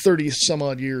for 30 some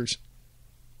odd years.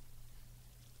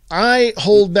 I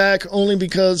hold back only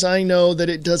because I know that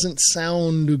it doesn't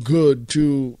sound good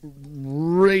to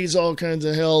raise all kinds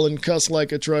of hell and cuss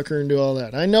like a trucker and do all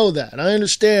that. I know that. I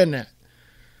understand that.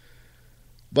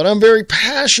 But I'm very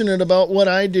passionate about what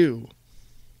I do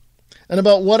and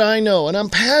about what I know. And I'm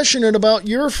passionate about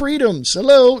your freedoms.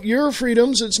 Hello, your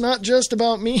freedoms. It's not just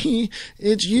about me.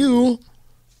 It's you.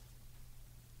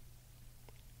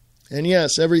 And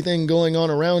yes, everything going on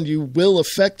around you will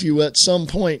affect you at some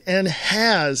point and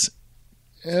has.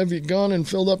 Have you gone and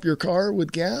filled up your car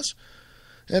with gas?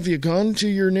 Have you gone to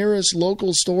your nearest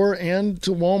local store and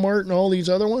to Walmart and all these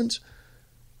other ones?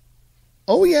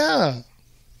 Oh, yeah.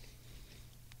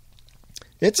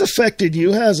 It's affected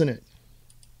you, hasn't it?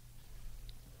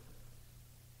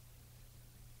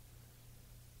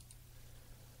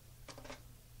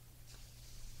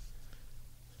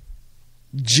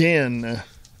 Jen,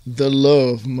 the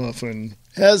love muffin,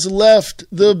 has left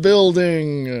the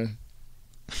building.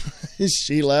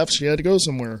 She left. She had to go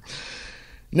somewhere.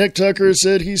 Nick Tucker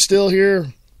said he's still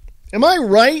here. Am I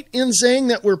right in saying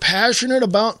that we're passionate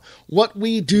about what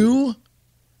we do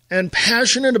and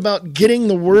passionate about getting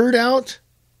the word out?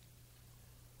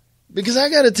 Because I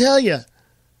got to tell you,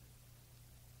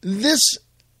 this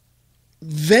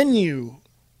venue,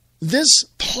 this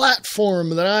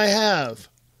platform that I have,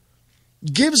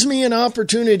 gives me an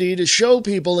opportunity to show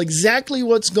people exactly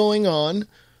what's going on,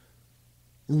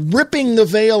 ripping the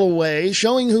veil away,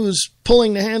 showing who's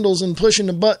pulling the handles and pushing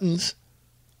the buttons,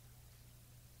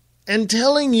 and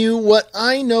telling you what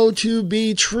I know to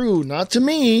be true, not to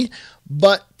me,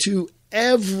 but to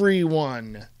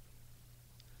everyone.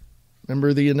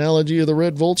 Remember the analogy of the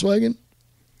red Volkswagen?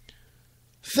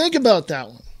 Think about that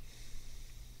one.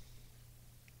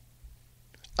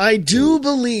 I do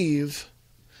believe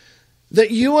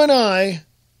that you and I,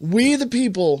 we the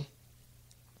people,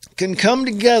 can come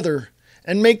together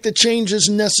and make the changes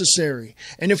necessary.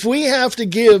 And if we have to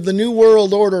give the New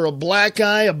World Order a black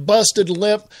eye, a busted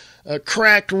lip,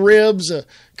 cracked ribs, a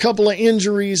couple of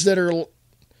injuries that are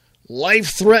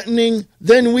life-threatening,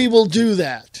 then we will do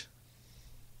that.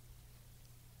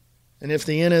 And if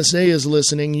the NSA is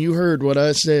listening, you heard what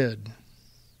I said.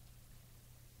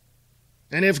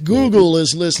 And if Google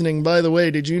is listening, by the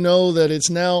way, did you know that it's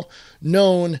now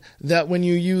known that when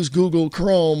you use Google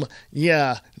Chrome,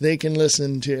 yeah, they can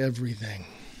listen to everything.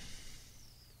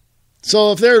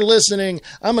 So if they're listening,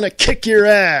 I'm going to kick your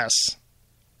ass.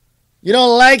 You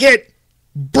don't like it?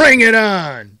 Bring it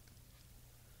on.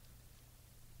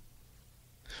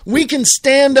 We can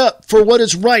stand up for what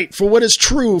is right, for what is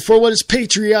true, for what is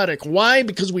patriotic. Why?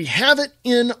 Because we have it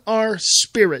in our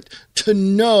spirit to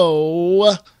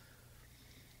know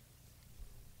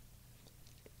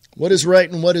what is right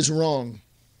and what is wrong.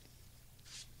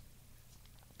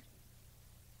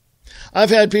 I've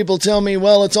had people tell me,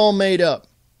 well, it's all made up.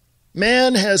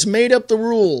 Man has made up the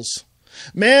rules.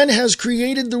 Man has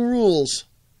created the rules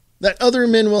that other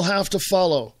men will have to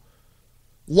follow.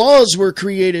 Laws were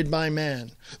created by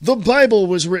man. The Bible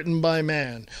was written by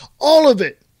man. All of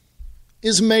it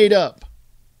is made up.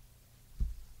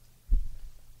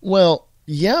 Well,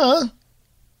 yeah.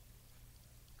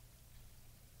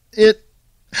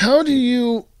 How do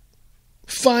you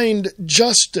find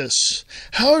justice?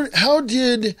 How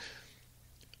did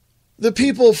the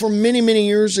people from many, many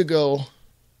years ago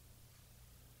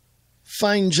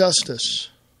find justice?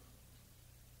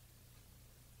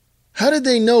 How did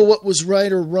they know what was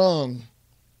right or wrong?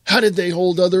 How did they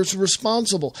hold others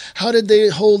responsible? How did they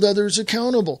hold others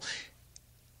accountable?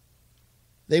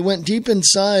 They went deep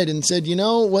inside and said, you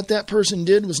know, what that person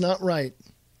did was not right.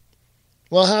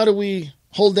 Well, how do we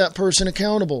hold that person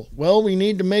accountable? Well, we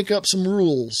need to make up some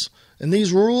rules. And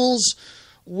these rules,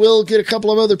 we'll get a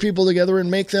couple of other people together and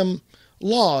make them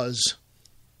laws.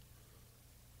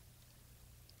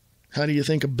 How do you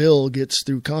think a bill gets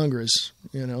through Congress,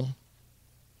 you know?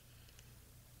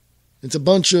 It's a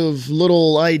bunch of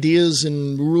little ideas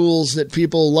and rules that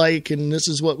people like, and this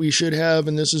is what we should have,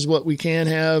 and this is what we can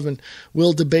have, and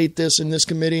we'll debate this in this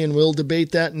committee, and we'll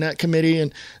debate that in that committee,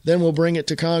 and then we'll bring it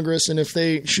to Congress, and if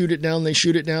they shoot it down, they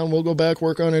shoot it down. We'll go back,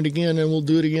 work on it again, and we'll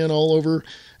do it again all over,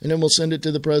 and then we'll send it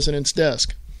to the president's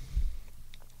desk.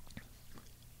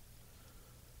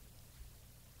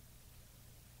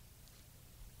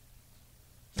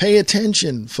 Pay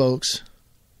attention, folks.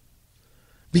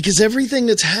 Because everything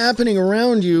that's happening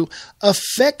around you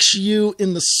affects you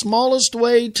in the smallest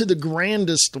way to the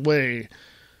grandest way.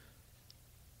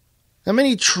 How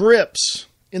many trips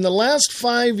in the last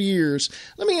 5 years?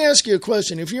 Let me ask you a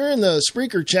question. If you're in the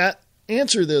Spreaker chat,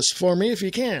 answer this for me if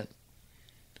you can.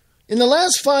 In the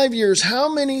last 5 years,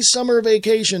 how many summer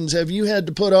vacations have you had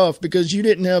to put off because you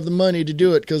didn't have the money to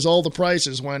do it because all the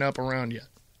prices went up around you?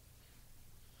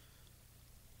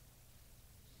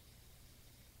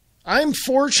 I'm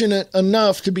fortunate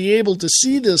enough to be able to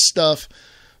see this stuff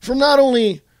from not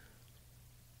only,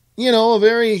 a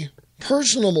very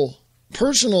personal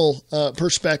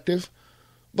perspective,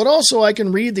 but also I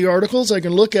can read the articles, I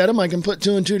can look at them, I can put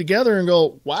two and two together and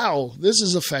go, wow, this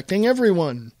is affecting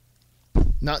everyone,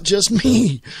 not just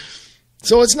me.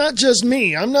 So it's not just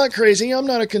me. I'm not crazy. I'm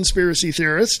not a conspiracy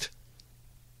theorist.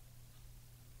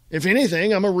 If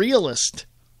anything, I'm a realist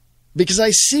because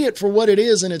I see it for what it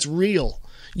is and it's real.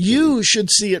 You should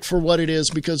see it for what it is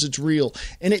because it's real.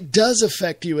 And it does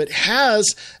affect you. It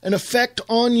has an effect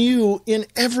on you in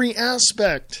every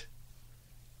aspect.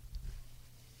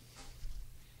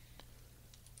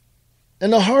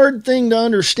 And the hard thing to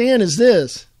understand is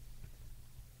this.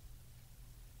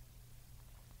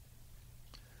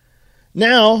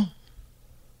 Now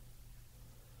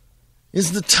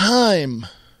is the time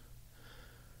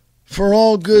for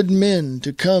all good men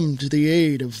to come to the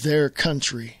aid of their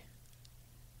country.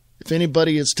 If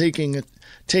anybody is taking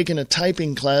a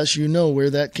typing class, you know where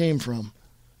that came from.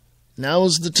 Now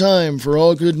is the time for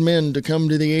all good men to come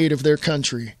to the aid of their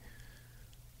country.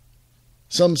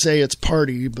 Some say it's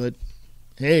party, but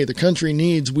hey, the country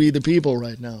needs we the people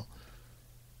right now.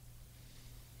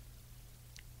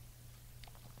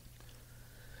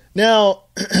 Now,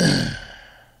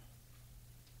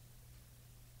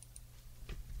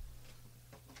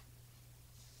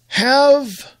 have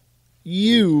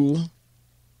you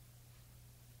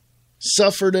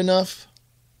suffered enough?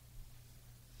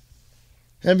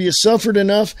 Have you suffered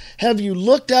enough? Have you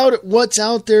looked out at what's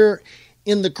out there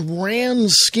in the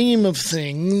grand scheme of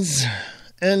things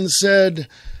and said,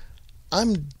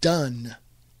 I'm done?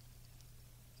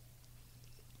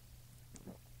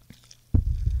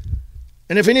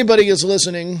 And if anybody is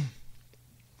listening,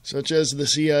 such as the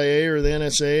CIA or the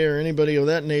NSA or anybody of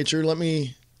that nature, let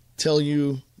me tell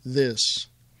you this.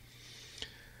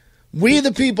 We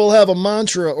the people have a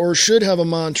mantra, or should have a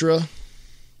mantra,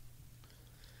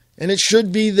 and it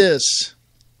should be this.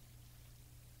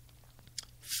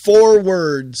 4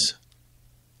 words.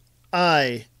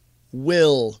 I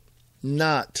will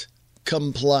not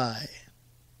comply.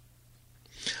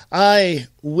 I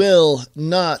will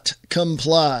not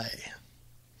comply.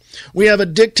 We have a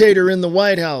dictator in the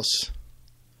White House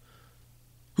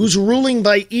who's ruling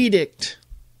by edict,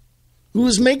 who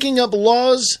is making up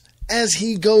laws as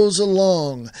he goes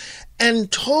along, and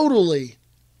totally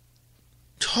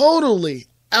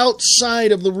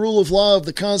outside of the rule of law of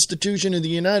the Constitution of the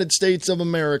United States of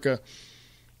America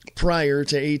prior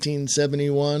to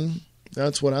 1871.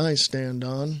 That's what I stand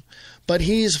on. But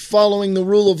he's following the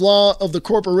rule of law of the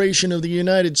Corporation of the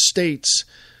United States,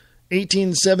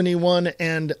 1871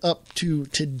 and up to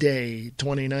today,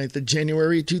 29th of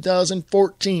January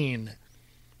 2014.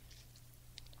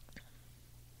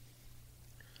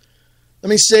 Let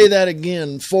me say that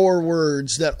again, 4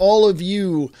 words that all of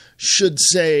you should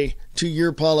say to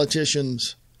your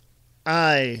politicians.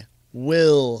 I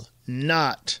will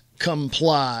not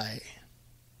comply.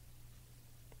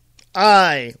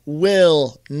 I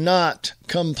will not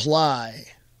comply.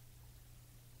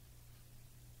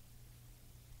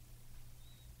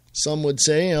 Some would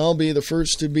say I'll be the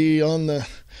first to be on the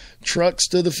trucks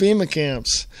to the FEMA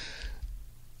camps.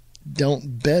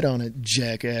 Don't bet on it,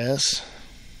 jackass.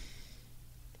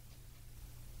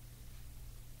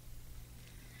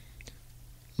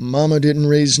 Mama didn't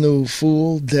raise no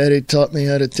fool. Daddy taught me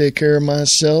how to take care of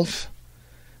myself.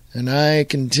 And I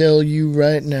can tell you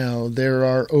right now, there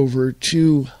are over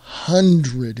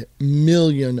 200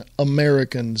 million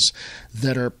Americans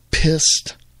that are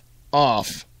pissed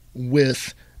off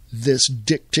with this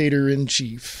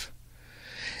dictator-in-chief.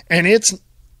 And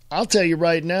I'll tell you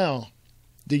right now,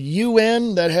 the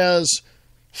UN that has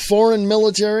foreign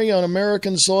military on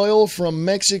American soil, from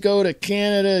Mexico to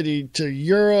Canada to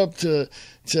Europe to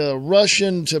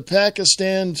Russian to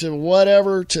Pakistan to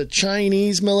whatever, to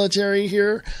Chinese military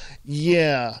here.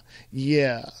 Yeah.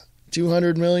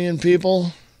 200 million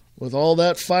people with all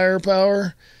that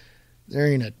firepower, there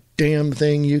ain't a damn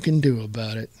thing you can do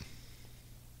about it.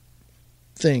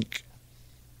 Think.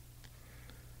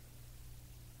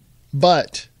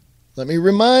 But let me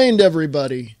remind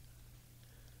everybody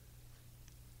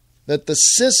that the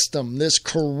system, this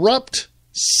corrupt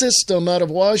system out of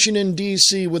Washington,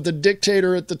 D.C., with the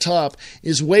dictator at the top,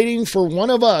 is waiting for one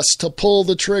of us to pull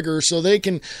the trigger so they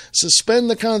can suspend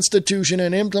the Constitution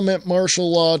and implement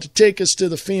martial law to take us to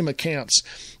the FEMA camps.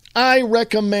 I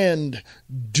recommend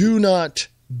do not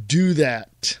do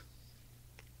that.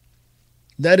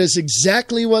 That is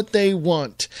exactly what they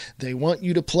want. They want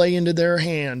you to play into their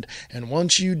hand. And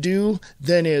once you do,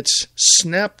 then it's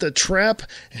snap the trap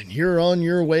and you're on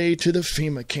your way to the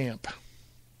FEMA camp.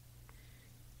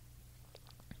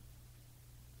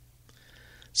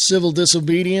 Civil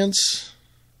disobedience.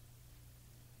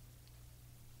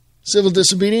 Civil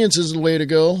disobedience is the way to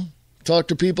go. Talk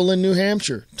to people in New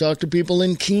Hampshire. Talk to people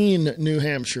in Keene, New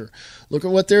Hampshire. Look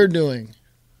at what they're doing.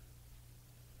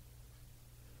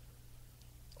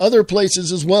 Other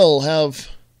places as well have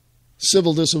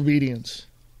civil disobedience.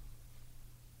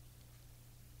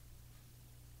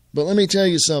 But let me tell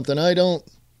you something. I don't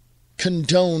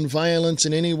condone violence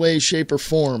in any way, shape, or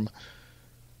form.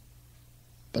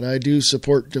 But I do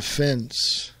support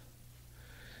defense.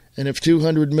 And if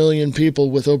 200 million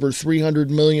people with over 300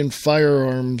 million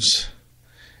firearms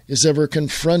is ever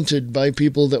confronted by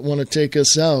people that want to take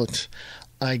us out,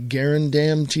 I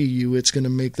guarantee you it's going to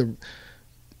make the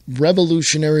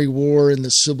Revolutionary War and the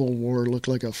Civil War look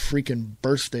like a freaking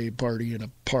birthday party in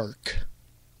a park.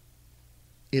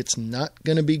 It's not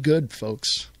going to be good,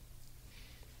 folks.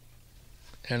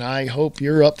 And I hope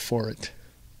you're up for it.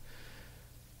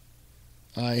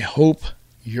 I hope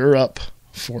you're up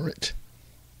for it.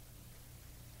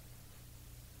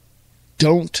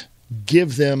 Don't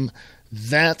give them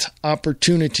that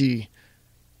opportunity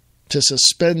to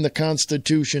suspend the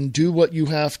Constitution. Do what you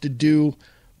have to do,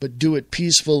 but do it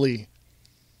peacefully.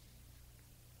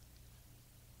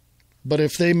 But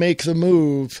if they make the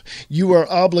move, you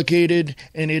are obligated,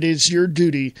 and it is your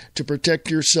duty to protect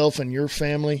yourself and your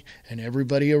family and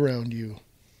everybody around you.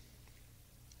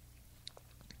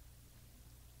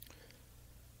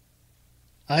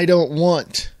 I don't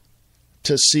want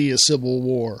to see a civil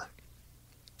war,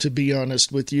 to be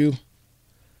honest with you.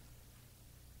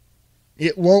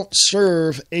 It won't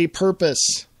serve a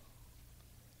purpose.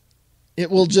 It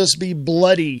will just be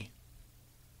bloody.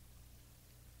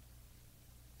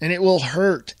 And it will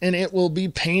hurt, and it will be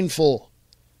painful.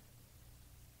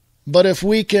 But if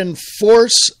we can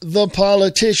force the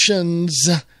politicians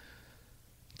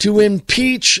to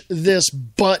impeach this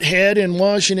butthead in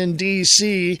Washington,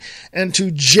 D.C., and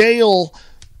to jail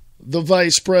the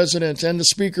vice president and the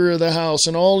Speaker of the House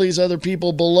and all these other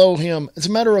people below him. As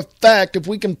a matter of fact, if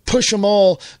we can push them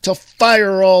all to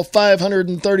fire all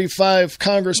 535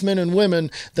 congressmen and women,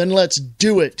 then let's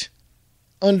do it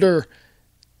under,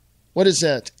 what is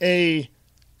that, a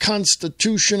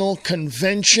constitutional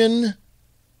convention?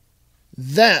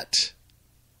 That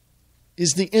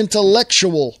is the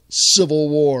intellectual civil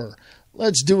war.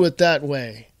 Let's do it that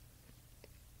way.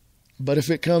 But if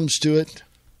it comes to it,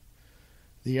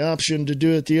 the option to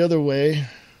do it the other way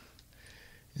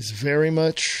is very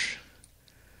much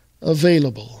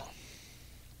available.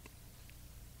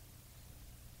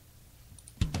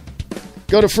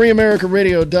 Go to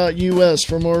freeamericaradio.us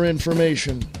for more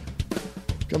information.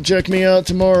 Come check me out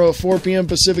tomorrow, 4 p.m.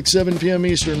 Pacific, 7 p.m.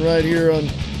 Eastern, right here on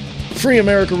Free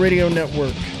America Radio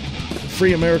Network.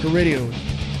 Free America Radio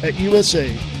at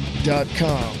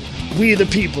USA.com. We the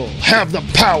people have the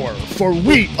power, for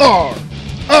we are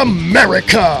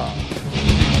America!